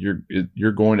pre-ejaculate.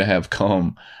 You're going to have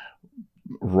cum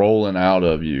rolling out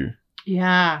of you.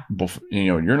 Yeah. Before,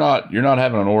 you're not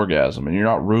having an orgasm and you're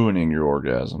not ruining your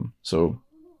orgasm. So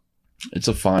it's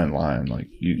a fine line. Like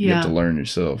you have to learn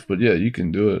yourself. But yeah, you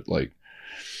can do it like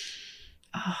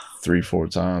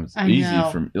 3-4 times.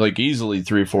 Easily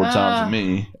 3 or 4 times with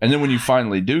me. And then when you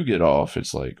finally do get off,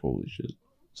 it's like, holy shit.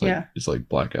 It's like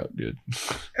blackout good.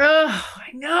 Oh,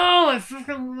 I know. I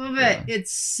fucking love it. Yeah.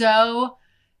 It's so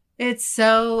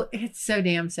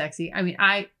damn sexy. I mean,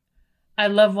 I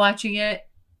love watching it.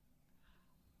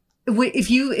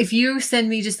 If you send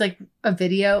me just like a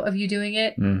video of you doing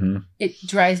it, it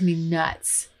drives me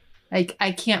nuts. Like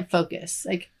I can't focus.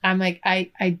 Like I'm like,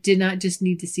 I did not just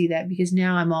need to see that because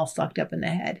now I'm all fucked up in the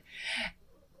head.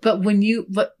 But when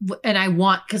I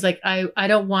want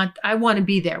to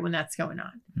be there when that's going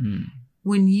on.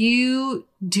 When you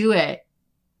do it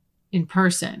in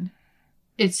person,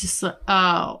 it's just like,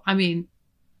 oh, I mean,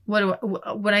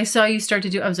 when I saw you start to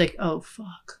do it, I was like, oh,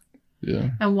 fuck. Yeah.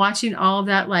 And watching all of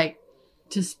that, like,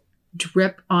 just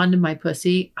drip onto my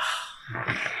pussy.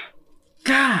 Oh,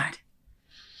 God.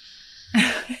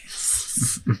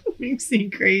 It makes me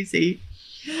crazy.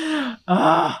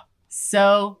 Oh,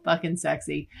 so fucking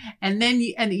sexy. And then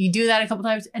you do that a couple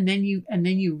times, and then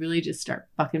you really just start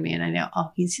fucking me. And I know,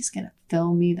 oh, he's just going to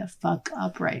fill me the fuck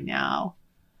up right now.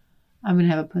 I'm going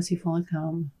to have a pussy full of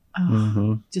cum.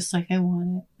 Oh, just like I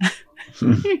want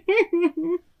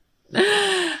it.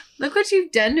 Look what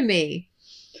you've done to me.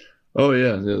 Oh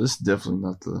yeah, this is definitely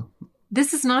not the.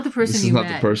 This is not the person you met. This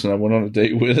is not the person I went on a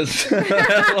date with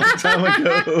a long time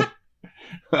ago.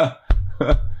 No.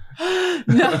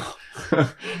 No.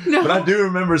 But I do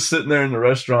remember sitting there in the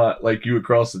restaurant, like you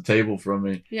across the table from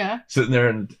me. Yeah. Sitting there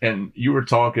and you were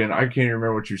talking. I can't even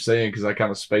remember what you're saying because I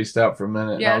kind of spaced out for a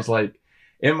minute. Yeah. And I was like,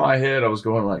 in my head, I was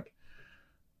going like,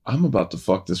 I'm about to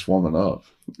fuck this woman up.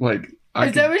 Like,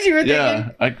 Is that what you were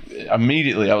thinking? Yeah.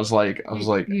 Immediately, I was like,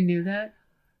 You knew that?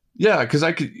 yeah, because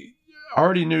I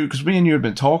already knew, because me and you had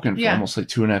been talking for Yeah. almost like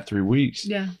 2.5, 3 weeks.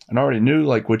 Yeah. And I already knew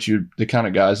like the kind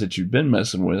of guys that you've been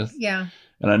messing with. Yeah.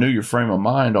 And I knew your frame of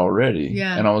mind already.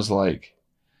 Yeah. And I was like,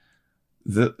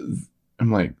 I'm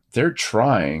like, they're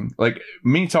trying. Like,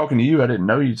 me talking to you, I didn't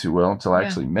know you too well until I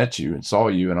actually met you and saw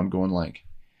you. And I'm going like,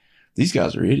 these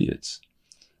guys are idiots.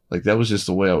 Like, that was just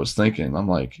the way I was thinking. I'm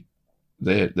like,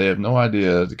 they have no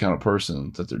idea the kind of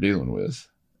person that they're dealing with.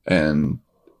 And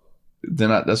then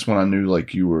that's when I knew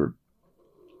like you were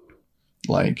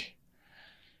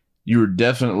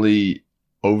definitely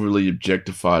overly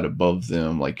objectified above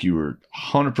them. Like, you were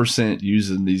 100%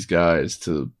 using these guys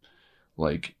to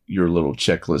like your little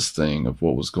checklist thing of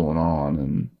what was going on.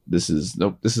 And this is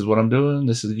what I'm doing.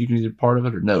 You can either be part of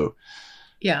it or no.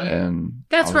 Yeah. And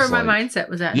that's where my mindset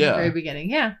was at in the very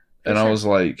beginning. Yeah. And I was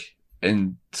like,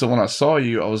 and so when I saw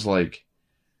you, I was like,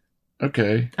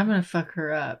 okay, I'm going to fuck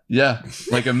her up. Yeah.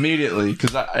 Like immediately.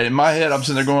 Cause in my head, I'm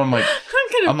sitting there going like,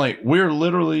 I'm like, we're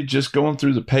literally just going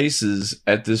through the paces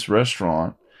at this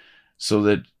restaurant so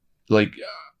that like,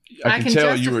 I can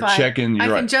tell you were checking. I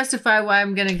can justify why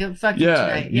I'm going to fuck you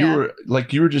tonight.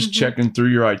 You were just checking through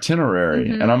your itinerary.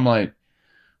 Mm-hmm. And I'm like,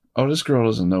 oh, this girl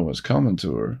doesn't know what's coming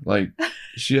to her. Like,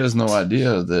 she has no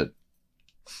idea that,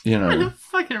 you know. I'm gonna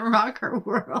fucking rock her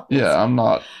world. Yeah, I'm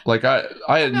not like I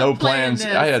had no plans.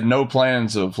 This. I had no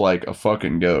plans of like a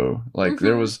fucking go. Like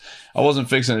I wasn't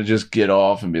fixing to just get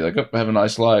off and be like, oh, have a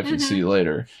nice life and see you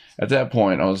later. At that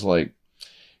point, I was like,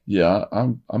 yeah,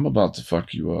 I'm about to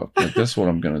fuck you up. Like, that's what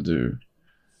I'm gonna do.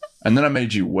 And then I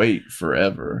made you wait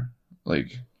forever.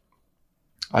 Like,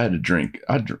 I had to drink.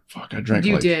 I drank.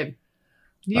 You did.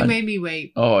 You made me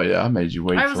wait. Oh yeah, I made you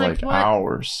wait for like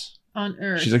hours. On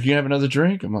earth. She's like, you have another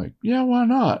drink? I'm like, yeah, why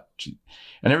not?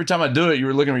 And every time I do it, you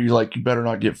were looking at me, you're like, you better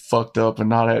not get fucked up and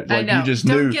not have, like, you just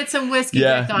knew. Don't get some whiskey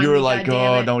dick on you were me, like,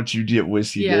 oh, don't you get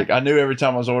whiskey dick. I knew every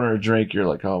time I was ordering a drink, you're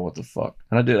like, oh, what the fuck?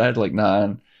 And I did. I had like 8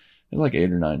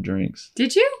 or 9 drinks.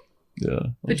 Did you? Yeah.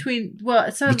 Between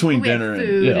dinner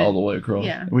and all the way across.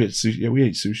 Yeah. We had sushi. Yeah, we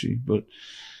ate sushi, but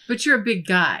you're a big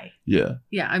guy. Yeah.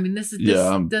 Yeah. I mean, this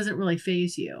doesn't really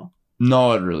faze you.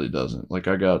 No, it really doesn't. Like,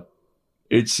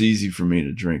 it's easy for me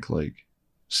to drink like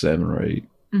 7 or 8.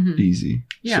 Easy.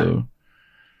 Yeah. So,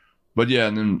 but yeah,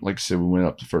 and then like I said, we went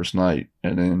up the first night,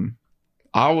 and then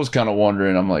I was kind of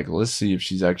wondering. I'm like, let's see if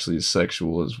she's actually as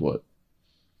sexual as what.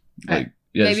 Like,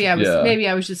 maybe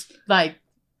I was just like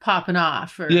popping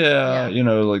off. Or, you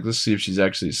know, like, let's see if she's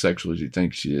actually as sexual as you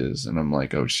think she is. And I'm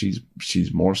like, oh, she's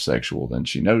more sexual than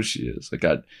she knows she is. Like,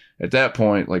 at that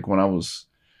point, like when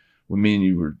me and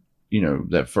you were, you know,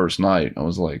 that first night, I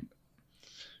was like,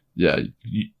 yeah,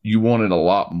 you wanted a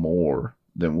lot more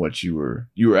than what you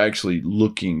were actually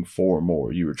looking for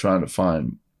more. You were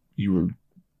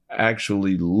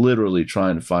actually literally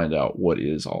trying to find out what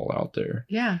is all out there.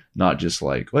 Yeah. Not just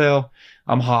like, well,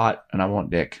 I'm hot and I want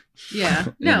dick. Yeah.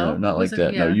 No, not like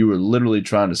that. Yeah. No, you were literally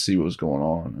trying to see what was going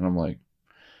on. And I'm like,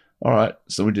 all right.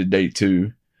 So we did day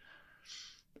 2.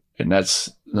 And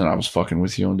then I was fucking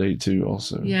with you on day 2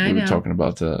 also. Yeah, we were talking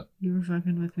about that. You were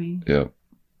fucking with me. Yeah.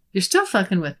 You're still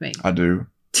fucking with me. I do.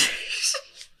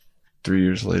 3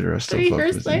 years later, I still fuck with you. 3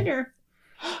 years later.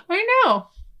 I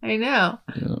know.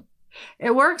 Yeah.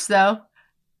 It works though.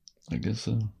 I guess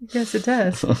so. Yes, it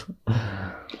does. But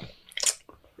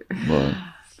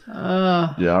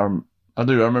yeah, I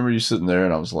do. I remember you sitting there,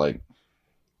 and I was like,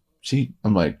 she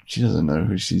doesn't know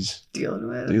who she's dealing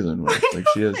with. Like,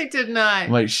 she is. I did not.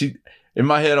 Like, in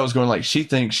my head, I was going like, she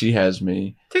thinks she has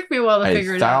me. Took me a while to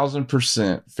figure it out.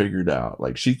 1,000% figured out.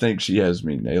 Like, she thinks she has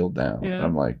me nailed down. Yeah.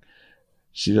 I'm like,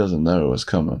 she doesn't know what's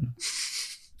coming.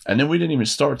 And then we didn't even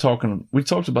start talking. We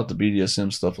talked about the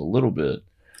BDSM stuff a little bit.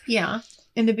 Yeah.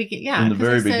 In the beginning. Yeah. In the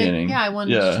very beginning. Yeah, I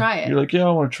wanted to try it. You're like, yeah,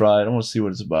 I want to try it. I want to see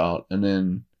what it's about. And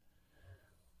then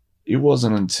it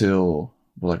wasn't until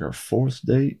like our 4th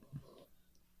date.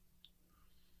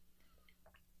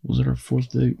 Was it our 4th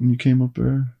date when you came up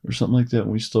there or something like that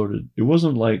when we started? It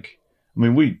wasn't like, I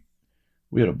mean, we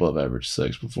had above average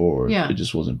sex before. Yeah. It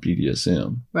just wasn't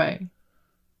BDSM. Right.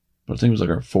 But I think it was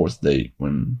like our 4th date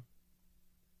when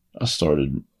I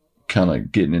started kind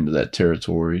of getting into that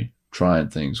territory, trying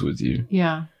things with you.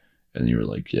 Yeah. And you were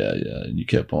like, yeah. And you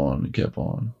kept on and kept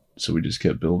on. So we just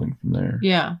kept building from there.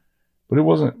 Yeah. But it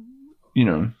wasn't,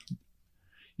 you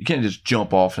You can't just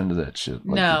jump off into that shit.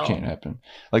 Like, No. it can't happen.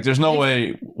 Like, there's no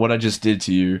way what I just did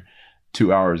to you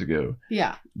 2 hours ago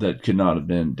Yeah. that could not have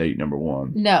been date number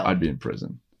one. No. I'd be in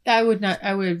prison. I would not.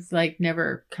 I would like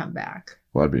never come back.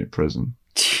 Well, I'd be in prison.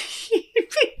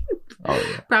 Oh,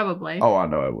 yeah. Probably. Oh, I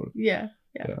know I would. Yeah.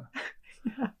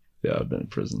 Yeah, I've been in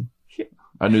prison.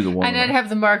 I knew the woman. And I'd have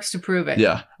the marks to prove it.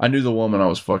 Yeah, I knew the woman I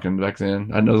was fucking back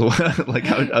then. I know the one. Like,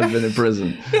 I've been in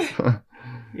prison.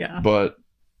 Yeah. But,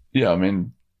 yeah, I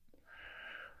mean.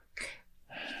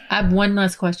 I have one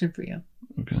last question for you.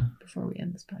 Okay. Before we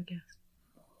end this podcast.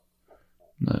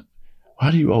 No.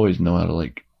 Why do you always know how to,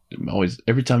 like,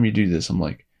 every time you do this, I'm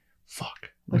like, fuck,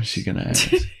 what is she going to ask?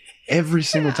 Every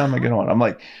single time I get on, I'm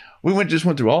like, we just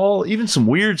went through even some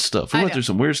weird stuff. We went through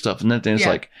some weird stuff. And then it's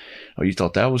like, oh, you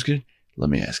thought that was good? Let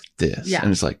me ask this. Yeah.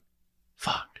 And it's like,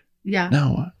 fuck. Yeah.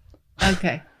 Now what?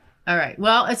 Okay. All right.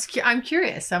 Well, I'm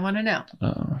curious. I want to know.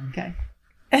 Okay.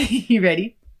 You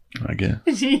ready? I guess.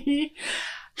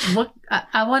 What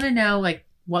I want to know, like,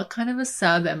 what kind of a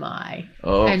sub am I?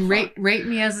 Oh, and rate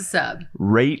me as a sub.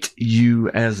 Rate you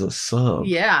as a sub.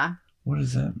 Yeah. What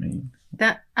does that mean?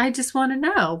 That I just want to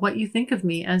know what you think of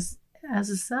me as a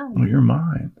sub. Oh, you're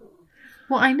mine.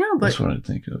 Well, I know, but that's what I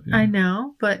think of. Yeah. I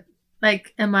know, but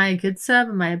like, am I a good sub?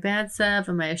 Am I a bad sub?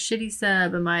 Am I a shitty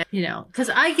sub? Am I, because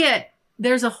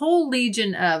there's a whole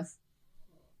legion of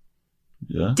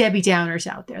Debbie Downers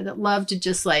out there that love to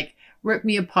just like rip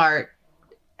me apart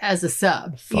as a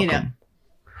sub. Fuck 'em.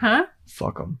 Huh?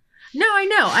 Fuck them. No, I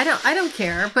know. I don't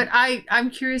care, but I'm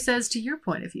curious as to your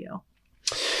point of view.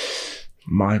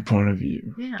 My point of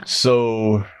view. Yeah.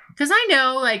 So. Because I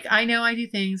know I do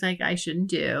things like I shouldn't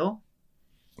do.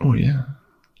 Oh yeah.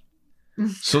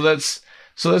 So that's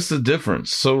the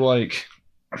difference. So like,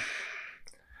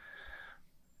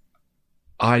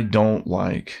 I don't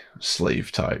like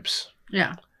slave types.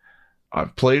 Yeah.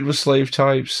 I've played with slave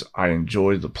types. I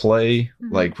enjoy the play.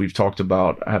 Mm-hmm. Like we've talked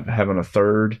about having a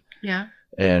third. Yeah.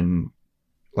 And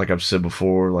like I've said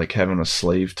before, like having a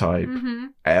slave type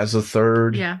as a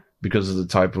third. Yeah. Because of the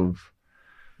type of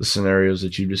the scenarios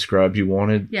that you described you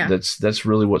wanted. Yeah. That's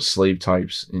really what slave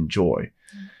types enjoy.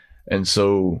 And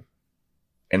so,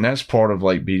 and that's part of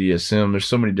like BDSM. There's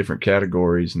so many different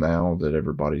categories now that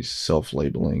everybody's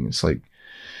self-labeling. It's like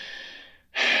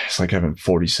having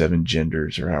 47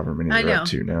 genders or however many they're up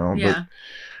to now. Yeah.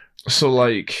 But, so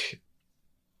like,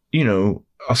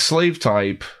 a slave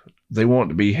type, they want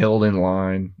to be held in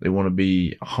line. They want to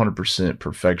be 100%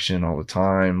 perfection all the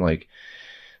time. Like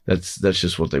that's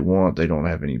just what they want. They don't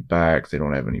have any back. They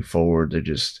don't have any forward. They're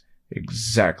just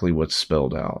exactly what's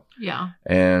spelled out. Yeah.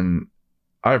 And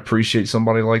I appreciate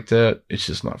somebody like that. It's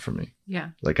just not for me. Yeah.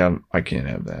 Like I can't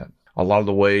have that. A lot of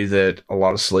the way that a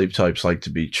lot of slave types like to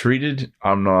be treated,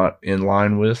 I'm not in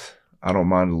line with. I don't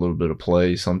mind a little bit of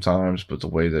play sometimes, but the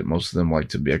way that most of them like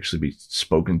to actually be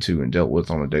spoken to and dealt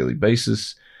with on a daily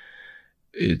basis,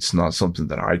 it's not something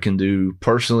that I can do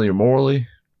personally or morally.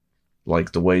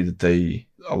 Like the way that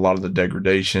a lot of the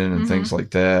degradation and things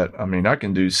like that. I mean, I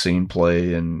can do scene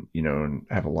play and, and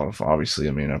have a lot of, obviously,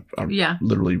 I mean, I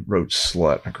literally wrote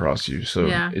slut across you. So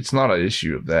it's not an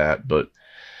issue of that, but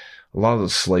a lot of the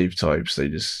slave types,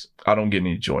 I don't get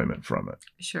any enjoyment from it.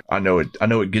 Sure. I know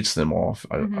it gets them off.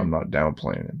 I'm not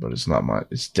downplaying it, but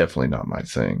it's definitely not my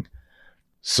thing.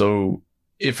 So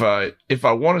if I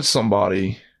wanted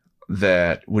somebody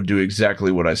that would do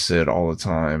exactly what I said all the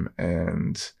time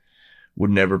and would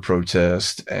never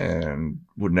protest and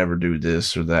would never do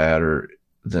this or that,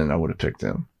 then I would have picked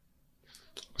them.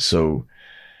 So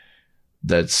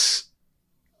that's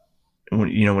when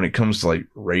it comes to like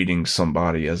rating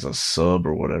somebody as a sub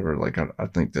or whatever, like I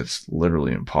think that's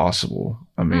literally impossible.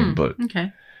 I mean,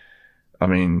 I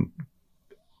mean,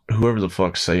 whoever the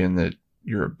fuck's saying that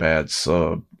you're a bad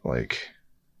sub, like,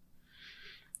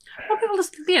 well, people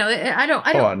just, I don't.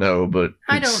 Oh, I know, but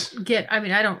I don't get. I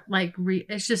mean, I don't like.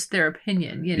 It's just their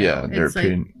opinion. Yeah, their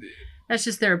opinion. Like, that's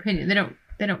just their opinion. They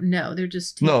don't know. They're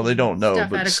just no, they don't know.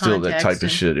 But still, that type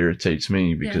of shit irritates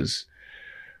me because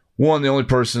one, the only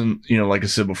person, like I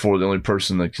said before, the only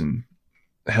person that can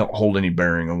hold any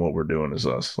bearing on what we're doing is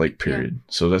us. Like, period.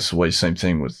 Yeah. So that's the way. Same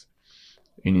thing with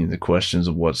any of the questions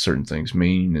of what certain things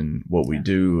mean and what we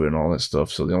do and all that stuff.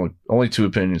 So the only two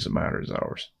opinions that matter is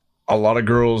ours. A lot of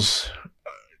girls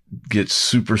get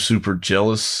super, super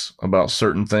jealous about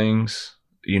certain things,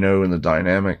 in the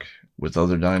dynamic with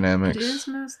other dynamics. It is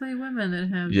mostly women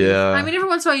that have. Yeah. I mean, every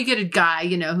once in a while you get a guy,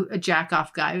 a jack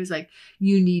off guy who's like,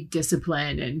 you need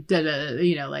discipline and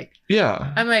like.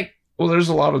 Yeah. I'm like. Well, there's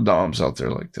a lot of doms out there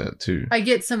like that too. I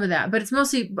get some of that, but it's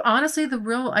mostly, honestly, the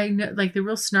real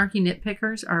snarky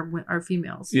nitpickers are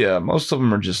females. Yeah. Most of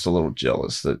them are just a little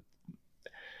jealous that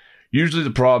Usually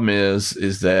the problem is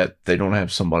that they don't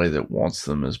have somebody that wants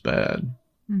them as bad.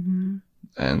 Mm-hmm.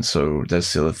 And so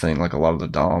that's the other thing. Like a lot of the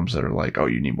doms that are like, oh,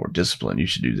 you need more discipline. You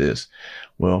should do this.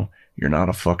 Well, you're not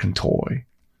a fucking toy.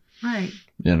 Right.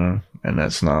 You know, and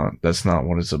that's not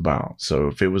what it's about. So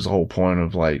if it was the whole point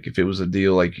of like, if it was a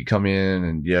deal, like you come in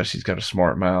and yeah, she's got a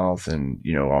smart mouth and,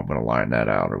 you know, I'm going to line that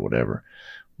out or whatever.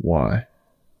 Why?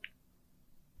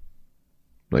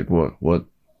 Like what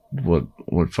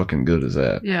fucking good is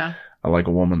that? Yeah. I like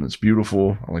a woman that's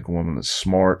beautiful. I like a woman that's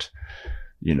smart,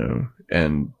 you know,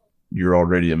 and you're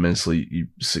already immensely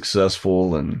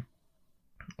successful and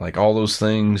like all those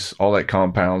things, all that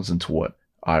compounds into what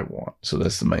I want. So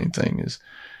that's the main thing, is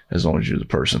as long as you're the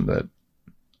person that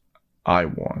I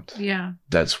want. Yeah.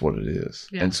 That's what it is.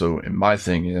 Yeah. And so, and my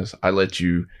thing is I let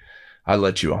you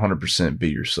 100% be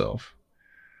yourself.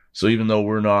 So even though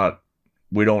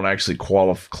we don't actually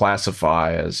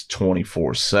classify as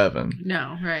 24/7.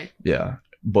 No, right. Yeah.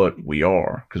 But we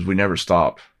are, because we never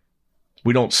stop.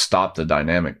 We don't stop the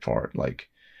dynamic part. Like,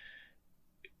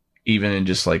 even in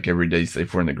just like every day,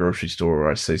 if we're in the grocery store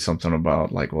or I say something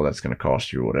about like, well, that's going to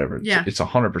cost you or whatever. Yeah. It's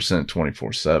 100%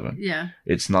 24/7. Yeah.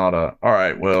 It's not all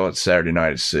right, well, it's Saturday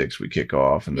night at 6, we kick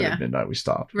off and then Yeah. at midnight we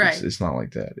stop. Right. It's not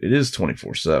like that. It is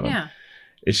 24/7. Yeah.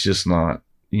 It's just not,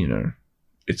 you know,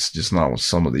 it's just not what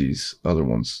some of these other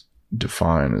ones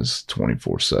define as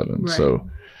 24/7. Right. So,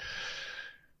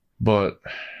 but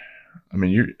I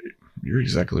mean, you're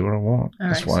exactly what I want. All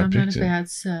That's right, why so I I'm picked not a it. bad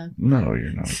sub. No,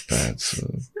 you're not a bad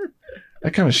sub.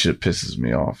 That kind of shit pisses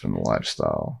me off in the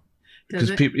lifestyle.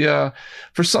 Does it? People, yeah,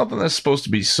 for something that's supposed to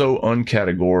be so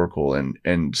uncategorical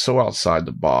and so outside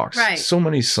the box, Right. so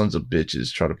many sons of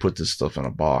bitches try to put this stuff in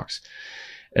a box.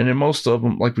 And then most of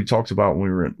them, like we talked about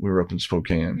when we were up in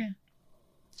Spokane, Yeah.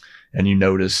 and you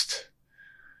noticed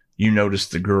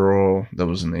the girl that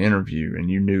was in the interview, and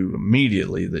you knew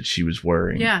immediately that she was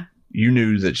wearing. Yeah. You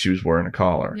knew that she was wearing a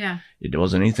collar. Yeah. It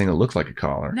wasn't anything that looked like a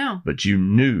collar. No. But you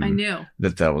knew. I knew.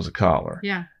 that was a collar.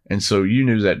 Yeah. And so you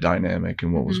knew that dynamic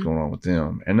and what was Mhm. going on with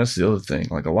them. And that's the other thing.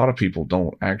 Like a lot of people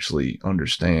don't actually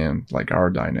understand like our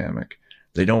dynamic.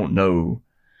 They don't know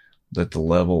that the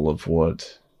level of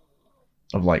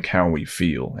like how we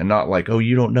feel, and not like, oh,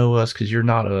 you don't know us because you're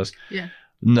not us. Yeah.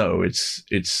 No,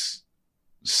 it's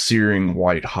searing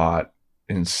white hot,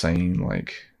 insane,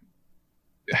 like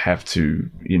have to,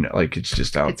 you know, like it's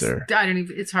just out there. I don't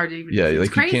even, it's hard to even. Yeah, it's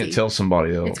like crazy. you can't tell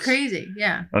somebody else. It's crazy.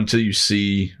 Yeah. Until you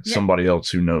see Yeah. somebody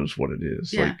else who knows what it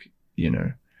is. Yeah. Like, you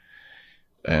know.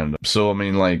 And so, I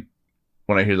mean, like,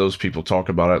 when I hear those people talk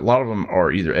about it, a lot of them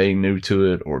are either A, new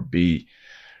to it, or B,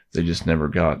 they just never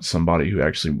got somebody who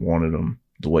actually wanted them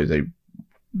the way they,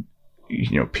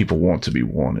 you know, people want to be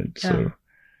wanted. Yeah. So,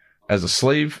 as a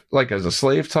slave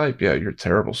type, yeah, you're a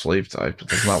terrible slave type, but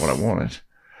that's not what I wanted.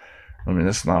 I mean,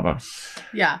 that's not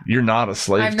Yeah. you're not a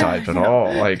slave I'm not, type at no.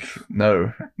 all. Like,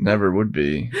 no, never would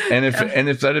be. And if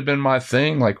that had been my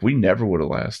thing, like, we never would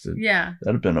have lasted. Yeah.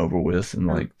 That'd have been over with in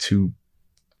like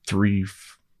 3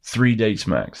 dates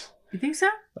max. You think so?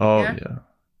 Oh Yeah.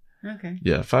 yeah. Okay.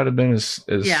 Yeah. If I'd have been as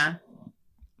Yeah.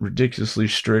 ridiculously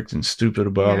strict and stupid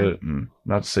about Yeah. it, and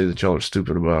not to say that y'all are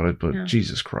stupid about it, but No.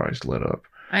 Jesus Christ, let up.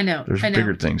 I know. There's I know.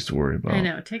 bigger things to worry about. I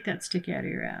know. Take that stick out of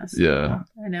your ass. Yeah.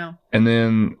 I know. And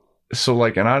then, so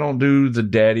like, and I don't do the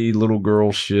daddy little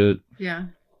girl shit. Yeah.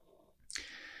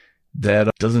 That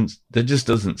just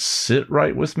doesn't sit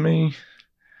right with me.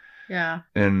 Yeah.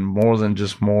 And more than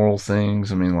just moral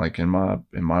things, I mean, like in my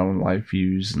own life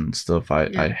views and stuff,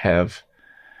 I have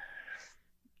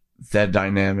that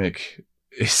dynamic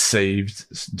is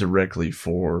saved directly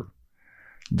for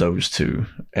those two,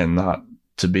 and not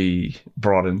to be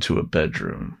brought into a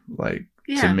bedroom. Like,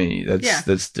 Yeah. to me,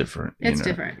 that's different. It's you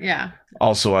know? different. Yeah.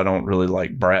 Also, I don't really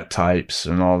like brat types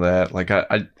and all that. Like,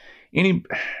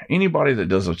 anybody that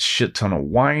does a shit ton of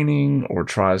whining or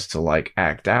tries to like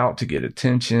act out to get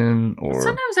attention, or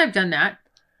Sometimes I've done that.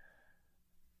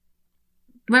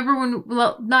 Remember when,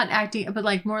 well, not acting, but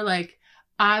like more like,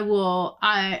 I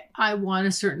want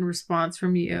a certain response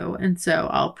from you, and so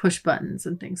I'll push buttons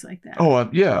and things like that. oh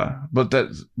yeah, but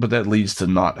that leads to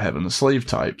not having the slave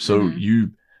type. So Mhm.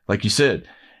 you, like you said,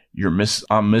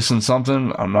 I'm missing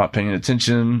something. I'm not paying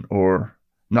attention, or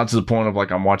not to the point of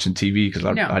like I'm watching TV, because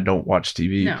No. I don't watch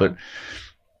TV. No. But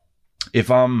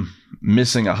if I'm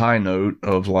missing a high note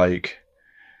of like,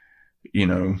 you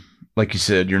know, like you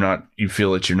said, you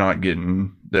feel that you're not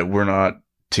getting, that we're not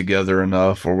together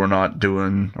enough, or we're not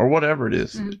doing, or whatever it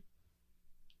is. Mhm.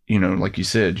 You know, like you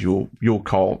said, you'll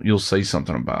say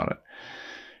something about it.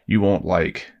 You won't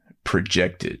like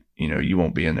project it. You know, you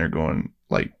won't be in there going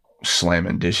like,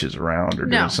 slamming dishes around or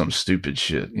doing some stupid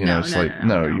shit. You know, it's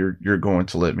you're going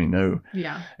to let me know.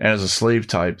 Yeah. And as a slave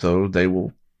type, though, they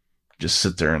will just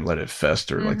sit there and let it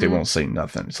fester. Like they won't say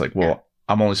nothing. It's like, well,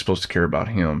 I'm only supposed to care about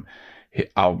him.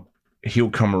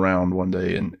 He'll come around one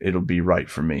day and it'll be right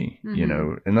for me, you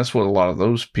know? And that's what a lot of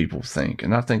those people think.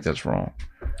 And I think that's wrong.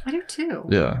 I do too.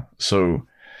 Yeah. So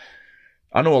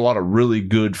I know a lot of really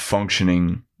good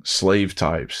functioning slave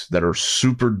types that are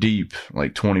super deep,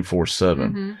 like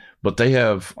 24/7, but they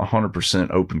have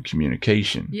 100% open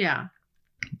communication. Yeah.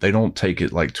 They don't take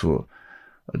it like to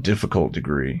a difficult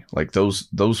degree. Like those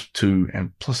two,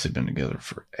 and plus they've been together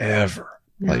forever,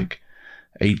 like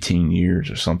 18 years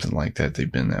or something like that.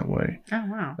 They've been that way. Oh,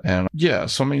 wow. And yeah,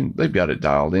 so I mean, they've got it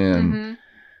dialed in.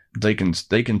 They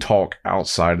can talk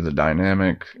outside of the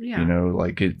dynamic, you know,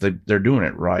 like they're doing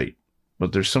it right.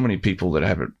 But there's so many people that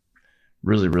have it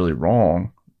really, really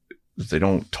wrong that they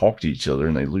don't talk to each other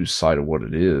and they lose sight of what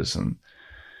it is. And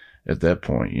at that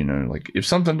point, you know, like if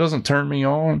something doesn't turn me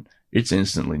on, it's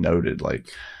instantly noted.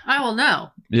 Like I will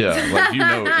know. Yeah, like you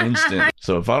know, instant.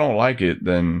 So if I don't like it,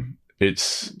 then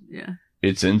it's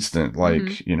instant.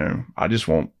 Like you know, I just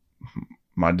won't.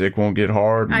 My dick won't get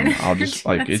hard. And I'll just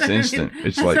like it's instant.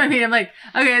 It's that's like what I mean. I'm like,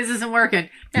 okay, this isn't working.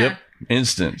 Yeah. Yep,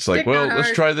 instant. It's like, Dick well, not let's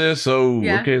hard. try this. Oh,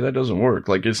 okay, that doesn't work.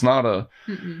 Like it's not a.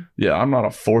 I'm not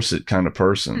a force it kind of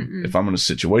person. If I'm in a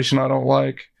situation I don't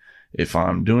like, if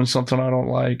I'm doing something I don't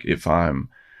like, if I'm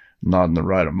not in the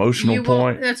right emotional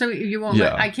point, that's what you won't.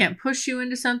 Yeah. I can't push you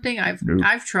into something.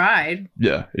 I've tried.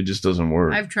 Yeah, it just doesn't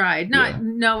work. I've tried, not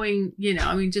knowing. You know,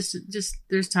 I mean, just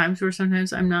there's times where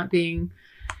sometimes I'm not being.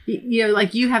 You know,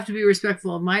 like you have to be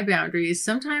respectful of my boundaries.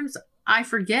 Sometimes I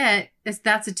forget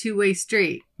that's a two-way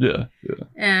street. Yeah.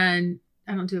 And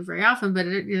I don't do it very often, but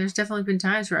there's definitely been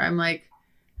times where I'm like,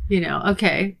 you know,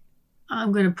 okay,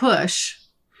 I'm going to push,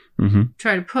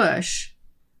 try to push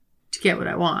to get what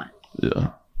I want.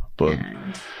 Yeah. But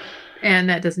and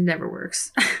that never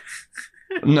works.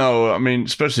 No, I mean,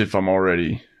 especially if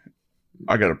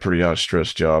I got a pretty high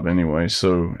stress job anyway.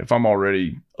 So if I'm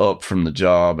already up from the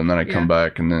job and then I come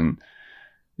back and then,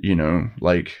 you know,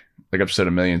 like I've said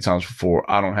a million times before,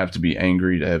 I don't have to be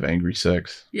angry to have angry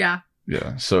sex. Yeah.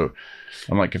 Yeah. So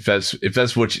I'm like, if that's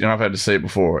what you, and I've had to say it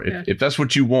before, if that's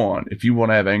what you want, if you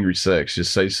want to have angry sex,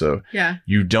 just say so. Yeah.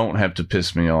 You don't have to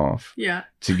piss me off. Yeah.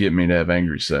 To get me to have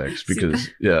angry sex because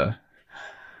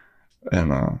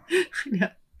And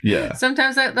yeah.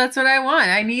 Sometimes that's what I want.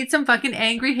 I need some fucking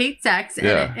angry hate sex.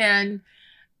 And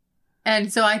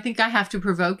so I think I have to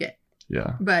provoke it.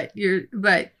 Yeah. But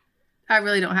I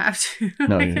really don't have to.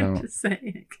 No, like, you don't. I'm just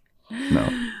saying.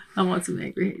 No. I want some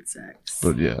angry hate sex.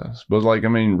 But like, I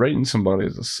mean, rating somebody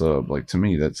as a sub, like to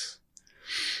me, that's,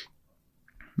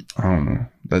 I don't know.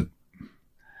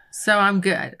 So I'm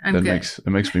good. It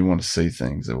makes me want to say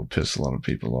things that will piss a lot of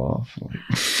people off. Like,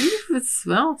 it's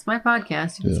my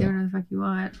podcast. You can say whatever the fuck you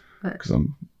want. Because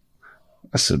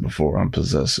I said before, I'm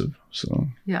possessive. So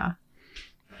yeah.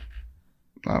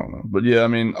 I don't know. But yeah, I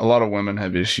mean, a lot of women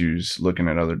have issues looking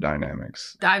at other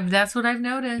dynamics. That's what I've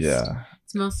noticed. Yeah.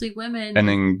 It's mostly women. And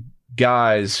then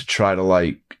guys try to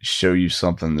like show you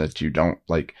something that you don't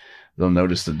like. They'll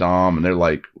notice the dom and they're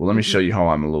like, well, let me show you how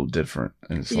I'm a little different.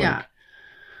 And it's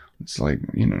like,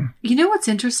 you know. You know what's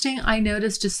interesting? I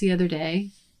noticed just the other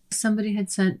day, somebody had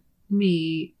sent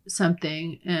me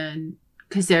something and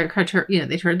because they heard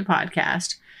the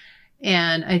podcast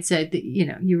and I'd said that, you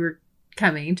know, you were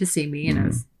coming to see me and I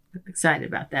was excited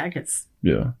about that because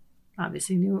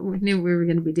obviously knew what we were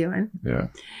going to be doing. Yeah.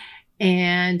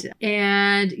 And,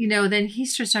 you know, then he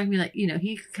starts talking to me like, you know,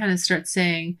 he kind of starts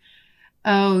saying,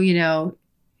 oh, you know,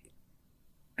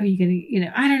 are you going to, you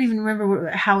know, I don't even remember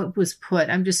how it was put.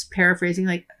 I'm just paraphrasing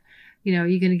like, you know,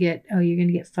 you're going to get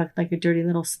fucked like the dirty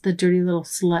little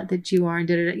slut that you are. And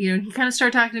you know, he kind of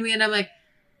started talking to me and I'm like,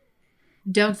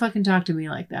 don't fucking talk to me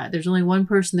like that. There's only one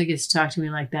person that gets to talk to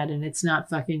me like that. And it's not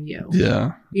fucking you.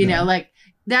 Yeah. You know, like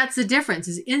that's the difference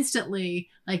is instantly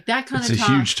like that kind of talk. It's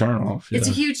a huge turn off. Yeah. It's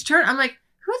a huge turn. I'm like,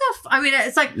 who the I mean,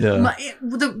 it's like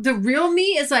the real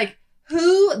me is like,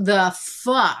 who the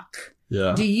fuck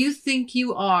do you think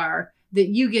you are that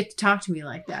you get to talk to me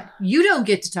like that? You don't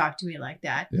get to talk to me like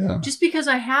that. Yeah. Just because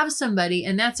I have somebody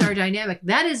and that's our dynamic.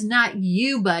 That is not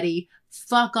you, buddy.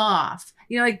 Fuck off.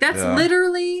 You know, like that's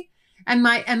literally, and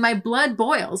my blood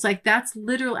boils. Like that's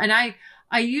literal. And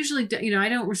I usually, you know, I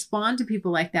don't respond to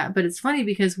people like that, but it's funny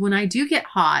because when I do get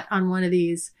hot on one of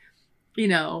these, you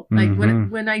know, like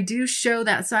when I do show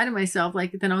that side of myself,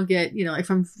 like then I'll get, you know, like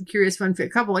from Curious Fun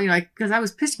Fit Couple, you know, like, cause I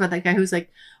was pissed about that guy who was like,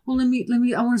 well, let me,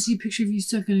 I want to see a picture of you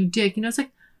sucking a dick. You know, it's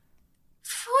like,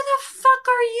 who the fuck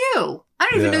are you? I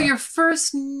don't even know your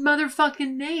first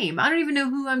motherfucking name. I don't even know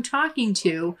who I'm talking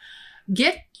to.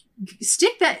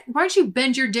 Stick that. Why don't you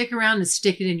bend your dick around and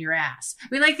stick it in your ass? I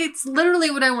mean, like, it's literally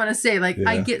what I want to say. Like,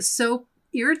 I get so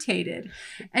irritated,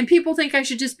 and people think I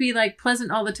should just be like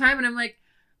pleasant all the time, and I'm like,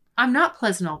 I'm not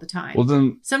pleasant all the time. Well,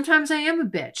 then sometimes I am a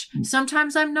bitch.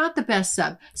 Sometimes I'm not the best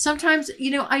sub. Sometimes,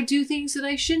 I do things that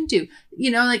I shouldn't do.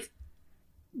 Like,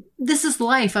 this is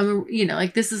life.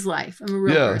 This is life. I'm a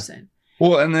real person.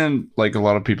 Well, and then like a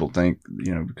lot of people think,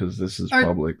 because this is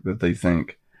public, that they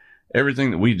think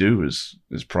everything that we do is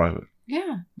private.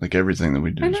 Yeah. Like everything that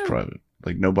we do is private.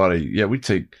 Like nobody.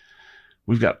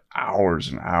 We've got hours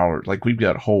and hours. Like we've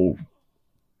probably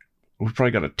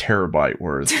got a terabyte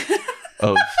worth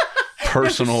of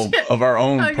of our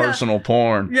own personal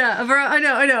porn. Yeah,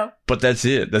 I know. But that's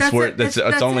it. It's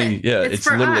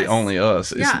literally only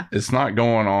us. It's not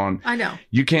going on. I know.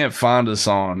 You can't find us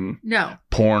on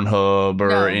Pornhub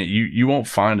or you won't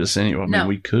find us anywhere. I mean,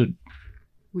 we could.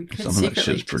 Some of that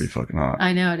shit's pretty fucking hot.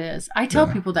 I know it is. I tell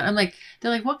people that. I'm like,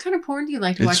 they're like, what kind of porn do you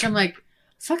like to watch? I'm like,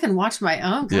 fucking watch my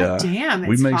own. God damn, it's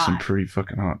we make hot. some pretty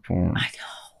fucking hot porn. I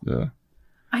know. Yeah.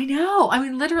 I know. I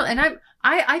mean, literally, and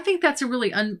I think that's a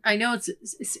really I know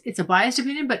it's a biased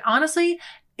opinion, but honestly,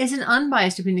 it's an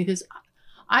unbiased opinion because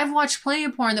I've watched plenty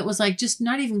of porn that was like just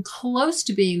not even close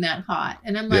to being that hot,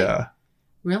 and I'm like,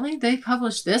 really? They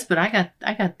published this, but I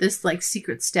got this like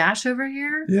secret stash over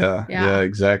here. Yeah,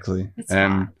 exactly. It's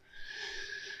hot.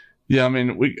 Yeah, I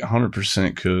mean, we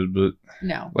 100% could, but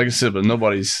no, like I said, but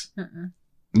nobody's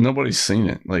seen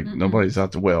it. Like nobody's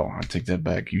out there. Well, I take that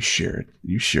back. You share it.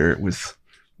 You share it with.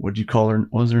 What'd you call her?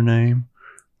 What was her name?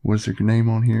 What's her name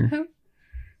on here? Who?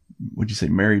 What'd you say,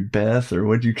 Mary Beth, or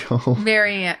what'd you call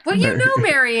Marianne? Well, you know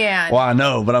Marianne. Well, I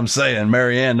know, but I'm saying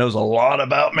Marianne knows a lot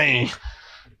about me.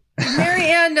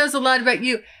 Marianne knows a lot about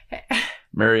you.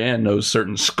 Marianne knows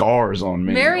certain scars on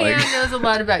me. Marianne knows a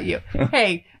lot about you.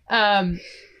 Hey,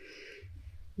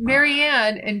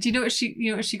 Marianne, and do you know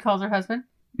what she calls her husband?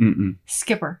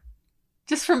 Skipper.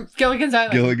 Just from Gilligan's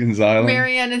Island. Gilligan's Island.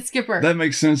 Marianne and Skipper. That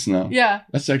makes sense now. Yeah.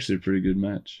 That's actually a pretty good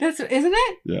match. Isn't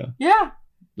it? Yeah. Yeah.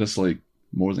 That's like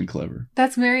more than clever.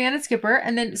 That's Marianne and Skipper.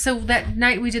 And then, so that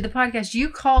night we did the podcast, you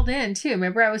called in too.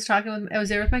 Remember, I was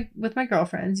there with my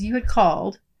girlfriends. You had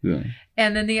called. Yeah.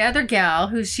 And then the other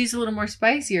gal, she's a little more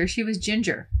spicier, she was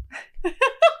Ginger.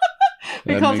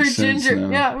 We called her Ginger.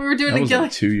 Now. Yeah, we were doing that was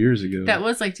like 2 years ago. That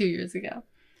was like 2 years ago.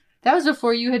 That was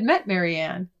before you had met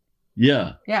Marianne.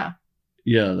 Yeah. Yeah.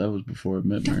 Yeah, that was before I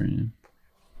met Marianne.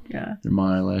 Yeah. They're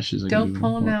my eyelashes. Don't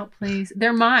pull them out, please.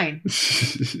 They're mine.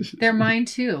 They're mine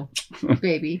too,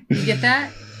 baby. You get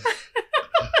that?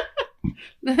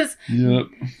 Yep.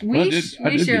 We I did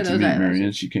share get to those meet eyelashes.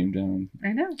 Marianne. She came down. I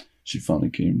know. She finally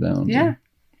came down. Yeah.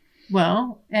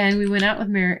 Well, and we went out with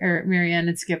Marianne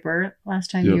and Skipper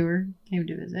last time you came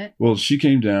to visit. Well, she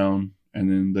came down,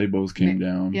 and then they both came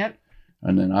down. Yep.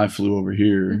 And then I flew over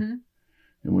here, and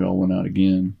we all went out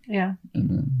again. Yeah. And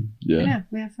then, yeah,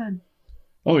 we have fun.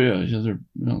 Oh, yeah. They're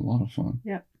a lot of fun.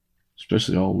 Yep.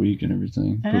 Especially all week and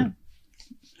everything. I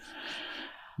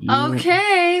know.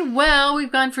 Okay. Well,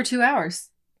 we've gone for 2 hours.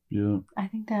 Yeah. I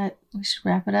think that we should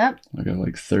wrap it up. I got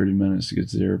like 30 minutes to get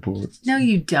to the airport. No,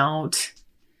 you don't.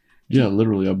 Yeah,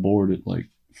 literally, I board at like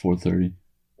 4:30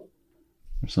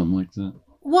 or something like that.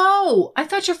 Whoa! I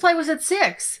thought your flight was at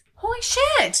 6. Holy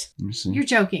shit! Let me see. You're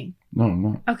joking. No, I'm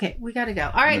not. Okay, we gotta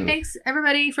go. All right, thanks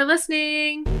everybody for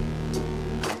listening.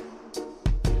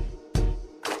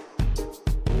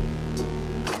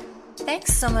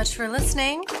 Thanks so much for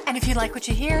listening. And if you like what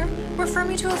you hear, refer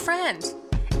me to a friend.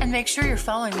 And make sure you're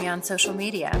following me on social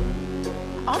media.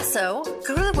 Also,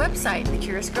 go to the website,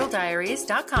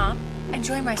 thecuriousgirldiaries.com, and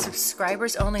join my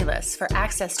subscribers only list for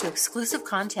access to exclusive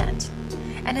content.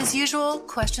 And as usual,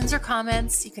 questions or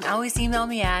comments, you can always email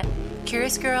me at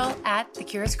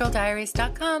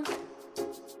curiousgirl@thecuriousgirldiaries.com.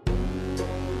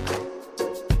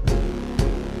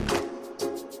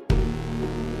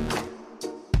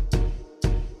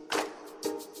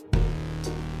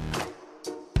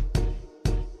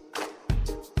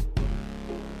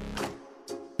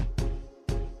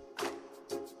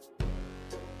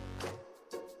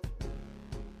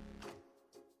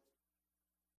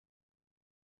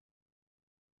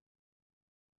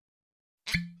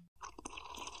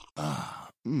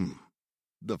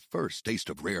 The first taste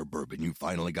of rare bourbon you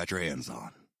finally got your hands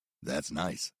on. That's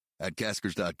nice. At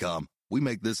Caskers.com, we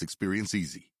make this experience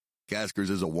easy. Caskers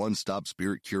is a one-stop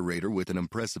spirit curator with an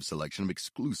impressive selection of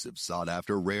exclusive,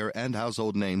 sought-after, rare, and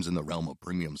household names in the realm of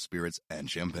premium spirits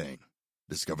and champagne.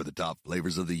 Discover the top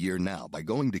flavors of the year now by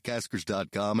going to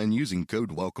Caskers.com and using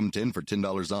code WELCOME10 for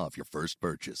 $10 off your first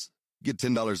purchase. Get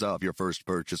 $10 off your first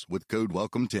purchase with code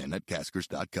WELCOME10 at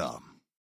Caskers.com.